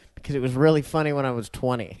it was really funny when I was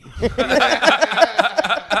 20.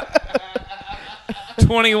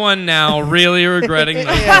 21 now, really regretting those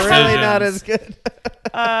Yeah, decisions. really not as good.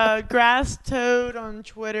 Grass Toad on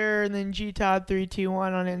Twitter, and then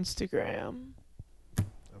GTodd321 on Instagram.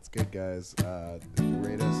 That's good, guys.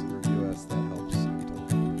 Rate us and review us. That helps.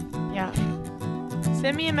 Yeah.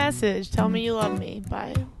 Send me a message. Tell me you love me.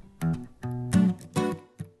 Bye.